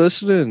thanks for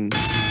listening.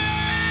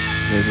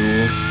 Maybe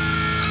we'll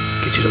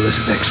get you to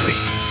listen next week.